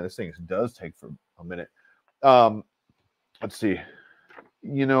 man, this thing does take for a minute. Let's see.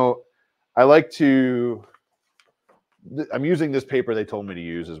 You know, I like to, I'm using this paper they told me to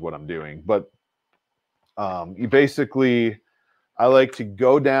use is what I'm doing. But you basically, I like to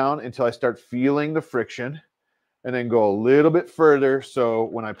go down until I start feeling the friction and then go a little bit further. So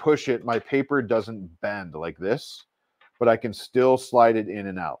when I push it, my paper doesn't bend like this, but I can still slide it in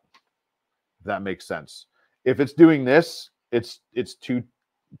and out. If that makes sense. If it's doing this, it's too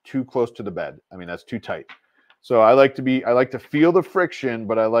close to the bed. I mean, that's too tight. So I like to feel the friction,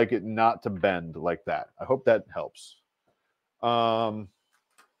 but I like it not to bend like that. I hope that helps.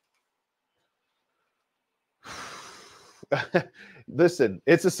 Listen,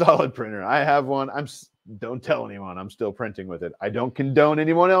 it's a solid printer. I have one. Don't tell anyone. I'm still printing with it. I don't condone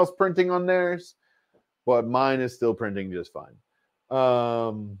anyone else printing on theirs, but mine is still printing just fine.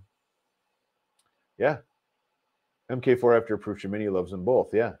 Yeah. MK4 after Prusa Mini loves them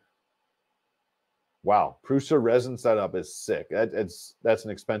both. Yeah. Wow. Prusa resin setup is sick. That's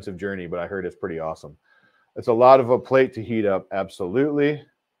an expensive journey, but I heard it's pretty awesome. It's a lot of a plate to heat up. Absolutely.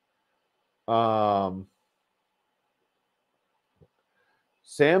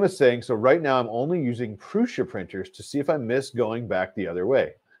 Sam is saying, so right now I'm only using Prusa printers to see if I miss going back the other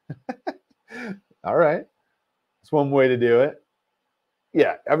way. All right. That's one way to do it.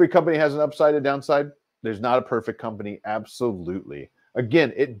 Yeah, every company has an upside and downside. There's not a perfect company. Absolutely.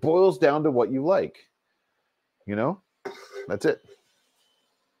 Again, it boils down to what you like. You know, that's it.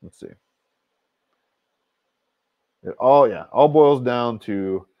 Let's see. It all boils down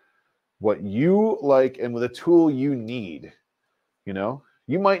to what you like and with a tool you need. You know,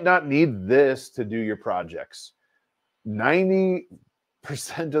 you might not need this to do your projects. 90%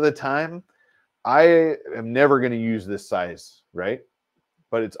 of the time, I am never going to use this size, right?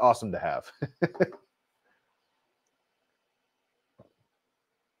 But it's awesome to have.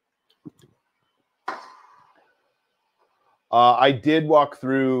 I did walk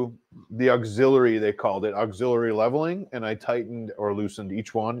through the auxiliary, they called it, auxiliary leveling, and I tightened or loosened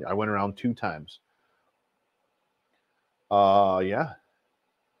each one. I went around 2 times. Yeah.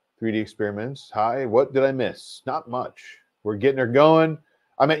 3D experiments. Hi, what did I miss? Not much. We're getting her going.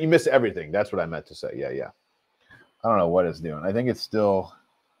 I meant you miss everything. That's what I meant to say. Yeah. I don't know what it's doing. I think it's still...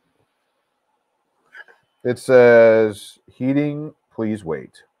 It says, heating, please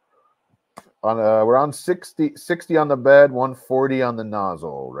wait. We're on 60 on the bed, 140 on the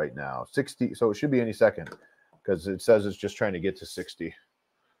nozzle right now. 60, so it should be any second because it says it's just trying to get to 60.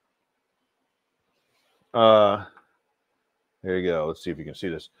 There you go. Let's see if you can see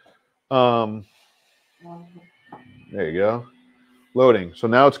this. There you go. Loading. So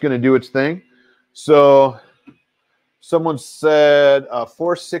now it's going to do its thing. So someone said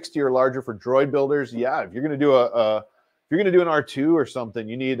 460 or larger for droid builders. Yeah, if you're going to do if you're going to do an R2 or something,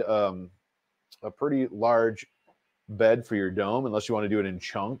 you need a pretty large bed for your dome, unless you want to do it in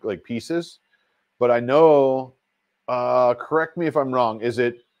chunk, like pieces. But I know, correct me if I'm wrong, is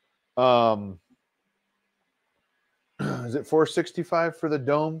it 465 for the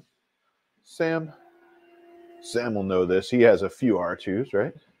dome, Sam? Sam will know this. He has a few R2s,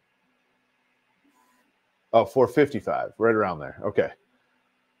 right? Oh, 455, right around there. Okay.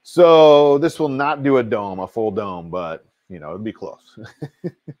 So this will not do a dome, a full dome, but, you know, it'd be close.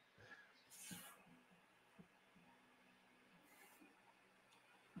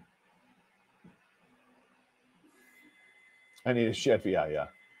 I need a chef. Yeah.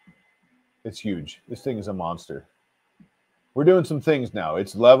 It's huge. This thing is a monster. We're doing some things now.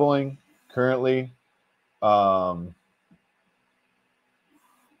 It's leveling currently.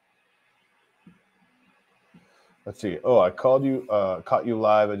 Let's see. Oh, I caught you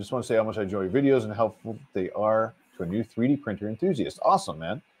live. I just want to say how much I enjoy your videos and how helpful they are to a new 3D printer enthusiast. Awesome,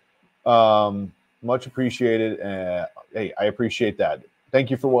 man. Much appreciated. Hey, I appreciate that. Thank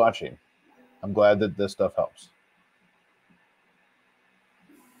you for watching. I'm glad that this stuff helps.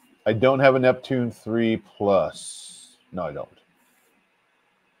 I don't have a Neptune 3 Plus. No, I don't.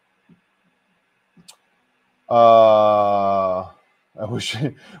 I wish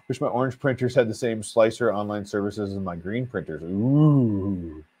my orange printers had the same slicer online services as my green printers.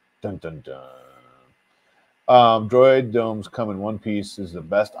 Ooh, dun dun dun. Droid domes come in one piece is the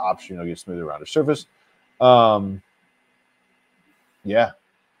best option. You'll get smoother rounded surface. Yeah,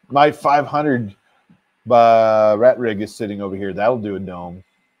 my 500 rat rig is sitting over here. That'll do a dome,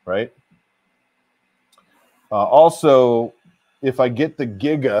 right? Also, if I get the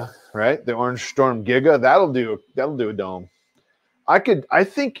Giga, right, the Orange Storm Giga, that'll do a dome. I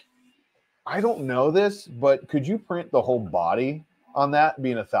think, I don't know this, but could you print the whole body on that,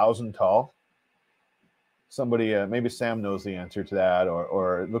 being 1,000 tall? Somebody, maybe Sam knows the answer to that,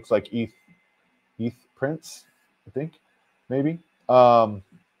 or it looks like ETH prints, I think, maybe. Who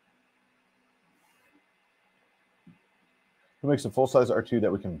makes a full-size R2 that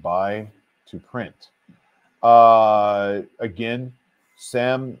we can buy to print? Again,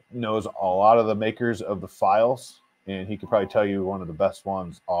 Sam knows a lot of the makers of the files, and he could probably tell you one of the best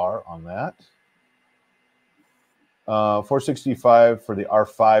ones are on that. 465 for the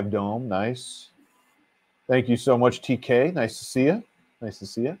R5 dome. Nice. Thank you so much, TK. Nice to see you. Nice to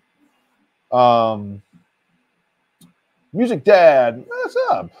see you. Music Dad, what's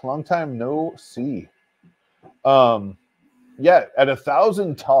up? Long time no see. Yeah, at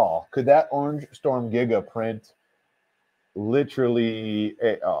 1,000 tall, could that Orange Storm Giga print literally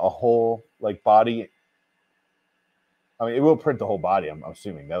a whole like body? I mean, it will print the whole body. I'm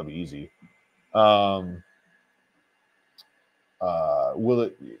assuming that'll be easy. Will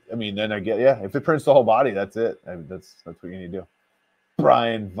it? I mean, then I get, yeah. If it prints the whole body, that's it. I mean, that's what you need to do.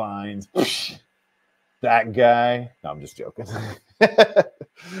 Brian Vines, that guy. No, I'm just joking.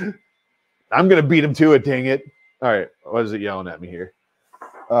 I'm gonna beat him to it. Dang it! All right, what is it yelling at me here?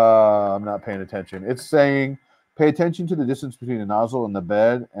 I'm not paying attention. It's saying, pay attention to the distance between the nozzle and the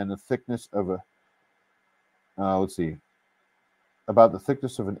bed and the thickness of a. Let's see. About the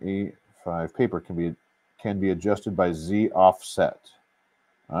thickness of an A5 paper can be adjusted by Z offset.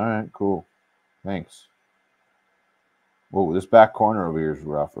 All right, cool. Thanks. Whoa, this back corner over here is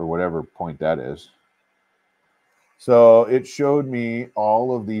rough, or whatever point that is. So it showed me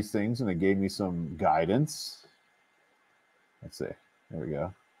all of these things, and it gave me some guidance. Let's see. There we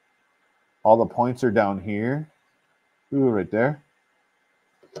go. All the points are down here. Ooh, right there.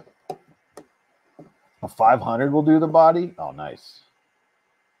 A 500 will do the body. Oh, nice.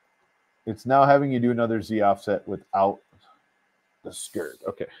 It's now having you do another Z offset without the skirt.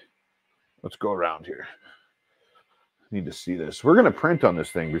 Okay. Let's go around here. Need to see this. We're going to print on this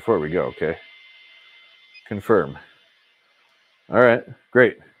thing before we go, okay? Confirm. All right,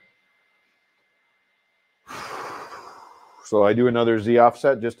 great. So I do another Z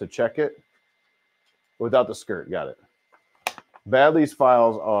offset just to check it without the skirt. Got it. Badley's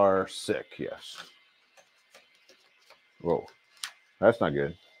files are sick, yes. Whoa, that's not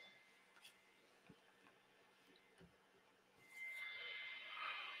good.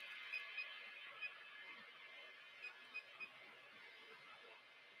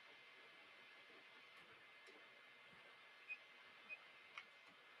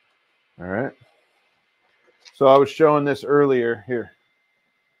 All right. So I was showing this earlier here.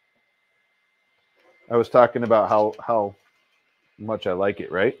 I was talking about how much I like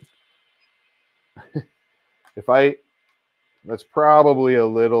it, right? That's probably a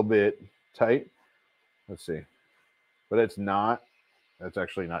little bit tight. Let's see. But it's not. That's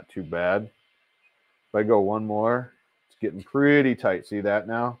actually not too bad. If I go one more, it's getting pretty tight. See that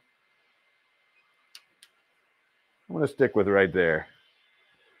now? I'm going to stick with right there.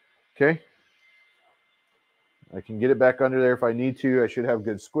 Okay. I can get it back under there if I need to. I should have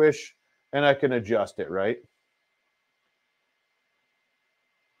good squish, and I can adjust it, right?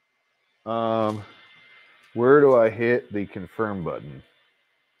 Where do I hit the confirm button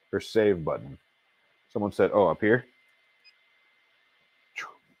or save button? Someone said, oh, up here.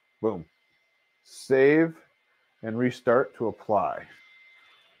 Boom. Save and restart to apply.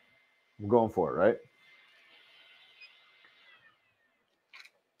 I'm going for it, right?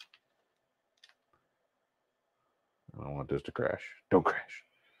 I don't want this to crash. Don't crash.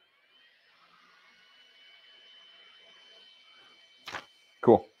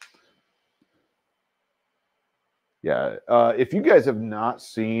 Cool. Yeah. If you guys have not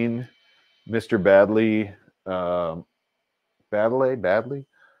seen Mr. Badley, Badley?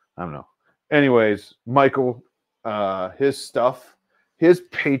 I don't know. Anyways, Michael, his stuff, his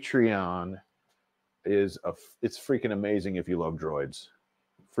Patreon it's freaking amazing if you love droids.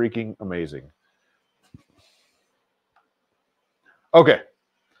 Freaking amazing. Okay.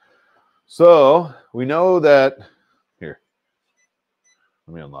 So we know that here.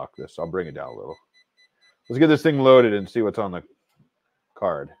 Let me unlock this. I'll bring it down a little. Let's get this thing loaded and see what's on the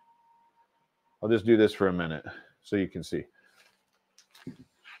card. I'll just do this for a minute so you can see.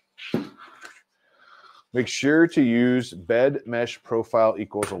 Make sure to use bed mesh profile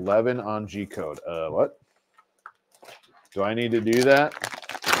equals 11 on G code. What? Do I need to do that?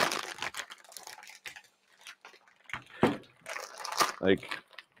 Like,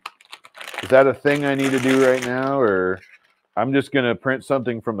 is that a thing I need to do right now, or I'm just going to print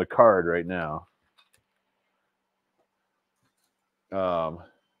something from the card right now?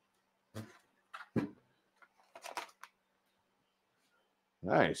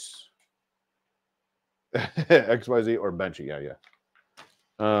 Nice. XYZ or Benchy, yeah.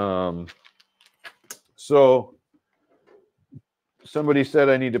 So somebody said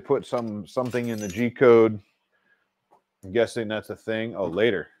I need to put something in the G code. I'm guessing that's a thing. Oh,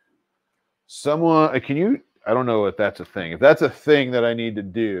 later. Someone, can you? I don't know if that's a thing. If that's a thing that I need to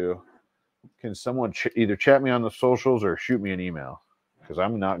do, can someone either chat me on the socials or shoot me an email? Because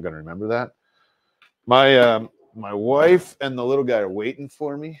I'm not going to remember that. My wife and the little guy are waiting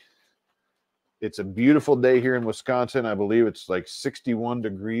for me. It's a beautiful day here in Wisconsin. I believe it's like 61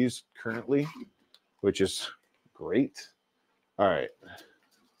 degrees currently, which is great. All right.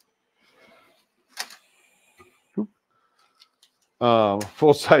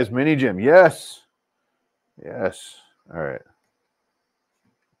 Full-size mini gym. Yes. Yes. All right.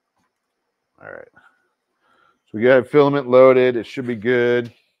 All right. So we got filament loaded. It should be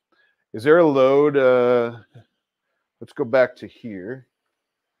good. Is there a load? Let's go back to here.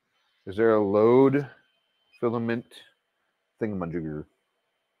 Is there a load filament thingamajigger?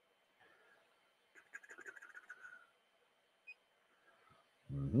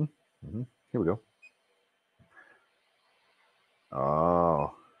 Here we go.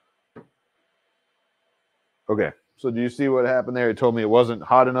 Oh. Okay. So do you see what happened there? It told me it wasn't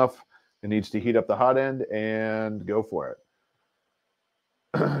hot enough. It needs to heat up the hot end and go for it.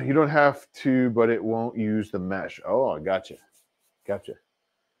 You don't have to, but it won't use the mesh. Oh, I gotcha. Gotcha.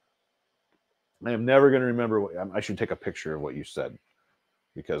 I am never going to remember what I should take a picture of what you said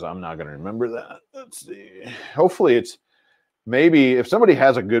because I'm not going to remember that. Let's see. Hopefully it's maybe if somebody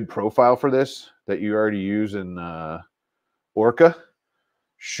has a good profile for this that you already use in Orca,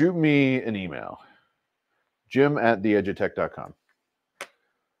 shoot me an email. Jim@theedutech.com.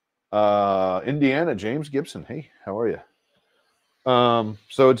 Indiana, James Gibson. Hey, how are you?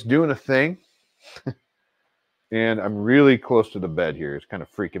 So it's doing a thing. And I'm really close to the bed here. It's kind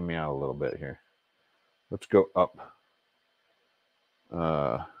of freaking me out a little bit here. Let's go up.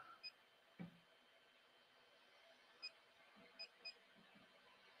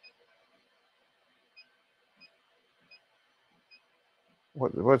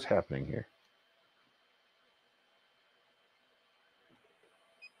 What's happening here?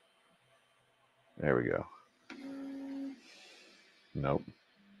 There we go. Nope.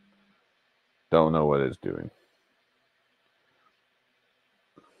 Don't know what it's doing.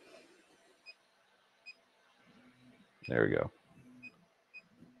 There we go.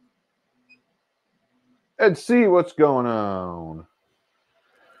 Let's see what's going on.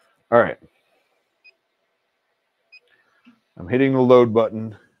 All right. I'm hitting the load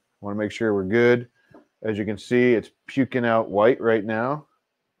button. I want to make sure we're good. As you can see, it's puking out white right now.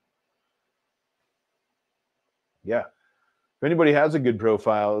 Yeah. If anybody has a good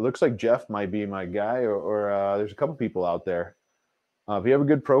profile, it looks like Jeff might be my guy, or there's a couple people out there. If you have a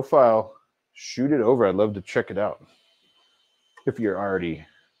good profile, shoot it over. I'd love to check it out. If you're already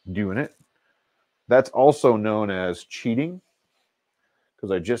doing it. That's also known as cheating,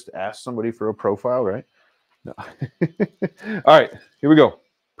 because I just asked somebody for a profile, right? No. All right, here we go.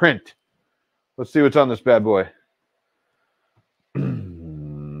 Print. Let's see what's on this bad boy.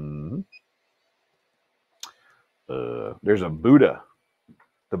 There's a Buddha.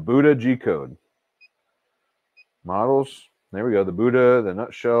 The Buddha G code. Models. There we go. The Buddha, the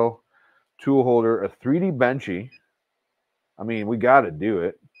nutshell, tool holder, a 3D benchy. I mean, we got to do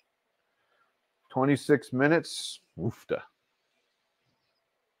it. 26 minutes. Oofta.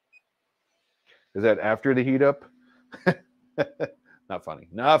 Is that after the heat up? Not funny.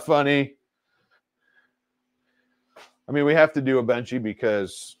 Not funny. I mean, we have to do a benchy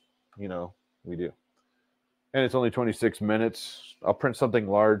because, you know, we do. And it's only 26 minutes. I'll print something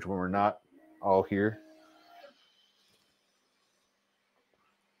large when we're not all here.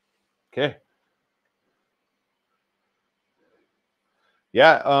 Okay.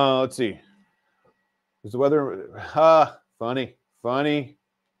 Yeah, let's see. Is the weather funny.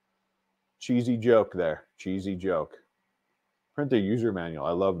 Cheesy joke there. Cheesy joke. Print the user manual.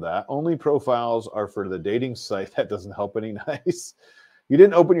 I love that. Only profiles are for the dating site. That doesn't help any. Nice. You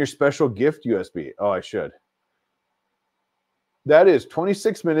didn't open your special gift USB. Oh, I should. That is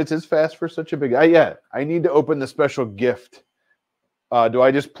 26 minutes is fast for such a big. Yeah, I need to open the special gift. Do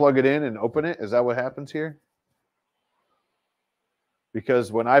I just plug it in and open it? Is that what happens here?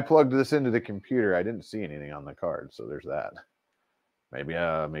 Because when I plugged this into the computer, I didn't see anything on the card. So there's that. Maybe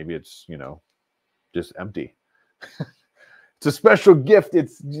it's, you know, just empty. It's a special gift.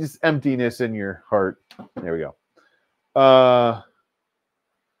 It's just emptiness in your heart. There we go.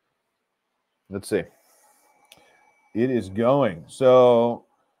 Let's see. It is going. So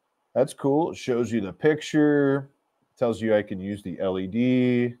that's cool. It shows you the picture. Tells you I can use the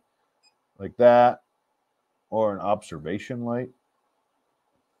LED like that or an observation light.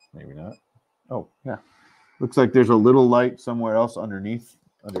 Maybe not. Oh, yeah. Looks like there's a little light somewhere else underneath,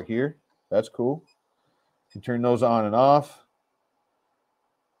 under here. That's cool. You can turn those on and off.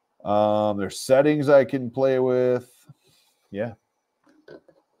 There's settings I can play with. Yeah.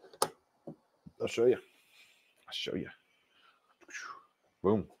 I'll show you.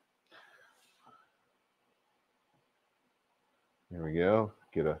 Boom. There we go.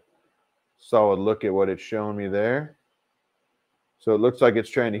 Get a solid look at what it's showing me there. So it looks like it's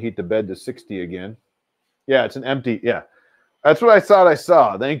trying to heat the bed to 60 again. Yeah, it's an empty. Yeah, that's what I thought I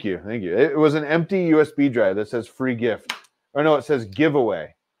saw. Thank you. It was an empty USB drive that says free gift. Or no, it says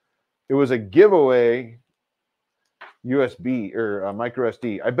giveaway. It was a giveaway USB or micro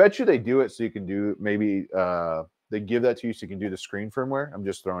SD. I bet you they do it so you can do maybe they give that to you so you can do the screen firmware. I'm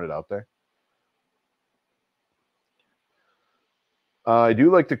just throwing it out there. I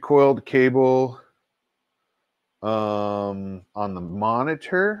do like the coiled cable on the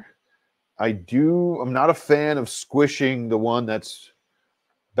monitor. I'm not a fan of squishing the one that's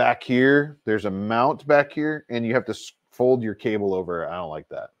back here. There's a mount back here, and you have to fold your cable over. I don't like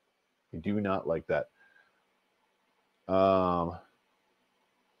that. I do not like that.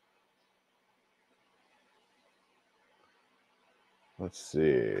 Let's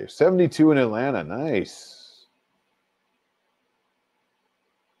see. 72 in Atlanta. Nice.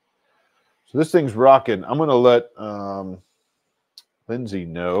 So this thing's rocking. I'm going to let Lindsay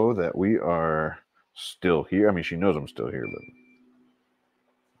know that we are still here. I mean, she knows I'm still here, but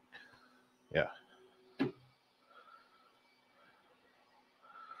yeah.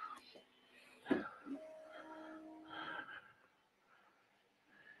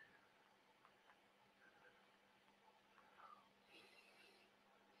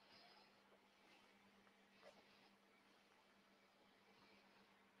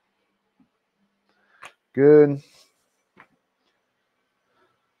 Good.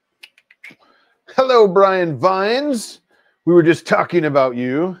 Hello, Brian Vines. We were just talking about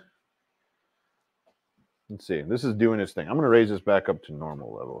you. Let's see. This is doing its thing. I'm going to raise this back up to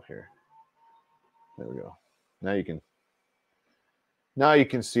normal level here. There we go. Now you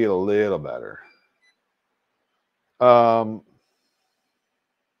can see it a little better.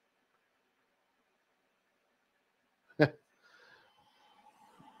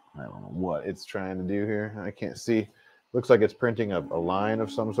 I don't know what it's trying to do here. I can't see. Looks like it's printing a line of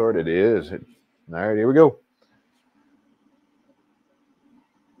some sort. It is. All right, here we go.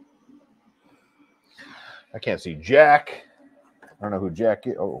 I can't see Jack. I don't know who Jack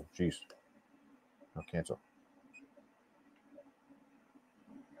is. Oh, jeez. I'll cancel.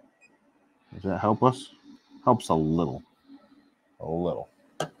 Does that help us? Helps a little. A little.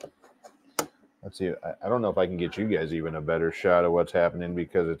 Let's see. I don't know if I can get you guys even a better shot of what's happening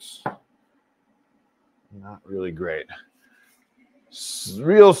because it's not really great. It's the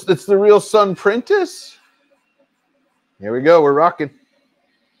real Sun Prentice. Here we go. We're rocking.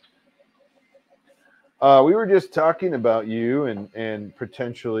 We were just talking about you and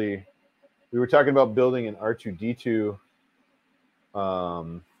potentially we were talking about building an R2D2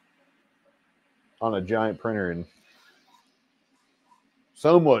 on a giant printer, and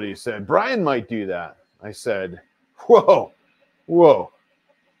somebody said Brian might do that. I said, whoa.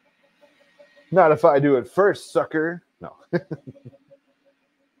 Not if I do it first, sucker. No.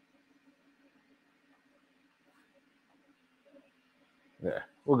 Yeah,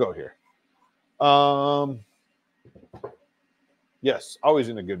 we'll go here. Yes, always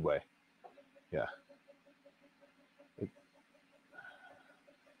in a good way. Yeah.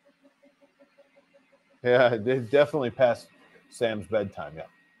 Yeah, they've definitely passed Sam's bedtime.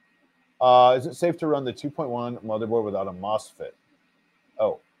 Yeah. Is it safe to run the 2.1 motherboard without a MOSFET?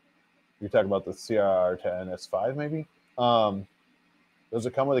 Oh, you're talking about the CR10S5 maybe? Does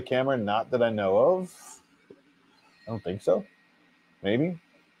it come with a camera? Not that I know of. I don't think so. Maybe.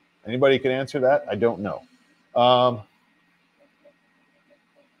 Anybody can answer that? I don't know.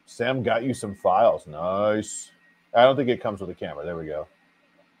 Sam got you some files. Nice. I don't think it comes with a camera. There we go.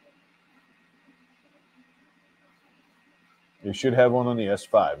 You should have one on the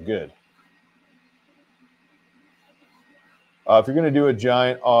S5. Good. If you're going to do a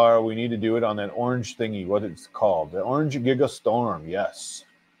giant R, we need to do it on that orange thingy. What it's called. The Orange Giga Storm. Yes.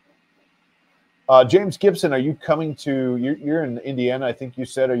 James Gibson, are you coming to... You're in Indiana, I think you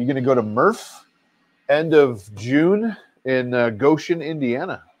said. Are you going to go to Murph end of June in Goshen,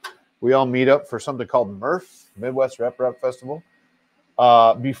 Indiana? We all meet up for something called Murph, Midwest Rep Festival.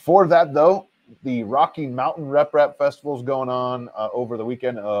 Before that, though, the Rocky Mountain Rep Festival is going on over the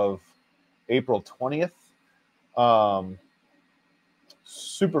weekend of April 20th.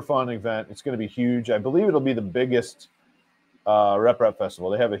 Super fun event. It's going to be huge. I believe it'll be the biggest Rep Festival.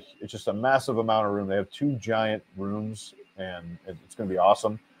 They have it's just a massive amount of room. They have 2 giant rooms, and it's going to be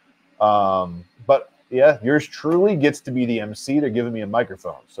awesome. But yeah, yours truly gets to be the MC. They're giving me a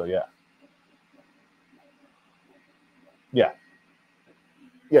microphone. So yeah.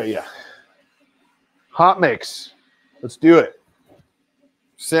 Yeah. Hot mix. Let's do it.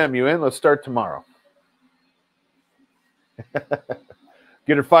 Sam, you in? Let's start tomorrow.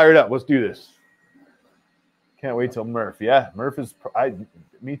 Get her fired up. Let's do this. Can't wait till Murph. Yeah, Murph is...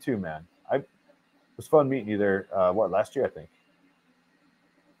 me too, man. It was fun meeting you there, last year, I think.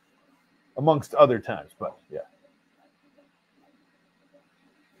 Amongst other times, but yeah.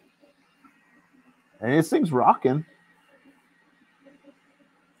 And this thing's rocking.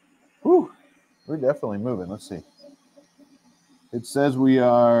 Whew. We're definitely moving. Let's see. It says we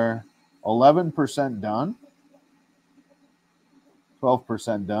are 11% done.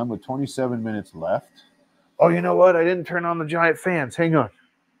 12% done with 27 minutes left. Oh, you know what? I didn't turn on the giant fans. Hang on.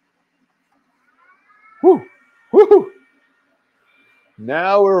 Whoo! Woo!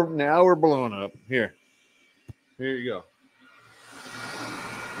 Now we're blowing up. Here you go.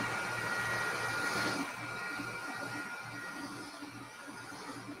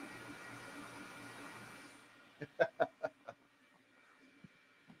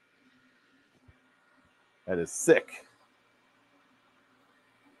 That is sick.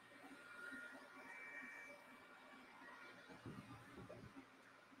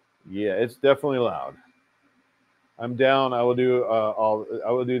 Yeah, it's definitely loud. I'm down. I will do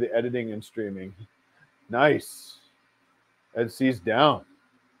I will do the editing and streaming. Nice. Ed C's down.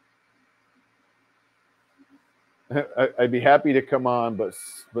 I'd be happy to come on, but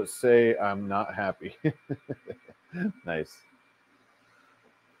say I'm not happy. Nice.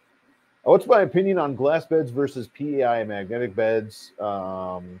 What's my opinion on glass beds versus PEI magnetic beds?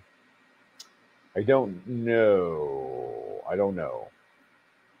 I don't know. I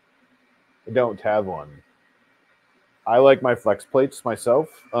don't have one. I like my flex plates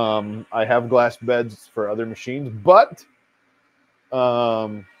myself. I have glass beds for other machines, but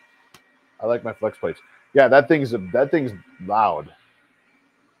I like my flex plates. Yeah, that thing's loud.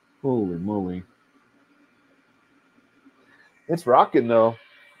 Holy moly. It's rocking though.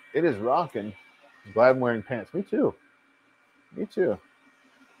 It is rocking. I'm glad I'm wearing pants. Me too.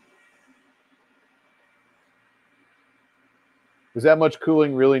 Is that much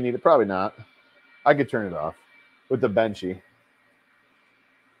cooling really needed? Probably not. I could turn it off with the benchy.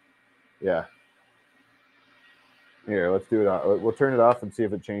 Yeah. Here, let's do it. We'll turn it off and see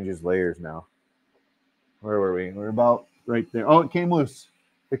if it changes layers now. Where were we? We're about right there. Oh, it came loose.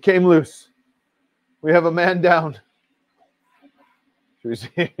 We have a man down.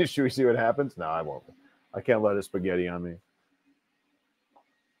 Should we see what happens? No, I won't. I can't let a spaghetti on me.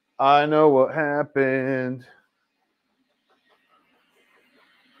 I know what happened.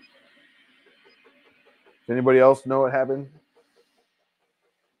 Does anybody else know what happened?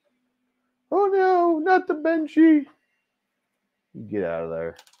 Oh no, not the benchy. Get out of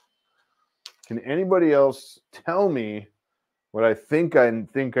there. Can anybody else tell me what I think I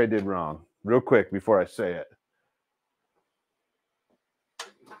did wrong? Real quick before I say it.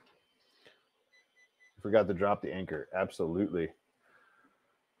 Forgot to drop the anchor. Absolutely.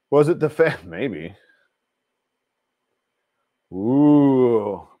 Was it the fan? Maybe.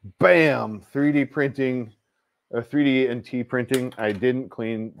 Ooh, bam! 3D printing, 3D and T printing. I didn't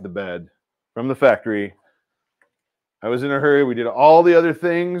clean the bed from the factory. I was in a hurry. We did all the other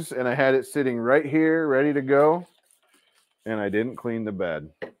things, and I had it sitting right here, ready to go, and I didn't clean the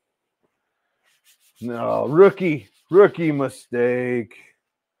bed. No, rookie mistake,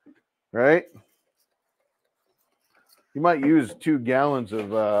 right? You might use 2 gallons of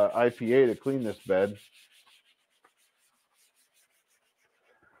IPA to clean this bed.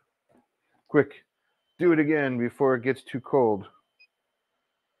 Quick, do it again before it gets too cold.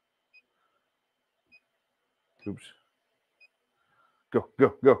 Oops. Go,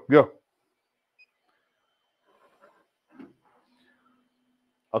 go, go, go.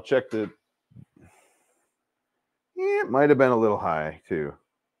 I'll check the... Yeah, it might have been a little high, too.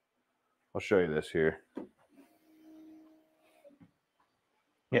 I'll show you this here.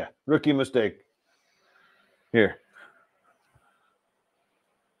 Yeah, rookie mistake. Here.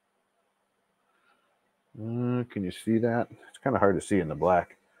 Can you see that? It's kind of hard to see in the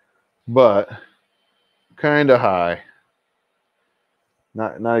black, but kind of high.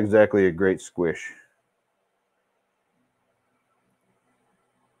 Not exactly a great squish.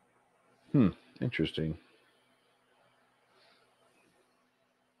 Interesting.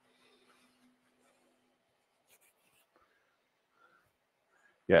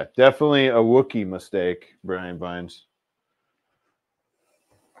 Yeah, definitely a Wookiee mistake, Brian Vines.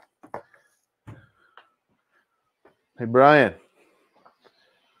 Hey, Brian.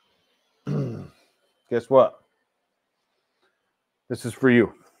 Guess what? This is for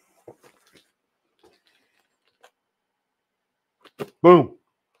you. Boom.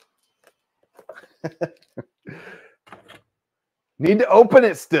 Need to open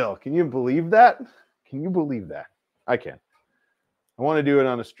it still. Can you believe that? Can you believe that? I can. I want to do it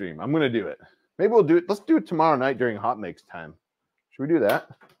on a stream. I'm going to do it. Maybe we'll do it. Let's do it tomorrow night during hot makes time. Should we do that?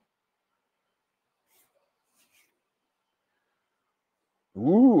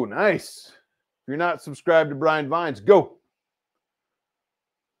 Ooh, nice. If you're not subscribed to Brian Vines, go.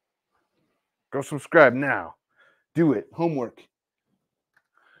 Go subscribe now. Do it. Homework.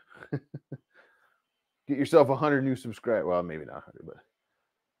 Get yourself 100 new subscribers. Well, maybe not 100, but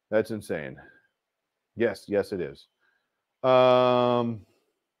that's insane. Yes, yes, it is.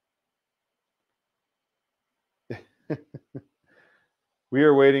 We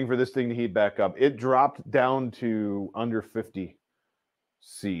are waiting for this thing to heat back up. It dropped down to under 50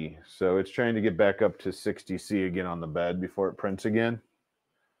 C, so it's trying to get back up to 60 C again on the bed before it prints again.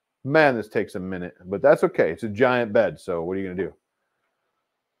 Man, this takes a minute, but that's okay. It's a giant bed, so what are you going to do?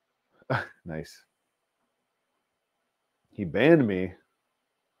 Nice. He banned me.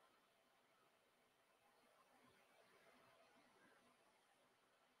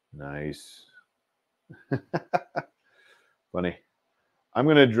 Nice. Funny. I'm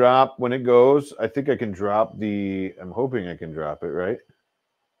going to drop when it goes. I think I can drop the... I'm hoping I can drop it, right?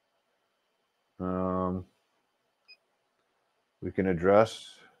 We can address...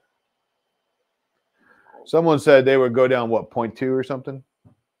 Someone said they would go down, what, 0.2 or something?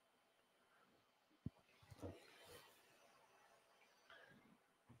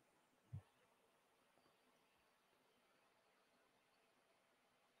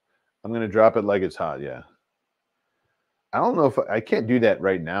 I'm going to drop it like it's hot, yeah. I don't know if I can't do that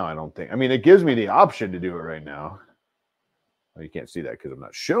right now, I don't think. I mean, it gives me the option to do it right now. Well, you can't see that because I'm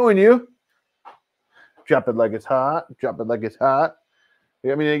not showing you. Drop it like it's hot. Drop it like it's hot.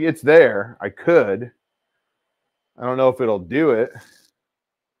 I mean, it's there. I could. I don't know if it'll do it.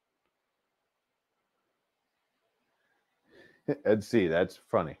 Ed C, that's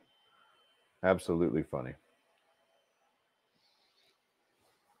funny. Absolutely funny.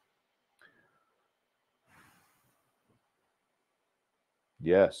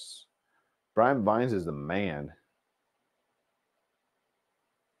 Yes. Brian Vines is the man.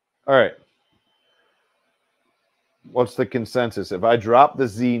 All right. What's the consensus? If I drop the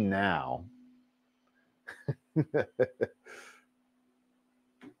Z now,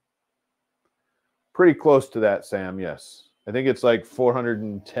 pretty close to that, Sam. Yes. I think it's like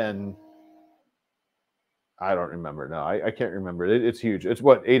 410. I don't remember. No, I can't remember. It's huge. It's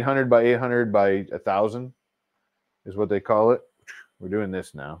what, 800 by 800 by 1,000 is what they call it. We're doing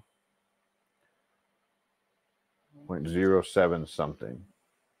this now. 0.07 something.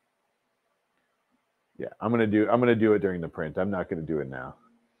 Yeah, I'm gonna do it during the print. I'm not gonna do it now.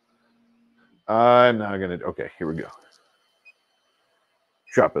 I'm not gonna. Okay, here we go.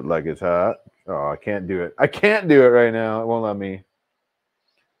 Drop it like it's hot. Oh, I can't do it. I can't do it right now. It won't let me.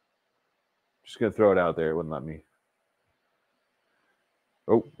 Just gonna throw it out there. It wouldn't let me.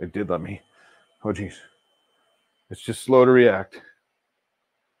 Oh, it did let me. Oh, geez. It's just slow to react.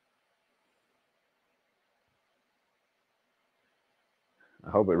 I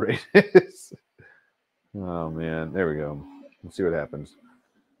hope it raises. Oh man, there we go. Let's see what happens.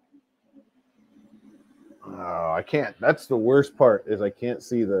 Oh, I can't. That's the worst part is I can't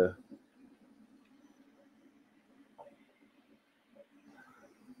see the.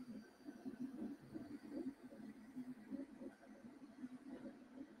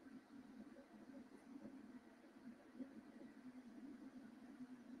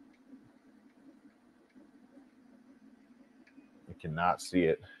 I cannot see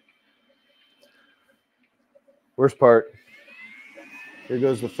it. Worst part. Here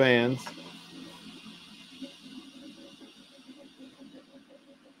goes the fans.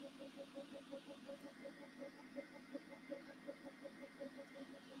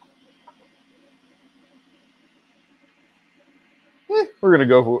 We're gonna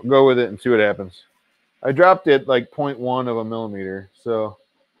go with it and see what happens. I dropped it like 0.1 of a millimeter, so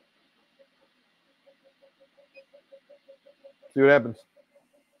see what happens.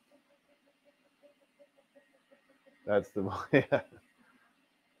 That's the yeah.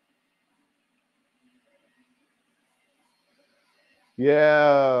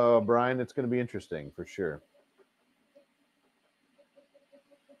 Yeah, Brian, it's going to be interesting for sure.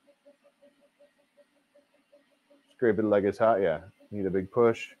 Scrape it like it's hot. Yeah, need a big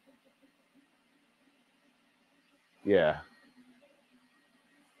push. Yeah.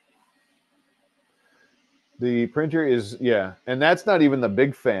 The printer is, yeah, and that's not even the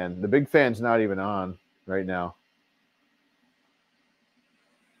big fan. The big fan's not even on right now.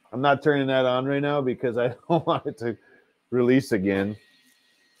 I'm not turning that on right now because I don't want it to release again.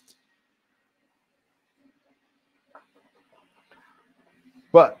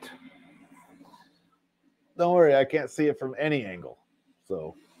 But don't worry, I can't see it from any angle.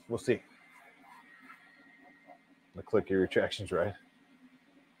 So we'll see. The clicker retraction's right.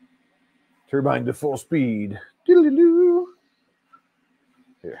 Turbine to full speed. Here.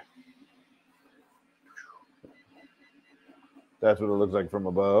 That's what it looks like from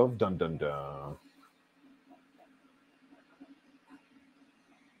above. Dun dun dun.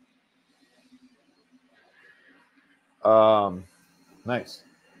 Nice.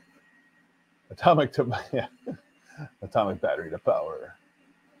 Atomic to yeah. Atomic battery to power.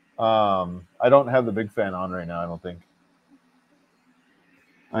 I don't have the big fan on right now, I don't think.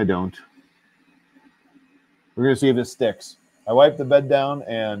 I don't. We're gonna see if this sticks. I wiped the bed down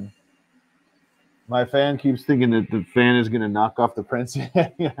and my fan keeps thinking that the fan is gonna knock off the prints. Yeah,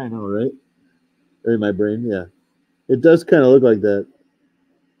 I know, right? Or in my brain, yeah. It does kind of look like that.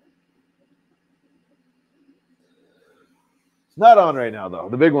 It's not on right now though.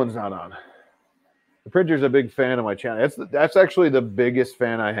 The big one's not on. The printer's a big fan of my channel. That's actually the biggest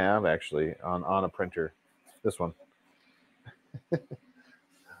fan I have actually on a printer. This one.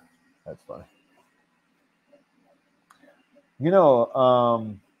 That's funny. You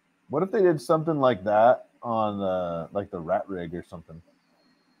know, what if they did something like that on like the rat rig or something?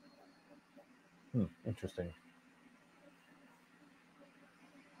 Interesting.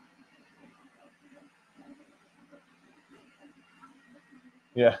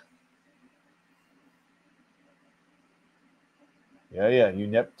 Yeah. Yeah. You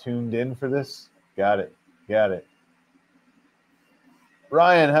Neptuned in for this? Got it. Got it.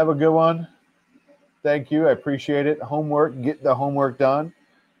 Ryan, have a good one. Thank you. I appreciate it. Homework. Get the homework done.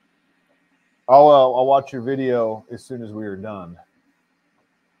 I'll watch your video as soon as we are done.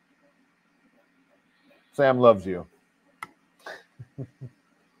 Sam loves you.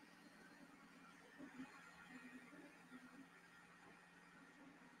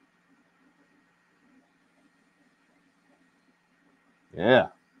 Yeah.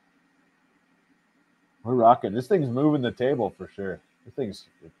 We're rocking. This thing's moving the table for sure. This thing's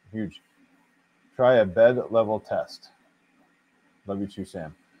huge. Try a bed level test. Love you too,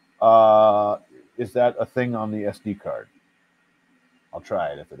 Sam. Is that a thing on the SD card? I'll try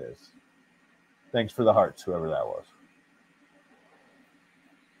it if it is. Thanks for the hearts, whoever that was.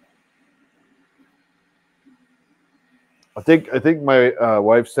 I think my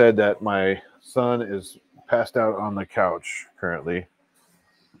wife said that my son is passed out on the couch currently.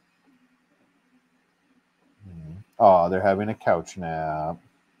 Oh, they're having a couch nap.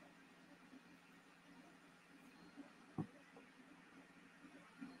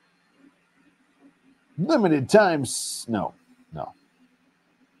 Limited times. No.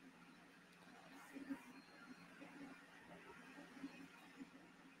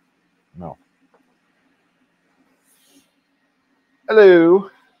 Hello.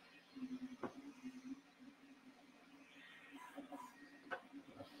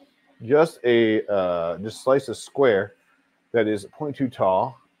 Just slice a square that is 0.2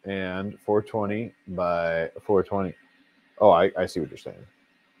 tall and 420 by 420. Oh, I see what you're saying.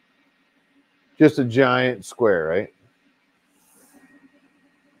 Just a giant square, right?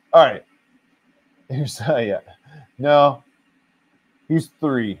 All right. Here's yeah. No, he's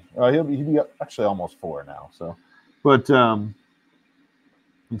 3. He'll be actually almost 4 now. So, but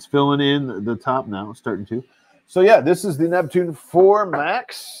it's filling in the top now. It's starting to. So yeah, this is the Neptune 4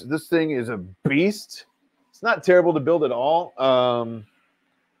 Max. This thing is a beast. It's not terrible to build at all.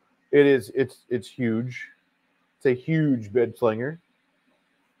 It's huge. It's a huge bed slinger.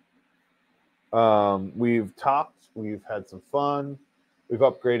 We've topped. We've had some fun. We've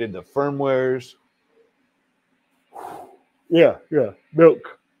upgraded the firmwares. Yeah.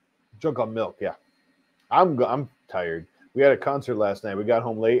 Milk. Junk on milk. Yeah. I'm tired. We had a concert last night. We got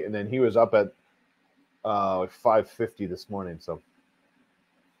home late, and then he was up at 5:50 this morning. So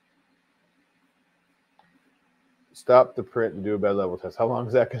stop the print and do a bed level test. How long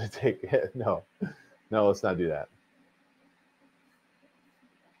is that going to take? No, let's not do that.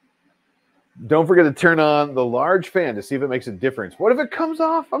 Don't forget to turn on the large fan to see if it makes a difference. What if it comes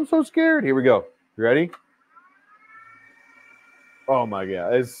off? I'm so scared. Here we go. You ready? Oh my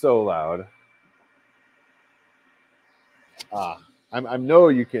God, it's so loud. I know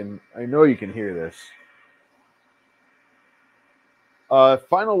you can hear this.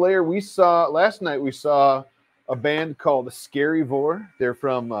 Final layer we saw last night. We saw a band called Scary Vor. They're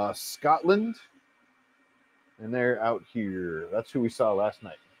from Scotland, and they're out here. That's who we saw last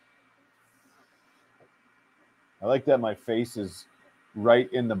night. I like that my face is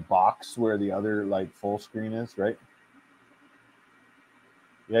right in the box where the other like full screen is, right?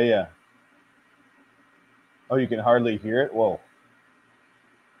 Yeah. Oh, you can hardly hear it? Whoa.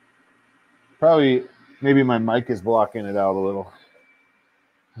 Probably, maybe my mic is blocking it out a little.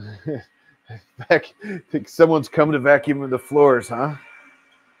 Think someone's coming to vacuum the floors, huh?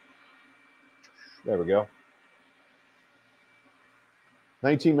 There we go.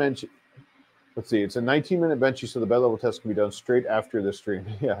 19 minutes. Let's see. It's a 19-minute benchy, so the bed level test can be done straight after the stream.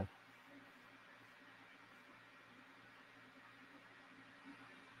 Yeah.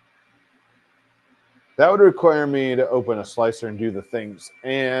 That would require me to open a slicer and do the things.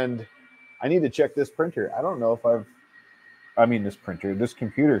 And I need to check this printer. I don't know if this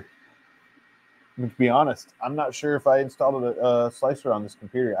computer. To be honest, I'm not sure if I installed a slicer on this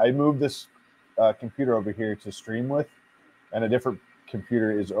computer. I moved this computer over here to stream with, and a different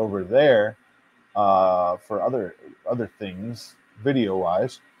computer is over there for other things,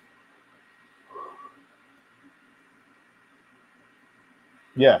 video-wise.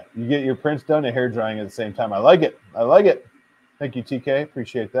 Yeah, you get your prints done and hair drying at the same time. I like it. Thank you, TK.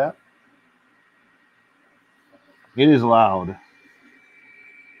 Appreciate that. It is loud.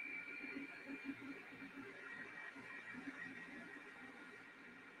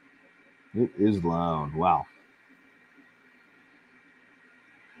 It is loud. Wow.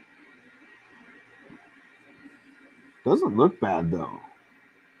 Doesn't look bad, though.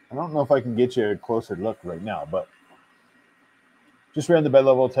 I don't know if I can get you a closer look right now, but just ran the bed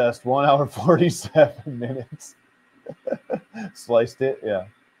level test, 1 hour, 47 minutes. Sliced it, yeah.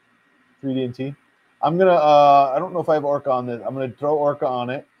 3D&T. I'm going to, I don't know if I have Orca on this. I'm going to throw Orca on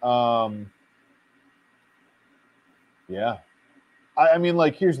it. Yeah. I mean,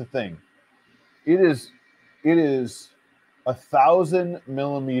 like, here's the thing. It is 1,000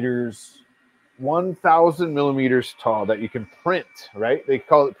 millimeters, 1,000 millimeters tall that you can print, right? They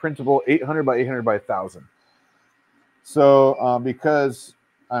call it printable 800 by 800 by 1,000. So because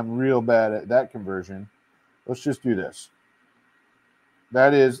I'm real bad at that conversion, let's just do this.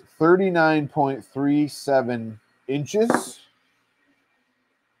 That is 39.37 inches.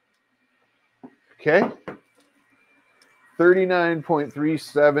 Okay.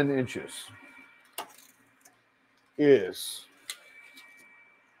 39.37 inches is,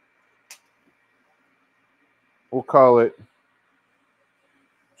 we'll call it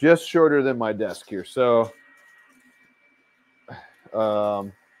just shorter than my desk here. So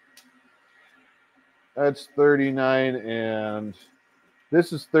that's 39, and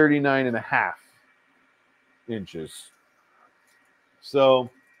this is 39.5 inches.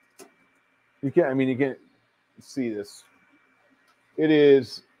 So you can see this. It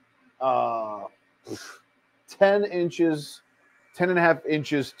is 10 inches, 10.5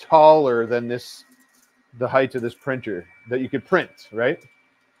 inches taller than this, the height of this printer that you could print, right?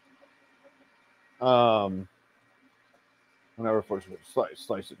 Whenever force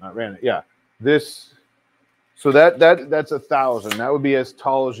slice it, not ran it. Yeah. This, so that's 1,000. That would be as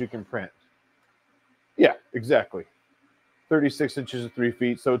tall as you can print. Yeah, exactly. 36 inches of 3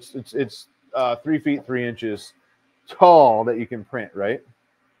 feet. So it's 3 feet 3 inches tall that you can print, right?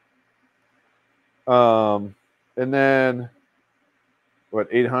 And then what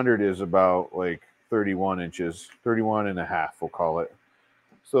 800 is about like 31 inches, 31 and a half, we'll call it.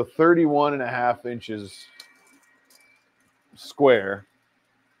 So 31 and a half inches square,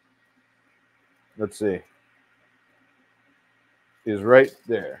 let's see, is right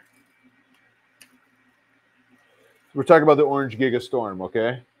there. We're talking about the Orange Giga Storm,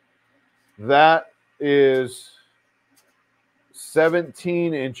 okay? That is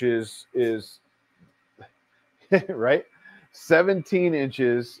 17 inches is, right? 17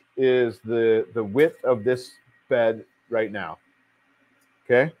 inches is the width of this bed right now,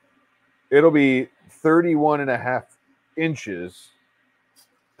 okay? It'll be 31 and a half inches.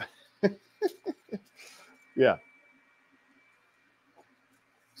 Yeah.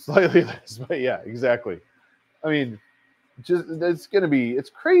 Slightly less, but yeah, exactly. I mean, just it's gonna be,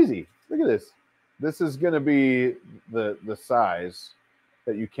 it's crazy. Look at this. This is gonna be the size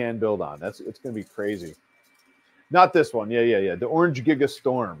that you can build on. It's gonna be crazy. Not this one. Yeah. The Orange Giga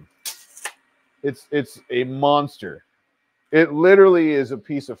Storm. It's a monster. It literally is a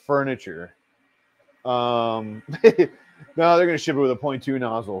piece of furniture. No, they're gonna ship it with a 0.2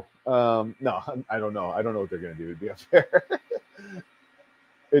 nozzle. No, I don't know. I don't know what they're gonna do, to be fair.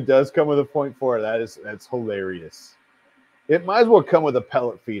 It does come with a 0.4. That's hilarious. It might as well come with a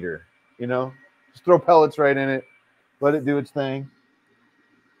pellet feeder, you know? Just throw pellets right in it, let it do its thing.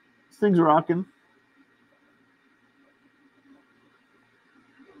 This thing's rocking.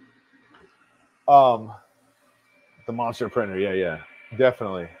 The monster printer, yeah,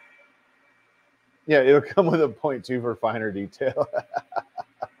 definitely. Yeah, it'll come with a 0.2 for finer detail.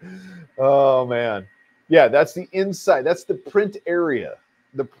 Oh man, yeah, that's the inside. That's the print area.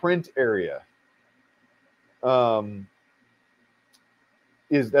 The print area. That's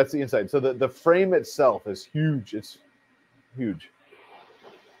the inside. So the frame itself is huge. It's huge.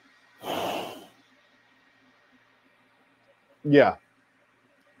 Yeah.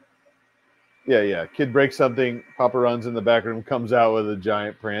 Kid breaks something, Papa runs in the back room, comes out with a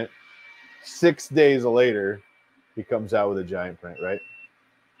giant print. 6 days later, he comes out with a giant print, right?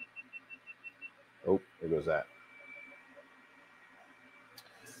 Oh, there goes that.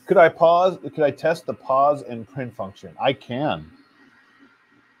 Could I pause? Could I test the pause and print function? I can.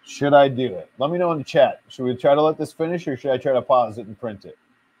 Should I do it? Let me know in the chat. Should we try to let this finish, or should I try to pause it and print it?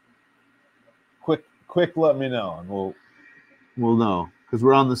 Quick, let me know, and we'll know, because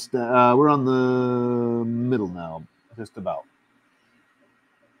we're on the middle now, just about.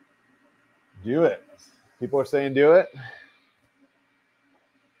 Do it. People are saying do it.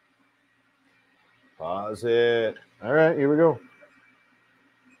 Pause it. All right, here we go.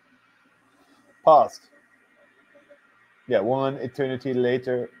 Paused. Yeah, one eternity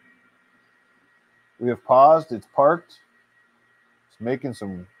later. We have paused. It's parked. It's making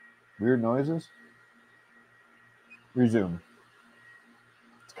some weird noises. Resume.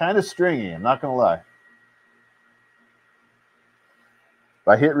 It's kind of stringy, I'm not going to lie.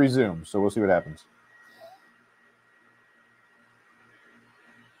 I hit resume, so we'll see what happens.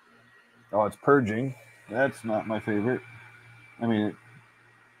 Oh, it's purging. That's not my favorite. I mean, as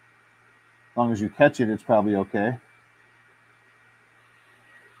long as you catch it, it's probably okay.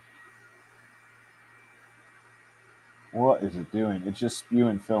 What is it doing? It's just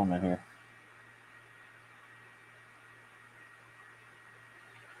spewing film in here.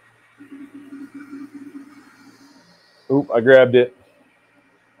 Oop, I grabbed it.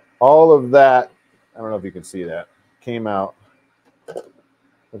 All of that, I don't know if you can see that, came out.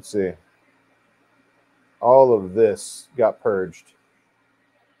 Let's see. All of this got purged.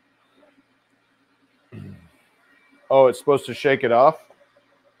 Oh, it's supposed to shake it off?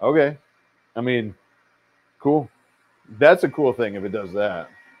 Okay. I mean, cool. That's a cool thing if it does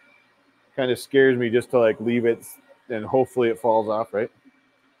that. Kind of scares me just to like leave it and hopefully it falls off, right?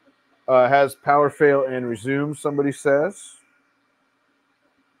 Has power fail and resume, somebody says.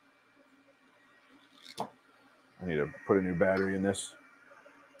 I need to put a new battery in this.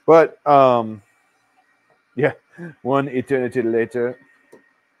 But yeah, one eternity later.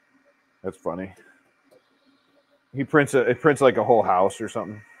 That's funny. It prints like a whole house or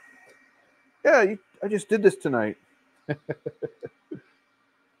something. Yeah, I just did this tonight.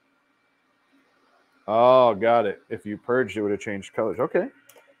 Oh, got it. If you purged, it would have changed colors. Okay.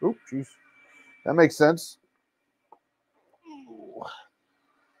 Oop, jeez. That makes sense.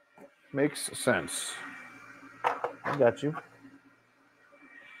 Makes sense. I got you.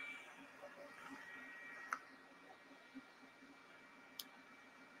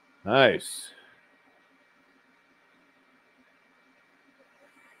 Nice.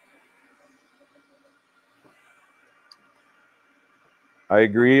 I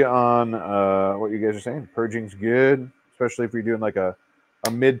agree on what you guys are saying. Purging's good, especially if you're doing like a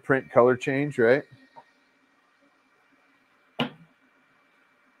a mid-print color change, right?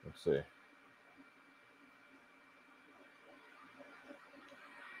 Let's see.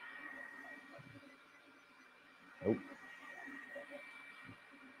 Oh.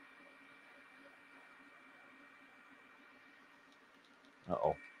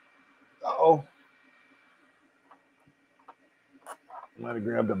 Uh-oh. Uh-oh. Might have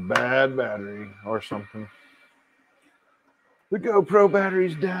grabbed a bad battery or something. The GoPro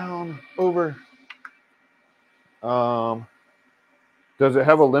battery's down. Over. Does it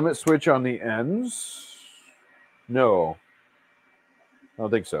have a limit switch on the ends? No. I don't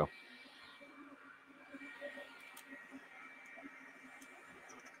think so.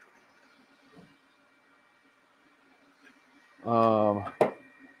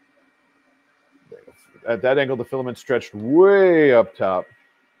 At that angle, the filament stretched way up top.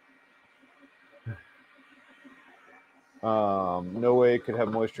 No way it could have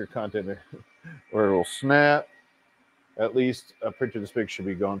moisture content or it will snap. At least a printer this big should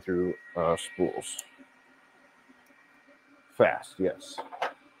be going through spools. Fast, yes.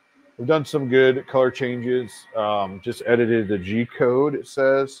 We've done some good color changes. Just edited the G code, it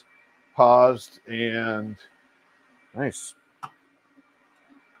says. Paused and nice.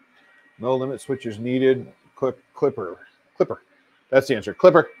 No limit switches needed. Clipper. That's the answer.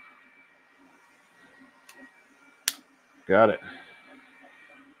 Clipper. Got it.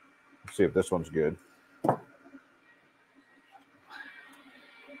 Let's see if this one's good.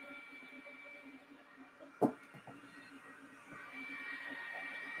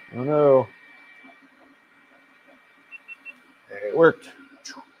 Oh no. It worked.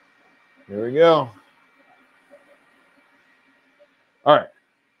 There we go. All right.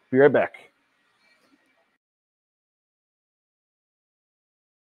 Be right back.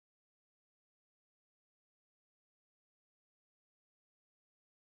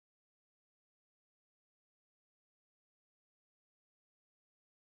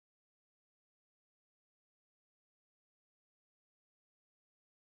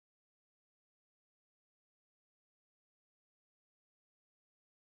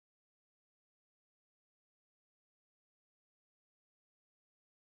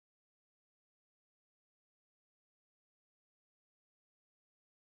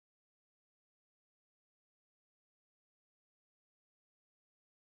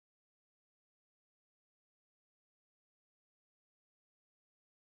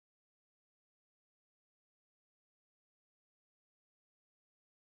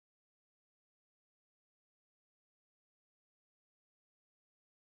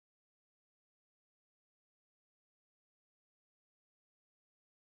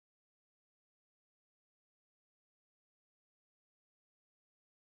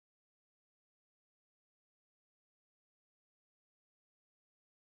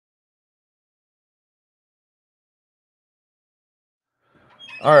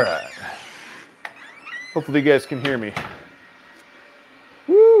 All right. Hopefully you guys can hear me.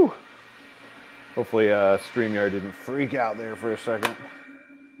 Woo! Hopefully StreamYard didn't freak out there for a second.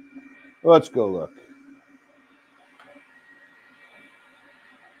 Let's go look.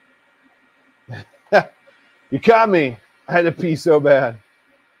 You caught me. I had to pee so bad.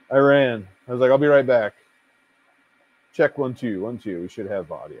 I ran. I was like, I'll be right back. Check 1 2 1 2. We should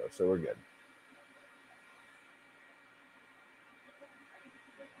have audio, so we're good.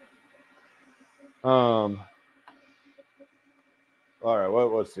 All right,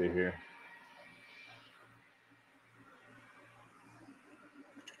 let's see here.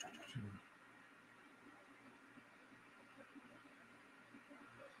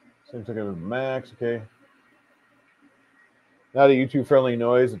 Seems like a max, okay. Not a YouTube friendly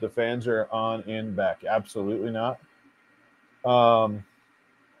noise that the fans are on and back. Absolutely not.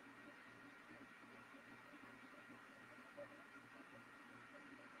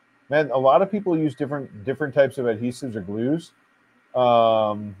 Man, a lot of people use different types of adhesives or glues.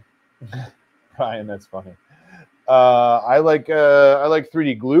 Brian, that's funny. I like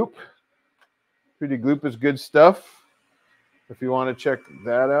 3D Gloop. 3D Gloop is good stuff. If you want to check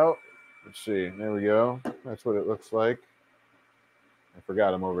that out, let's see. There we go. That's what it looks like. I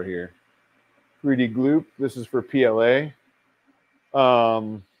forgot I'm over here. 3D Gloop. This is for PLA.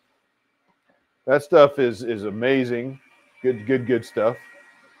 That stuff is amazing. Good stuff.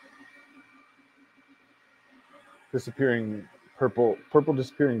 Disappearing purple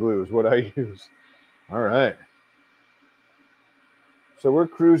disappearing glue is what I use. All right. So we're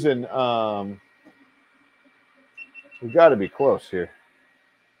cruising. We've got to be close here.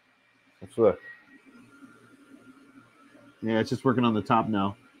 Let's look. Yeah, it's just working on the top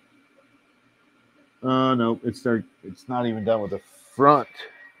now. No, it's not even done with the front.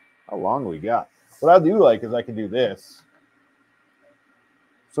 How long we got? What I do like is I can do this.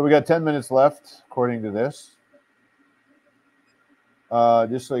 So we got 10 minutes left, according to this.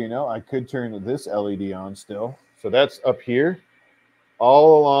 Just so you know, I could turn this LED on still. So that's up here.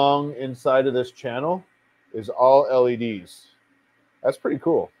 All along inside of this channel is all LEDs. That's pretty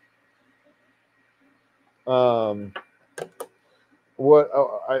cool. What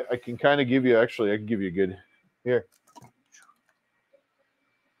I can kind of give you, actually, I can give you a good, here.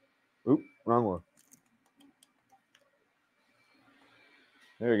 Oop, wrong one.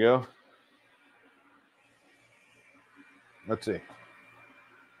 There you go. Let's see.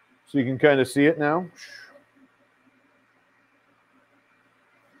 So you can kind of see it now.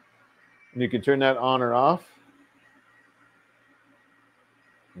 And you can turn that on or off.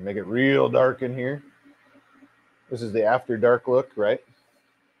 Make it real dark in here. This is the after dark look, right?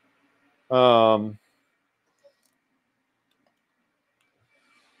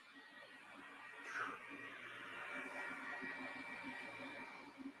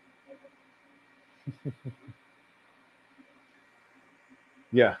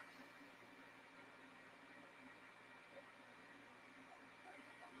 Yeah.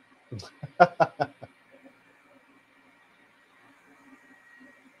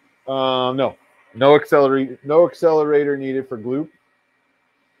 No accelerator needed for gloop.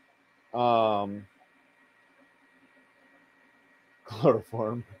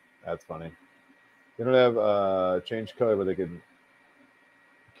 Chloroform. That's funny. They don't have change color, but they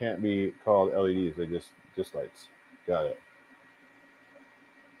can't be called LEDs. They just lights. Got it.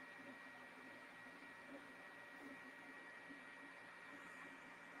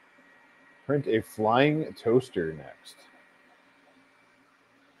 Print a flying toaster next.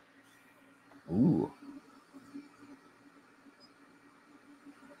 Ooh.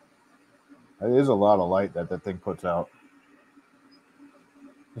 That is a lot of light that thing puts out.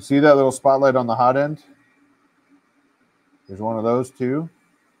 You see that little spotlight on the hot end? There's one of those too.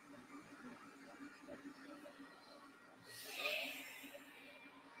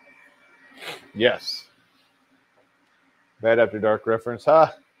 Yes. Bad After Dark reference,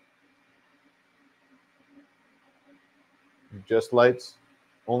 huh? Just lights,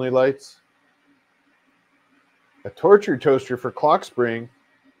 only lights. A torture toaster for clock spring.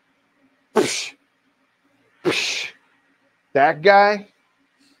 That guy.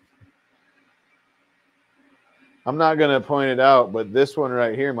 I'm not going to point it out, but this one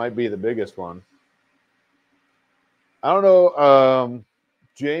right here might be the biggest one. I don't know,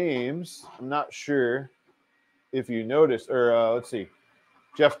 James, I'm not sure if you noticed, or let's see,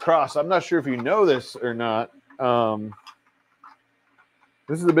 Jeff Cross, I'm not sure if you know this or not.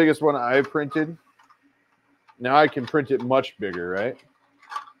 This is the biggest one I've printed. Now I can print it much bigger, right?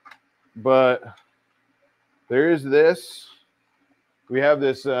 But there is this. We have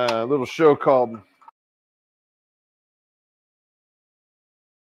this little show called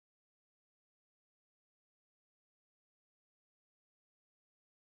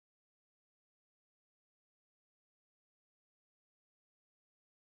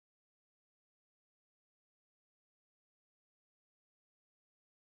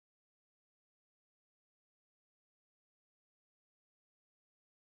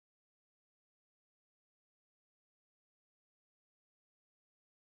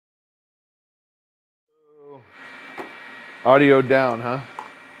Audio Down, huh?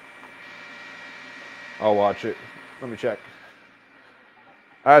 I'll watch it. Let me check.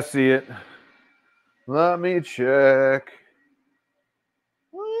 I see it. Let me check.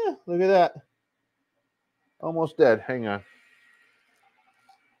 Oh, yeah, look at that. Almost dead. Hang on.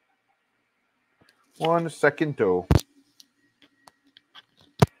 1 second, though.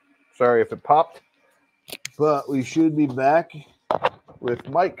 Sorry if it popped, but we should be back with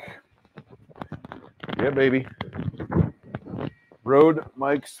Mike. Yeah, baby. Rode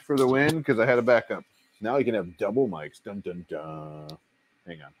mics for the win because I had a backup. Now you can have double mics. Dun, dun, dun.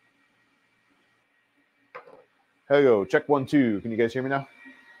 Hang on. Hello, check 1, 2. Can you guys hear me now?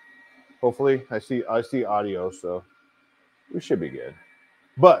 Hopefully, I see audio, so we should be good.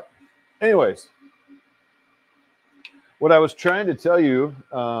 But, anyways, what I was trying to tell you,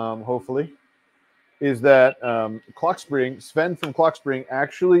 hopefully, is that Sven from Clock Spring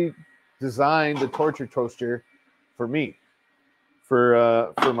actually designed the torture toaster for me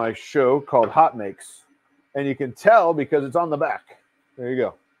for my show called Hot Makes, and you can tell because it's on the back. There you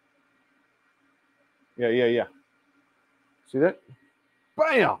go. Yeah. See that?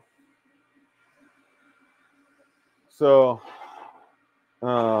 Bam. So,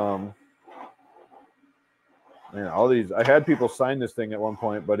 man, all these. I had people sign this thing at one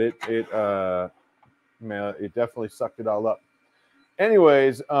point, but it definitely sucked it all up.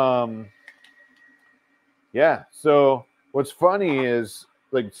 anyways, yeah. So what's funny is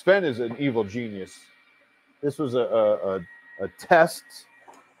like Sven is an evil genius. This was a test,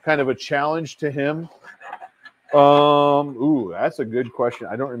 kind of a challenge to him. Ooh, that's a good question.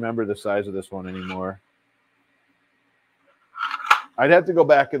 I don't remember the size of this one anymore. I'd have to go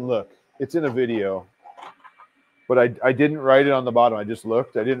back and look. It's in a video, but I didn't write it on the bottom. I just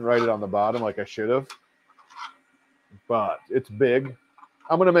looked. I didn't write it on the bottom like I should have. But it's big.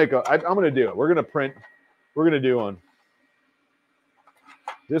 I'm gonna do it. We're gonna print. We're gonna do one.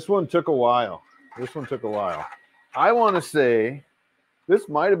 This one took a while. I want to say this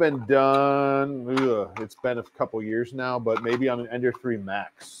might have been done. It's been a couple years now, but maybe on an Ender 3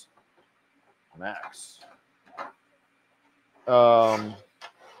 Max.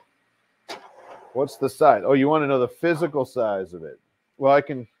 What's the size? Oh, you want to know the physical size of it? Well, I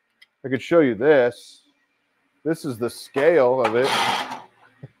could show you this. This is the scale of it.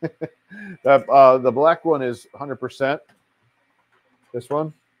 The black one is 100%. This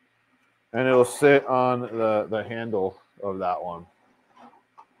one, and it'll sit on the handle of that one.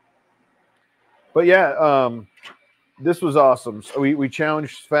 But yeah, this was awesome. So we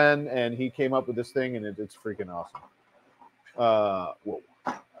challenged Sven, and he came up with this thing, and it's freaking awesome.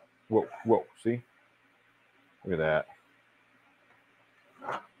 Whoa! See, look at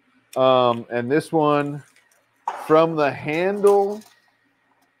that. And this one from the handle.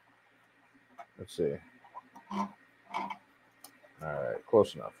 Let's see. All right,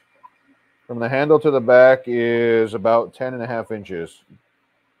 close enough. From the handle to the back is about 10.5 inches.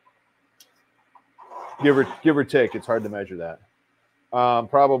 Give or take. It's hard to measure that.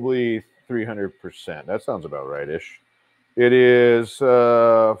 Probably 300%. That sounds about right-ish. It is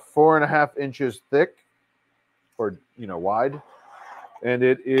 4.5 inches thick, or wide, and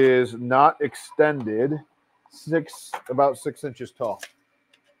it is not extended. About 6 inches tall.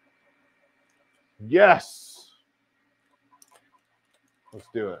 Yes. Let's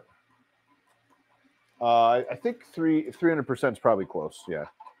do it. I think 300% is probably close. Yeah.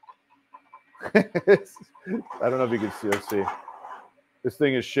 I don't know if you can see. Let's see. This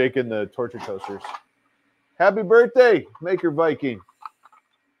thing is shaking the torture toasters. Happy birthday, Maker Viking.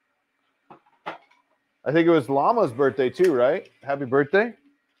 I think it was Llama's birthday too, right? Happy birthday.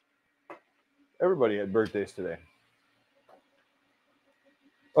 Everybody had birthdays today.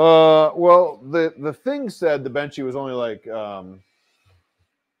 Well, the thing said the Benchy was only like, I'm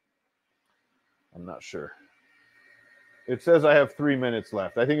not sure. It says I have 3 minutes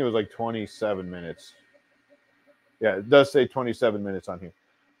left. I think it was like 27 minutes. Yeah, it does say 27 minutes on here.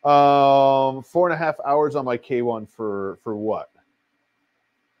 4.5 hours on my K1 for what?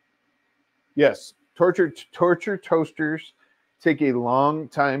 Yes, torture toasters take a long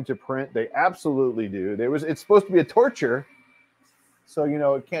time to print. They absolutely do. It's supposed to be a torture, so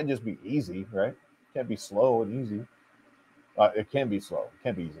it can't just be easy, right? It can't be slow and easy. It can be slow. It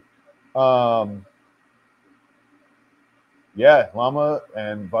can't be easy. Yeah, Llama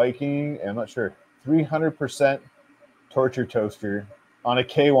and Viking. I'm not sure. 300% torture toaster on a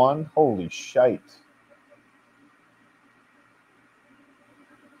K1. Holy shite.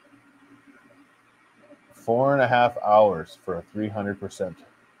 Four and a half hours for a 300%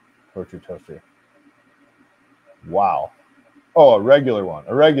 torture toaster. Wow. Oh, a regular one.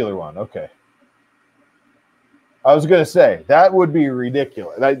 Okay. I was going to say, that would be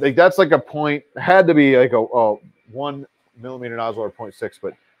ridiculous. That's like a point, had to be like a 1 millimeter nozzle or 0.6,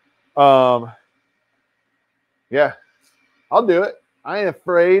 but yeah, I'll do it. I ain't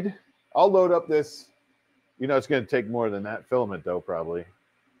afraid. I'll load up this. It's going to take more than that filament though, probably.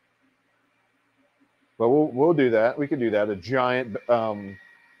 But we'll do that. We can do that. A giant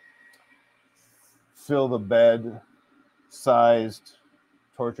fill the bed sized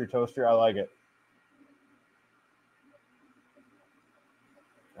torture toaster. I like it.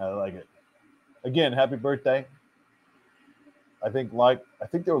 Again, happy birthday. I think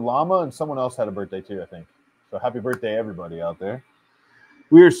there were Llama and someone else had a birthday too, I think. So happy birthday, everybody out there.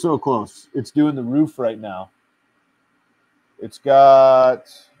 We are so close. It's doing the roof right now. It's got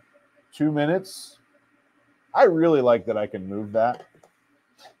 2 minutes. I really like that I can move that.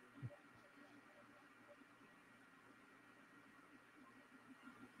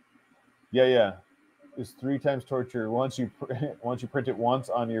 Yeah. It's 3 times torture. Once you print it once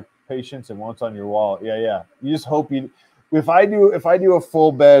on your patients and once on your wall. Yeah. You just hope you. If I do a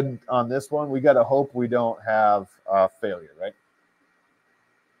full bed on this one, we got to hope we don't have failure, right?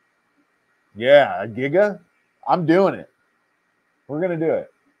 Yeah, a giga. I'm doing it. We're gonna do it.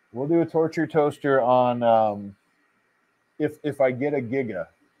 We'll do a torture toaster on if I get a giga.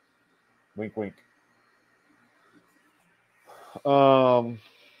 Wink, wink.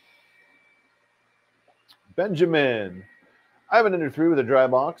 Benjamin, I have an Ender 3 with a dry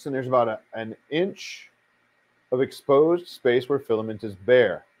box, and there's about an inch of exposed space where filament is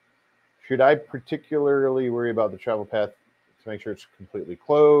bare. Should I particularly worry about the travel path to make sure it's completely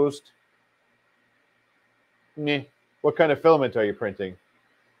closed? Meh. What kind of filament are you printing?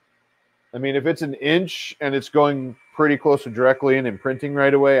 I mean, if it's an inch and it's going pretty close to directly in and printing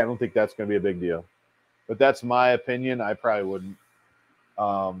right away, I don't think that's going to be a big deal. But that's my opinion. I probably wouldn't.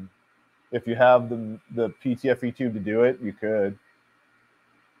 If you have the PTFE tube to do it, you could.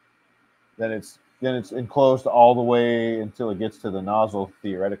 Then it's enclosed all the way until it gets to the nozzle,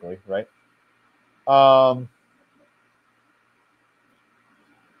 theoretically, right?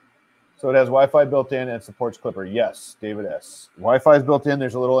 So it has Wi-Fi built in and supports Clipper. Yes, David S. Wi-Fi is built in.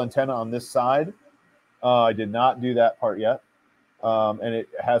 There's a little antenna on this side. I did not do that part yet. And it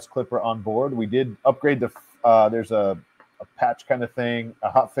has Clipper on board. We did upgrade the, there's a patch kind of thing, a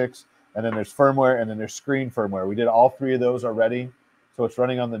hot fix, and then there's firmware, and then there's screen firmware. We did all three of those already. So it's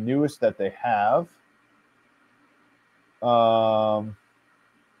running on the newest that they have.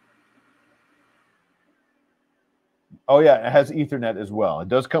 Oh, yeah, it has Ethernet as well. It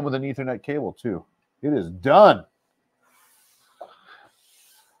does come with an Ethernet cable, too. It is done.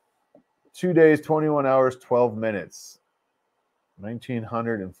 2 days, 21 hours, 12 minutes.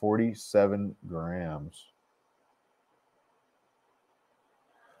 1,947 grams.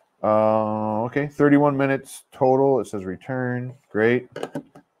 Okay, 31 minutes total. It says return. Great.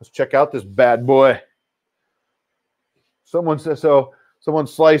 Let's check out this bad boy. Someone says so. Someone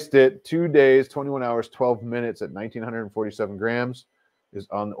sliced it. 2 days, 21 hours, 12 minutes at 1,947 grams. Is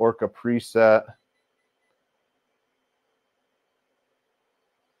on the Orca preset.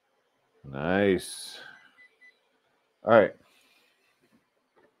 Nice. All right.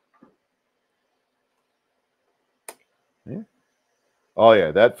 Yeah. Oh,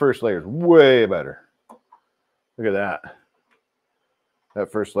 yeah. That first layer is way better. Look at that.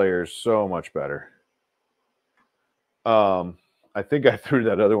 That first layer is so much better. I think I threw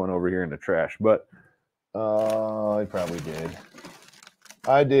that other one over here in the trash, but I probably did.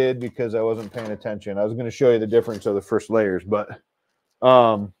 I did because I wasn't paying attention. I was going to show you the difference of the first layers, but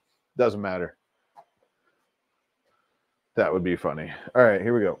doesn't matter. That would be funny. All right,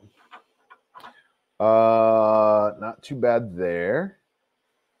 here we go. Not too bad there.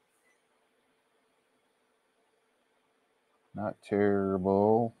 Not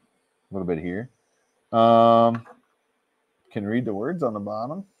terrible. A little bit here. Can read the words on the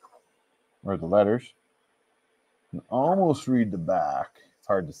bottom or the letters. Can almost read the back. It's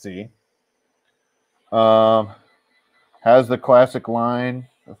hard to see. Has the classic line,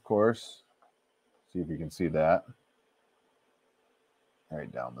 of course. See if you can see that. Right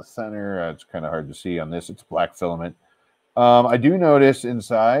down the center. It's kind of hard to see on this. It's black filament. I do notice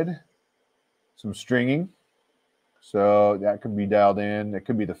inside some stringing. So that could be dialed in. It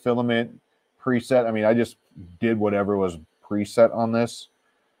could be the filament preset. I mean, I just did whatever was preset on this.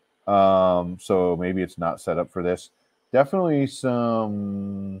 So maybe it's not set up for this. Definitely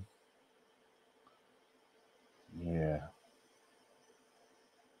some, yeah.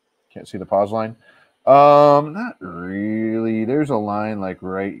 Can't see the pause line. Not really. There's a line like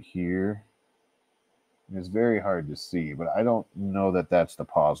right here. It's very hard to see, but I don't know that that's the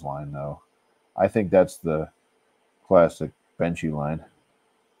pause line though. I think that's the classic benchy line.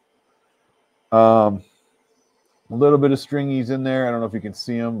 A little bit of stringies in there. I don't know if you can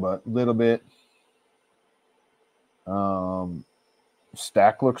see them, but a little bit.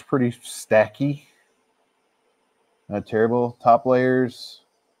 Stack looks pretty stacky. Not terrible. Top layers,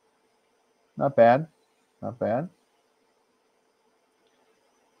 not bad. Not bad.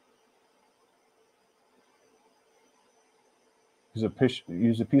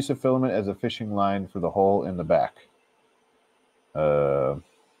 Use a piece of filament as a fishing line for the hole in the back. You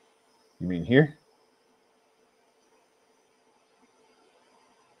mean here?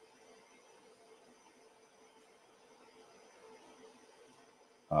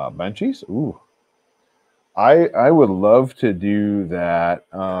 Benchies? Ooh. I would love to do that.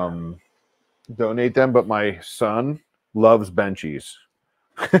 Donate them, but my son loves benchies.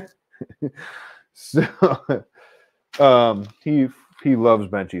 So he loves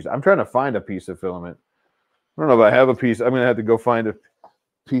benchies. I'm trying to find a piece of filament. I don't know if I have a piece. I'm gonna have to go find a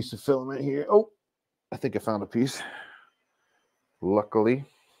piece of filament here. Oh, I think I found a piece. Luckily.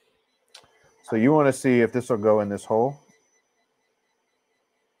 So you want to see if this will go in this hole?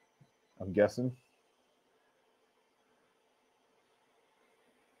 I'm guessing.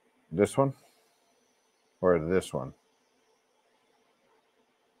 This one? Or this one?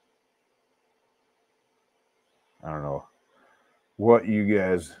 I don't know. what you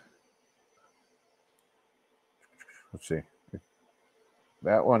guys, let's see.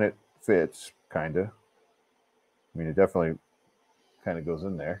 That one, it fits, kind of. I mean, it definitely kind of goes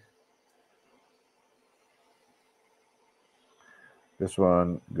in there. This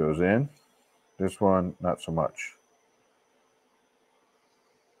one goes in. This one, not so much.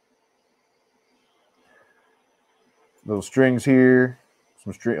 Little strings here.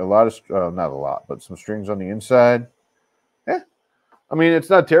 Some string, a lot of, not a lot, but some strings on the inside. Yeah, I mean,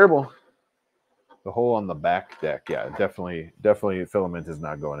 it's not terrible. The hole on the back deck, yeah, definitely filament is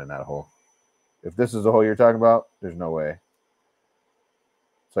not going in that hole. If this is the hole you're talking about, there's no way.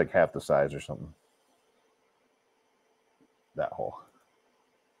 It's like half the size or something. That hole.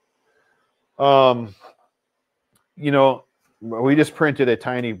 You know, we just printed a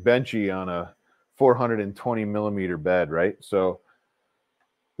tiny benchy on a 420 millimeter bed, right? So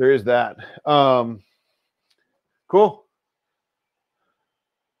there is that. Cool.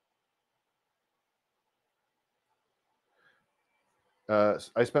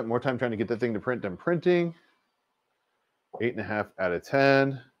 I spent more time trying to get that thing to print than printing. 8.5 out of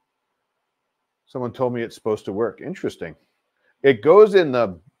 10. Someone told me it's supposed to work. Interesting. It goes in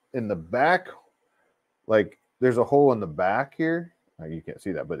the back, like there's a hole in the back here. You can't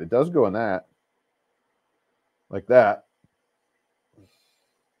see that, but it does go in that, like that.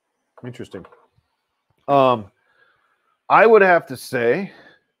 Interesting. I would have to say,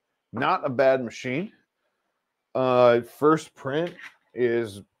 not a bad machine. First print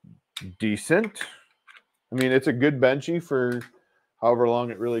is decent. I mean, it's a good benchy for however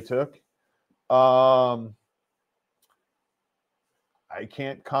long it really took. I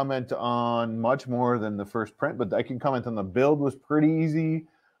can't comment on much more than the first print, but I can comment on the build was pretty easy.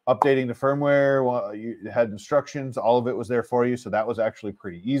 Updating the firmware, well, you had instructions, all of it was there for you, so that was actually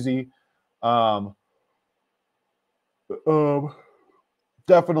pretty easy.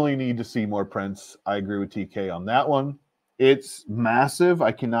 Definitely need to see more prints. I agree with TK on that one. It's massive.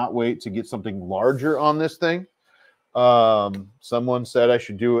 I cannot wait to get something larger on this thing. Someone said I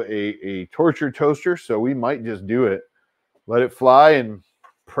should do a torture toaster, so we might just do it. Let it fly and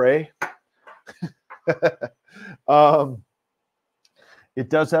pray. It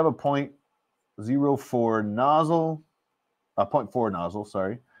does have a 0.04 nozzle, a 0.4 nozzle,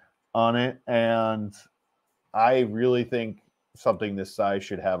 sorry, on it. And I really think something this size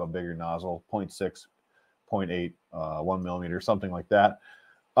should have a bigger nozzle, 0.6, 0.8, 1 millimeter, something like that.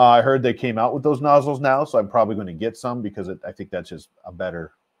 I heard they came out with those nozzles now, so I'm probably going to get some because I think that's just a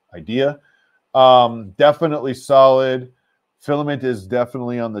better idea. Definitely solid. Filament is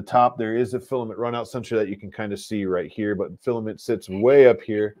definitely on the top. There is a filament runout sensor that you can kind of see right here, but filament sits way up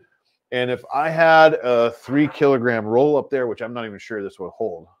here. And if I had a 3 kilogram roll up there, which I'm not even sure this would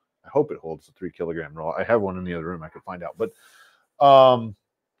hold, I hope it holds a 3 kilogram roll. I have one in the other room. I could find out, but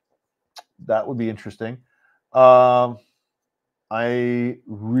that would be interesting. I mean,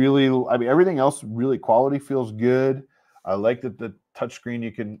 everything else really quality feels good. I like that the touchscreen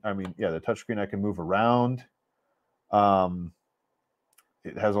the touchscreen I can move around.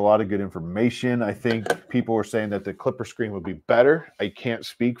 It has a lot of good information. I think people were saying that the clipper screen would be better. I can't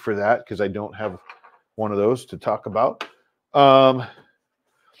speak for that because I don't have one of those to talk about. The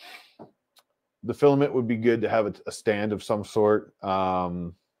filament would be good to have a stand of some sort.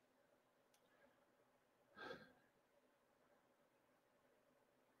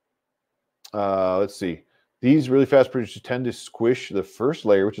 Let's see. These really fast producers tend to squish the first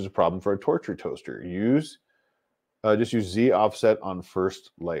layer, which is a problem for a torture toaster. Just use Z offset on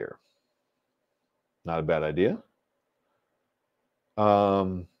first layer. Not a bad idea.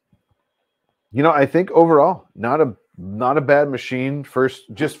 You know, I think overall, not a bad machine.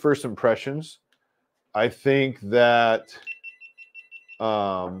 First impressions. I think that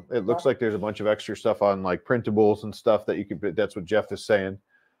it looks like there's a bunch of extra stuff on like printables and stuff that you could. That's what Jeff is saying.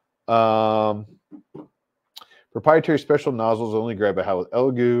 Proprietary special nozzles only grab a how with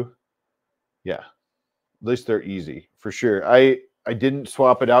ELEGOO. Yeah, at least they're easy for sure. I didn't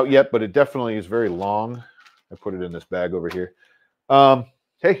swap it out yet, but it definitely is very long. I put it in this bag over here.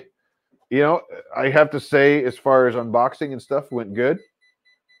 Hey, you know, I have to say, as far as unboxing and stuff, went good.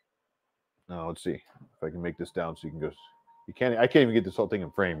 Now let's see if I can make this down so you can go. I can't even get this whole thing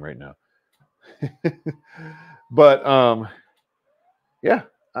in frame right now. But yeah,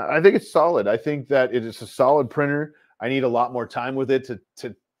 I think it's solid. I think that it is a solid printer. I need a lot more time with it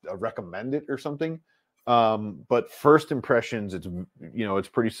to recommend it or something. But first impressions, it's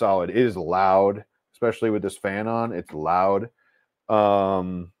pretty solid. It is loud, especially with this fan on. It's loud.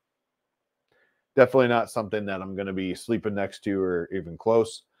 Definitely not something that I'm going to be sleeping next to or even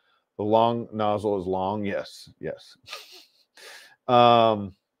close. The long nozzle is long. Yes.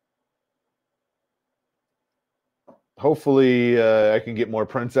 Hopefully I can get more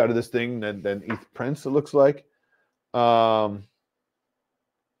prints out of this thing than ETH prints, it looks like. Oh,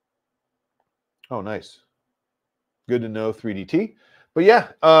 nice. Good to know, 3DT. But yeah,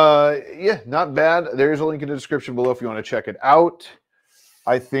 yeah, not bad. There's a link in the description below if you want to check it out.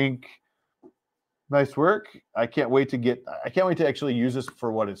 I think nice work. I can't wait to actually use this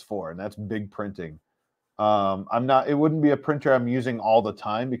for what it's for, and that's big printing. It wouldn't be a printer I'm using all the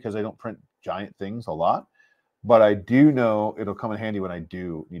time because I don't print giant things a lot, but I do know it'll come in handy when I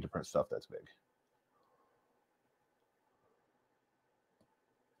do need to print stuff that's big.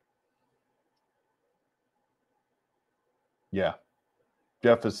 Yeah.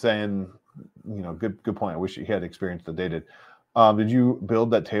 Jeff is saying, you know, good point. I wish he had experience that they did. Did you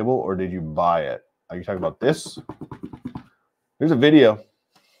build that table or did you buy it? Are you talking about this? There's a video.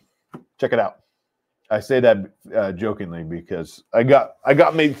 Check it out. I say that jokingly because I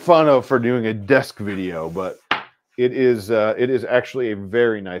got made fun of for doing a desk video, but it is actually a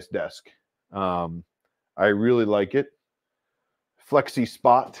very nice desk. I really like it. Flexi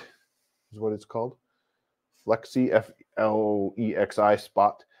Spot is what it's called. Flexi, Flexi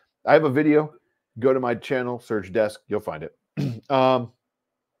Spot. I have a video. Go to my channel, search desk, you'll find it.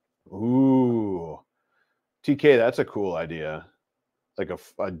 Ooh, TK, that's a cool idea. Like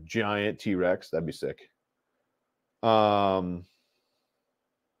a giant T-Rex, that'd be sick. Yeah,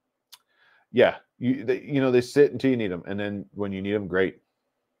 you know, they sit until you need them, and then when you need them, great.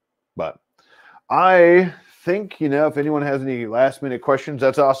 But I think, you know, if anyone has any last minute questions,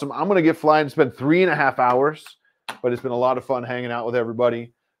 that's awesome. I'm gonna get flying. It's been 3.5 hours, but it's been a lot of fun hanging out with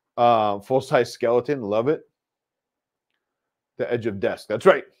everybody. Full-size skeleton, love it. The edge of desk, that's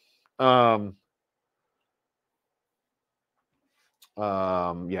right.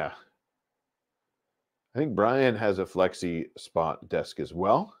 Yeah, I think Brian has a Flexi Spot desk as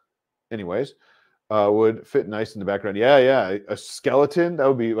well. Anyways, would fit nice in the background. Yeah, a skeleton, that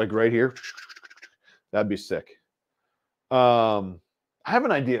would be like right here. That'd be sick. I have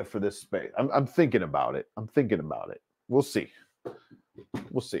an idea for this space. I'm thinking about it. We'll see.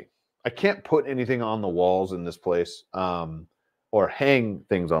 I can't put anything on the walls in this place, or hang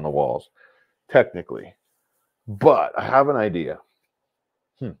things on the walls, technically. But I have an idea.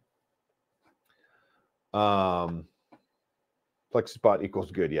 Flexi Spot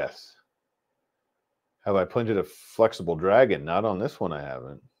equals good, yes. Have I printed a flexible dragon? Not on this one, I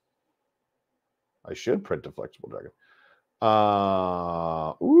haven't. I should print a flexible dragon.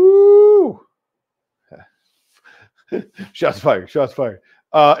 Ooh. Shots fired.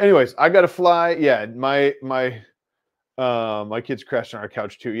 Anyways, I gotta fly. Yeah, my kids crashed on our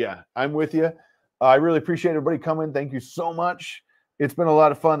couch too. Yeah, I'm with you. I really appreciate everybody coming. Thank you so much. It's been a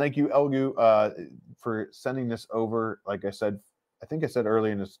lot of fun. Thank you, ELEGOO, for sending this over. Like I said, I think I said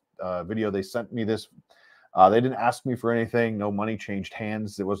early in this video, they sent me this. They didn't ask me for anything. No money changed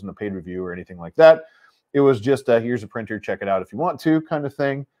hands. It wasn't a paid review or anything like that. It was just here's a printer. Check it out if you want to, kind of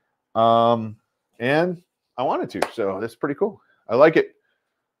thing. And I wanted to, so that's pretty cool. I like it.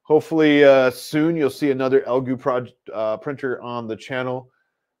 Hopefully soon you'll see another ELEGOO printer on the channel,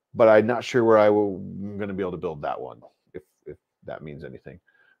 but I'm not sure where I'm going to be able to build that one, if that means anything.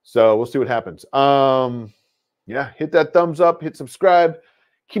 So we'll see what happens. Yeah, hit that thumbs up, hit subscribe,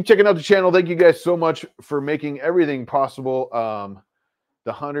 keep checking out the channel. Thank you guys so much for making everything possible.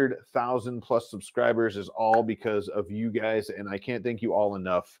 The 100,000 plus subscribers is all because of you guys, and I can't thank you all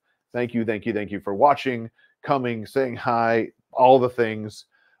enough. Thank you for watching, coming, saying hi, all the things.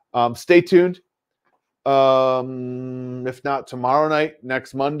 Stay tuned. If not tomorrow night,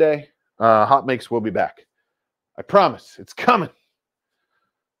 next Monday, Hot Makes will be back. I promise, it's coming.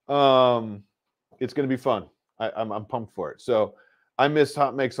 It's going to be fun. I'm pumped for it. So I miss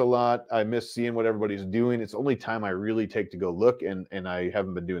Hot Makes a lot. I miss seeing what everybody's doing. It's the only time I really take to go look, and I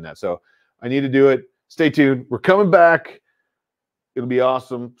haven't been doing that. So I need to do it. Stay tuned. We're coming back. It'll be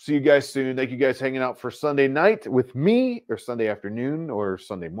awesome. See you guys soon. Thank you guys hanging out for Sunday night with me, or Sunday afternoon, or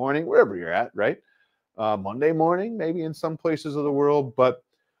Sunday morning, wherever you're at, right? Monday morning, maybe in some places of the world. But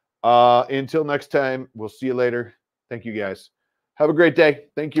until next time, we'll see you later. Thank you guys. Have a great day.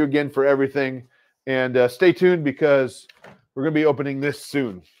 Thank you again for everything. And stay tuned because we're going to be opening this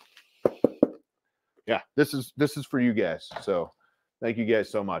soon. Yeah, this is for you guys. So thank you guys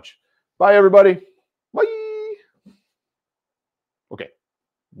so much. Bye, everybody. Bye. Okay,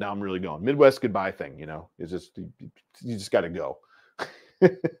 now I'm really going. Midwest goodbye thing, you know, is just, you just got to go.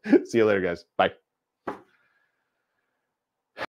 See you later, guys. Bye.